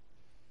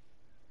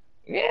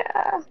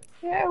 Yeah,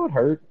 it would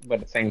hurt, but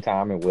at the same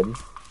time, it wouldn't.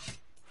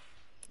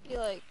 Be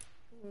like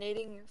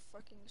knitting your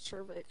fucking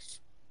cervix.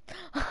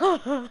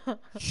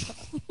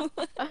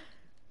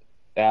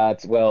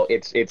 Well.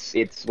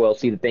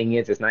 See, the thing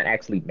is, it's not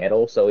actually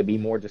metal, so it'd be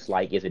more just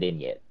like, is it in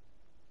yet?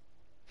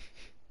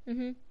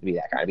 Mhm. Be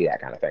that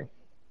kind of thing.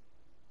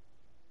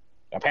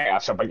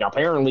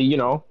 Apparently, you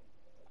know,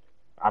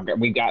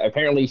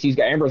 apparently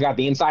Amber's got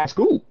the inside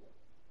scoop.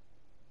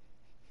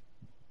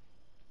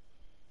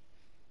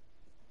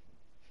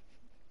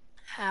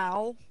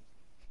 How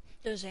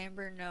does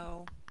Amber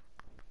know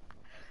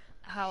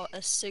how a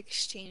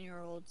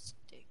 16-year-old's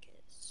dick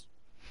is?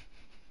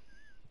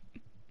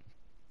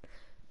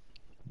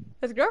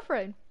 His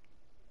girlfriend,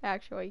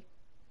 actually.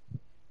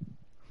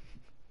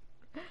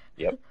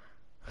 Yep.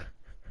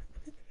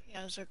 He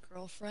has a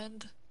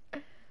girlfriend?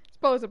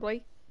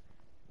 Supposedly.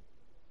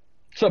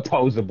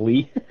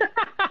 Supposedly.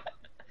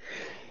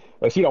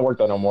 But she don't work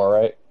there no more,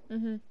 right?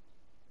 Mhm.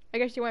 I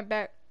guess she went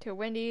back to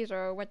Wendy's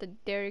or went to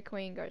Dairy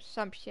Queen or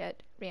some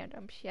shit.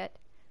 Random shit.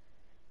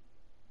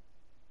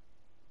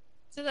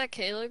 Is it that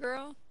Kayla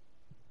girl?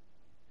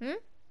 Hmm?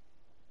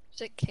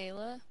 Is it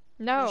Kayla? Or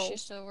No. does she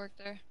still work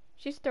there?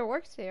 She still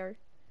works there.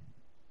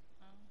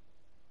 Oh.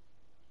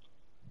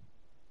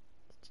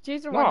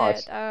 She's the No, one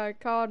it's- that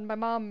called my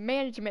mom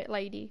manager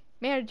lady.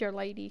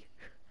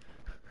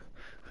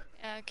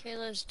 Yeah,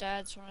 Kayla's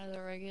dad's one of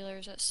the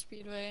regulars at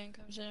Speedway and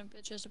comes in and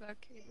bitches about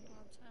Kaden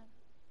all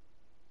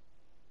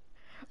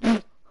the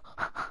time.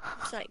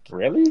 It's like,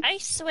 Really? I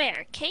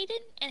swear, Caden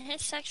and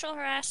his sexual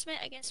harassment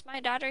against my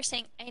daughter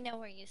saying, I know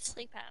where you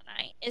sleep at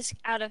night, is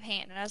out of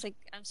hand. And I was like,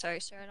 I'm sorry,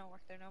 sir, I don't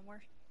work there no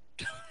more.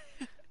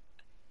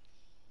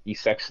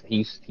 He's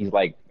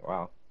like,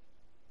 wow.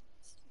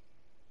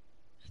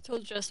 I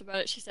told Jess about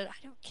it. She said, I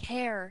don't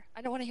care.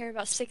 I don't want to hear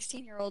about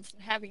 16-year-olds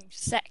and having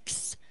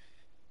sex.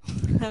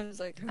 I was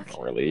like, I okay.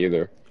 don't really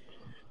either.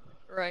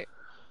 Right.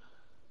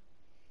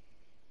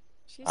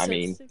 She I said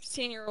mean-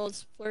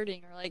 16-year-olds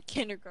flirting or like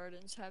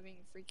kindergartens having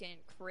freaking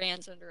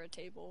crayons under a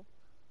table.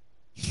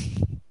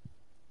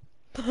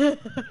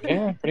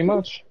 Yeah, pretty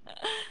much.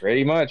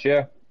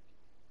 Yeah.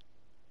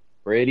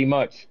 Pretty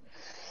much.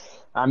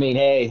 I mean,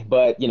 hey,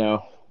 but you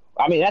know,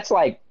 I mean, that's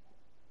like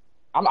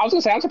I was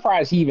gonna say I'm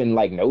surprised he even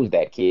like knows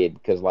that kid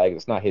because like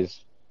it's not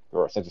his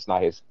girl since it's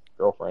not his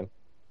girlfriend.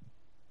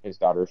 His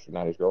daughter's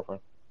not his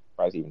girlfriend.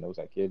 Surprised he even knows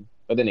that kid.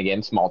 But then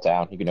again, small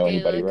town, you can know He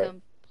anybody, like right?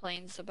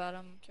 complains about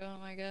him to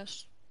him, I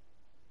guess.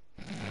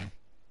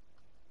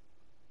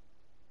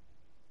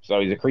 So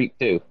he's a creep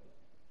too.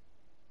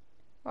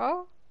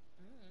 Well,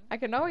 I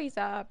can always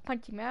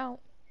punch him out.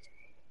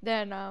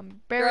 Then Throw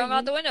bury him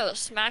out the him. window,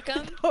 smack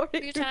him a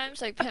few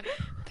times, like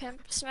pimp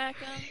smack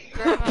him.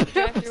 Throw him out the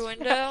drive-through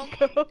window.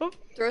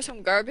 Throw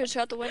some garbage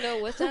out the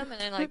window with him,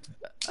 and then like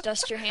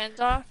dust your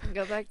hands off and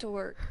go back to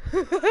work.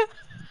 Put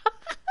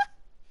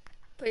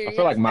your I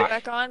feel like uniform my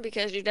back on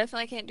because you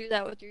definitely can't do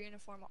that with your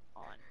uniform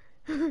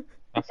on.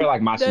 I feel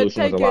like my Then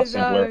solution was a lot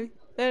simpler.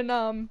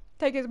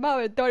 Take his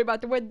mom and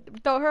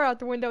throw her out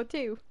the window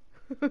too.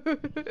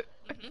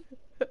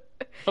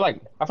 I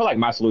feel like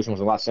my solution was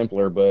a lot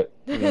simpler, but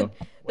you know,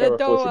 whatever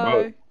floats your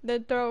boat.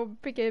 Then throw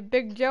freaking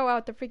Big Joe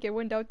out the freaking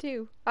window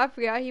too. I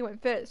forgot he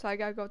went fit, so I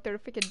gotta go through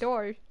the freaking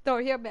door, throw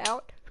him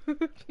out.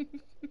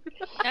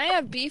 I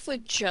have beef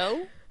with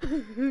Joe.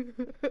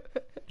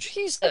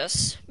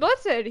 Jesus.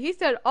 Listen, he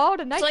said all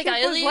the night It's like shift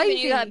I was leave and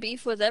lazy. you got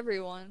beef with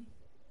everyone.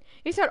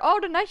 He said all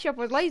the night shift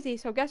was lazy,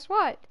 so guess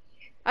what?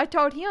 I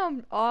told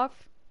him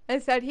off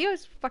and said he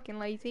was fucking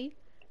lazy.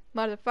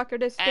 Motherfucker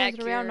just stands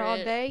around all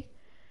Accurate. day.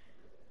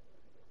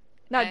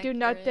 Not do Accurate.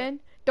 nothing.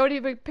 Don't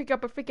even pick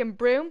up a freaking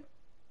broom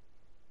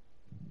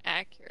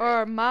Accurate.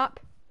 or a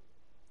mop.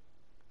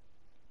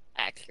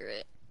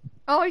 Accurate.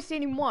 I only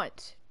seen him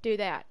once do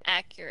that.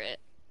 Accurate.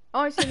 I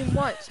only seen him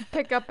once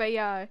pick up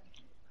a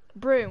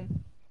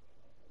broom.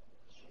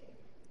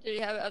 Did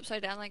you have it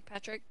upside down like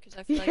Patrick? Because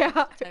I feel like Yeah.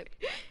 that's the type.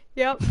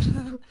 Yep.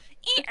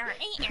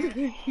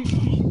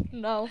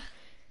 No.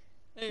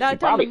 No, I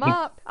told him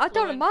mop. I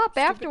told him mop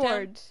Stupid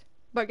afterwards.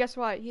 But guess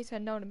what? He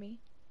said no to me.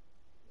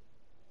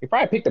 He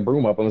probably picked the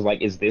broom up and was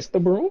like, "Is this the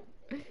broom?"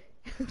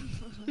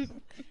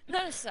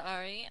 I'm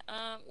sorry.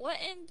 What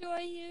end do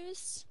I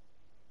use?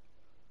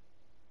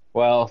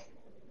 Well,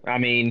 I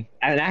mean,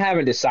 and I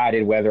haven't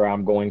decided whether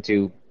I'm going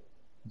to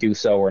do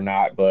so or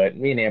not. But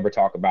me and Amber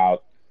talk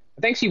about.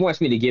 I think she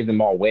wants me to give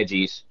them all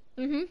wedgies,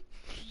 Mhm.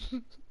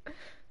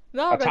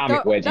 No,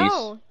 atomic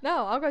wedgies.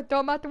 no, I'm gonna throw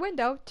them out the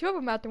window. Two of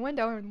them out the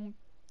window, and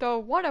throw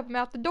one of them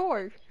out the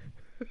door.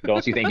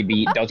 Don't you think it'd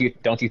be don't you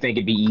think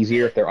it'd be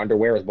easier if their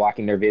underwear is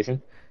blocking their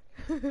vision?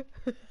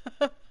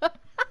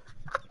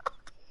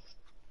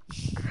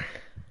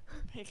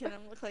 Making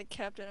him look like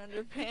Captain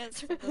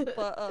Underpants from the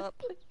butt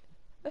up.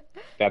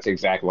 That's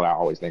exactly what I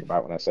always think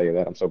about when I say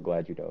that. I'm so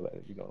glad you know that.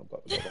 You know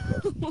what I'm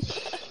talking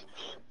about.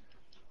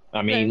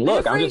 I mean,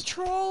 look, I'm Every just.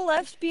 troll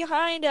left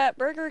behind at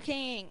Burger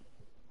King.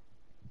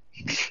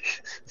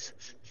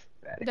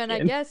 Then I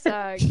again. guess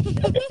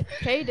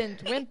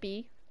Caden's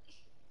wimpy.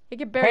 He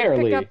could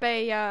barely pick up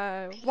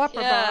a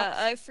Whopper Yeah, box.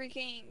 I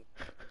freaking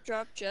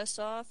dropped Jess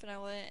off and I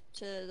went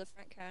to the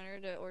front counter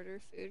to order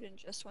food and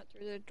Jess went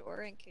through the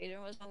door and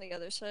Caden was on the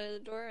other side of the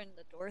door and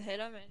the door hit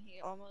him and he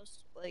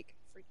almost like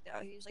freaked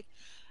out. He was like,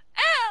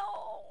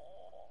 "Ow!"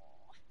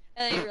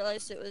 And then he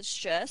realized it was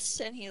Jess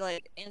and he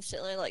like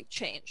instantly like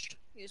changed.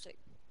 He was like,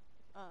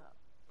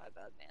 my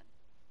bad, man."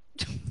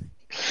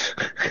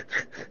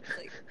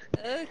 Like,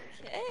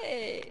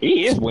 okay.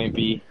 He is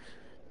wimpy.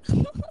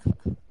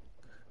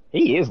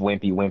 He is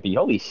wimpy.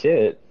 Holy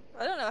shit.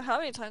 I don't know how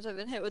many times I've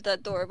been hit with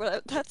that door,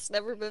 but that's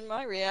never been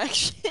my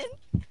reaction.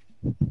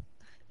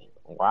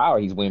 Wow,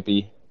 he's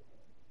wimpy.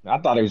 I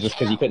thought it was just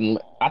because he couldn't.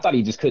 I thought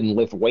he just couldn't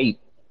lift weight.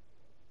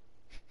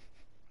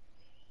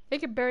 He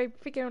could barely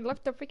freaking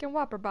lift the freaking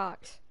Whopper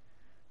box.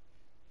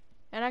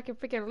 And I can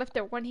freaking lift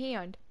it one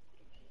hand.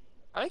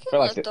 I can feel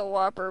like lift the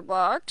Whopper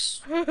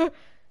box.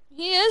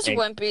 He is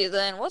wimpy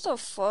then. What the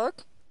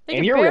fuck?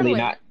 And you're really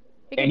not.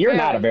 And you're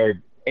not a very.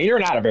 And you're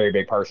not a very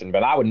big person,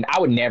 but I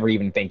would never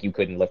even think you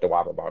couldn't lift a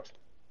Whopper box.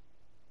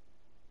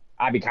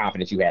 I'd be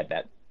confident you had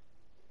that.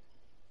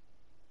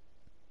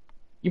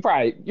 You're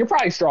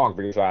probably strong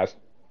for your size.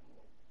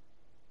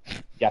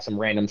 Got some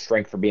random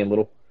strength for being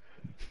little.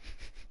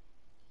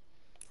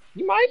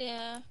 You might.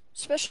 Yeah,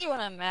 especially when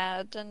I'm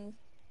mad. Then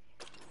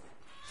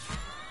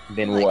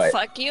Then like, what?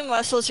 fuck you,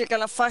 muscles. You're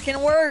gonna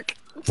fucking work.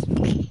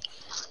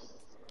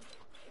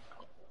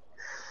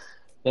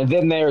 And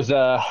then there's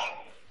I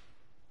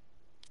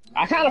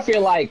kind of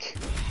feel like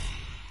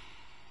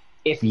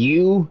if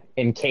you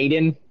and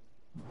Caden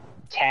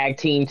tag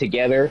team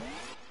together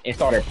and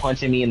started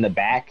punching me in the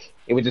back,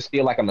 it would just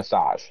feel like a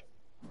massage.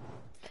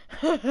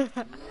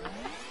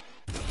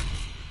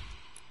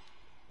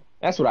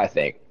 That's what I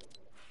think.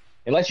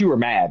 Unless you were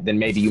mad, then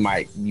maybe you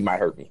might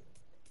hurt me.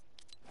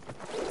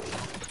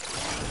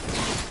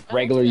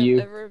 Regular I don't think you.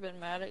 I've ever been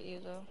mad at you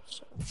though.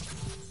 So.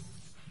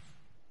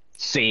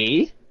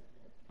 See?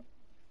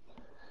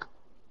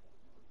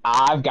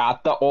 I've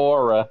got the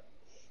aura.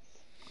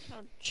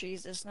 Oh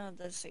Jesus, not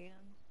this again.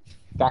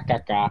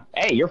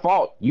 Hey, your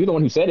fault. You the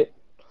one who said it.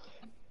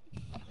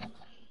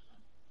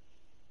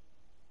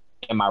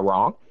 Am I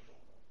wrong?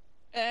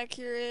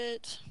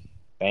 Accurate.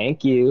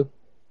 Thank you.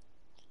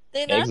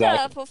 De nada,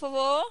 Exactly. por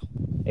favor.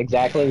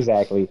 Exactly,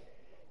 exactly.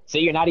 See,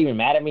 you're not even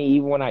mad at me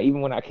even when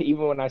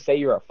I say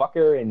you're a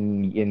fucker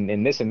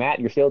and this and that.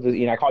 You're still just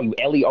I call you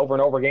Ellie over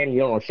and over again. And you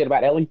don't know shit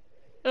about Ellie.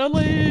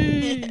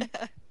 Ellie,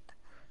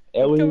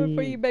 I'm coming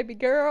for you, Ellie. baby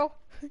girl.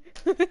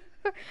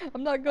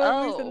 I'm not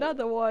gonna lose Oh,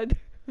 another one.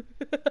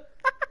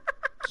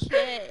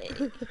 okay.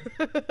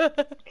 I'm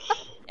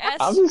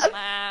Yes, just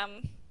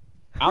mom.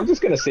 I'm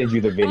just gonna send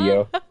you the Mom,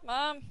 video.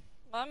 mom,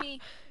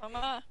 mommy,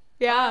 mama,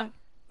 Yeah.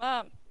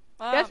 mom,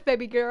 mom, Yes, mom,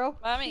 baby girl.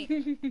 mommy,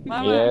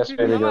 mama, Yes,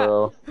 baby mama,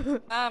 girl.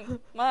 mom,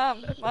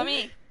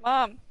 mommy,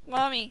 mom,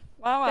 mommy,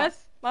 mama,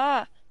 Yes.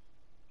 ma.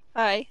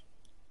 Hi.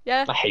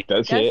 Yeah. I hate that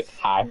Yes. shit.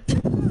 Hi.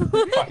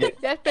 Fuck it.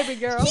 Yes, baby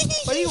girl.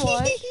 What do you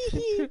want?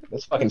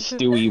 That's fucking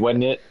Stewie,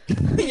 wasn't it?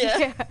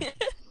 Yeah. Yeah.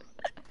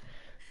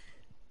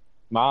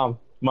 Mom,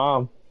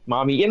 mom,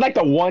 mommy. And like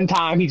the one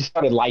time he just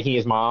started liking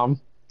his mom.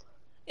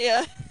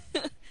 Yeah.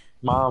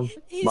 Mom,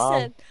 He mom.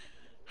 said,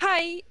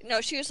 hi. No,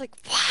 she was like,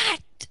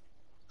 what?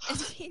 And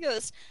he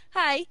goes,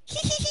 hi.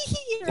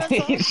 He runs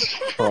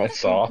off.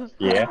 Runs off.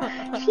 Yeah.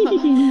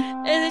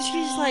 And then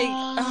she's like,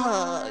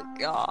 oh,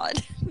 God.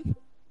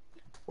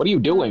 What are you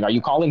doing? Are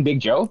you calling Big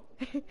Joe?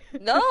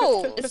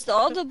 No, it's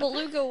all the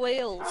beluga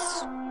whales.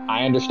 I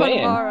For understand.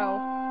 tomorrow.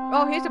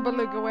 Oh, he's a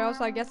beluga whale,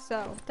 so I guess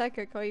so.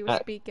 Technically, he was Uh,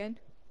 speaking.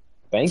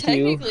 Thank you.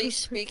 Technically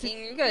speaking,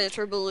 you guys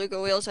were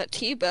beluga whales at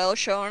T-Bell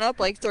showing up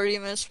like 30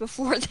 minutes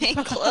before they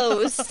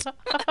closed.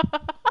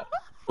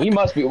 We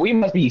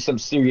must be some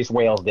serious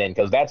whales then,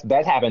 because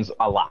that happens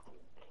a lot.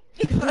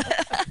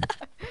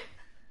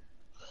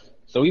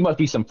 So we must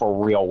be some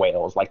for real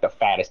whales, like the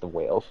fattest of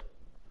whales.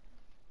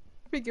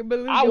 Freaking I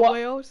beluga was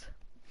whales.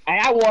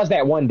 I was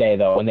that one day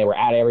though when they were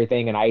at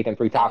everything and I ate them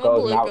three I'm a tacos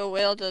and beluga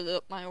whale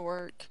to my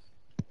work.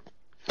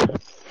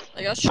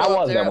 Like, I'll I show up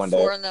was there that at one day.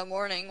 4 in the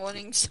morning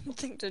wanting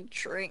something to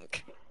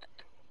drink.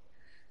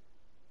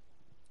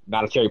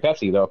 Not a cherry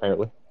Pepsi though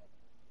apparently.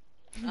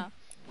 Oh.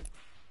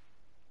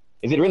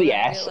 Is it Well, really then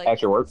I'd be ass like,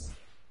 at your work?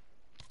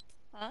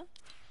 huh?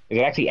 Is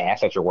it actually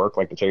ass at your work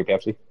like the cherry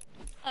Pepsi?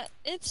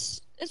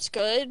 It's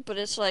good, but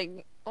it's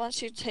like, once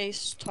you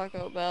taste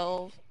Taco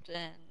Bell,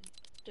 then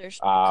there's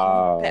no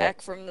coming Uh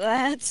back from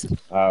that.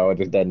 oh, it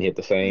just doesn't hit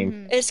the same.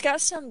 Mm-hmm. It's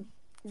got some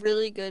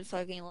really good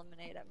fucking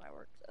lemonade at my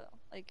work, though.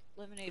 Like,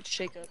 lemonade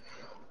shake-up.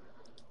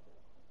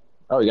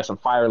 Oh, you got some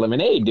fire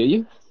lemonade, do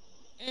you?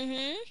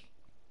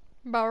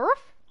 Mm-hmm. Barf?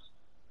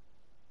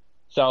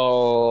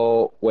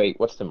 So wait,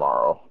 what's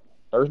tomorrow?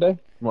 Thursday?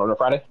 Tomorrow, no,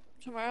 Friday?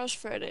 Tomorrow's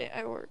Friday.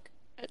 I work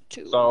at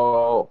 2.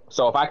 So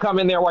if I come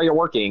in there while you're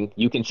working,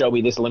 you can show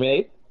me this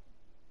lemonade?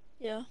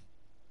 Yeah.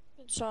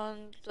 It's on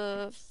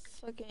the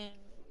fucking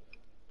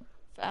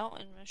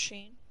fountain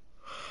machine.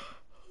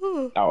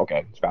 Oh,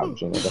 okay. It's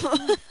fountain machine. Okay.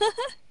 No,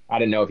 I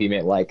didn't know if you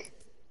meant like,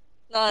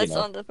 you it's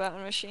know. on the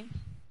fountain machine.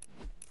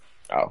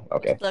 Oh, With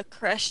okay. the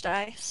crushed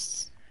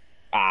ice.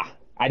 Ah,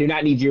 I do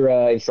not need your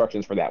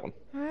instructions for that one.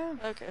 Well,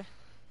 Okay.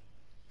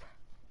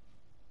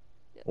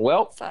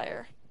 Well,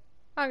 Fire.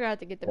 I'm gonna have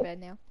to get to bed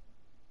now.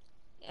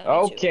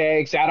 Yeah, me too.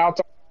 okay. Shout out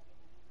to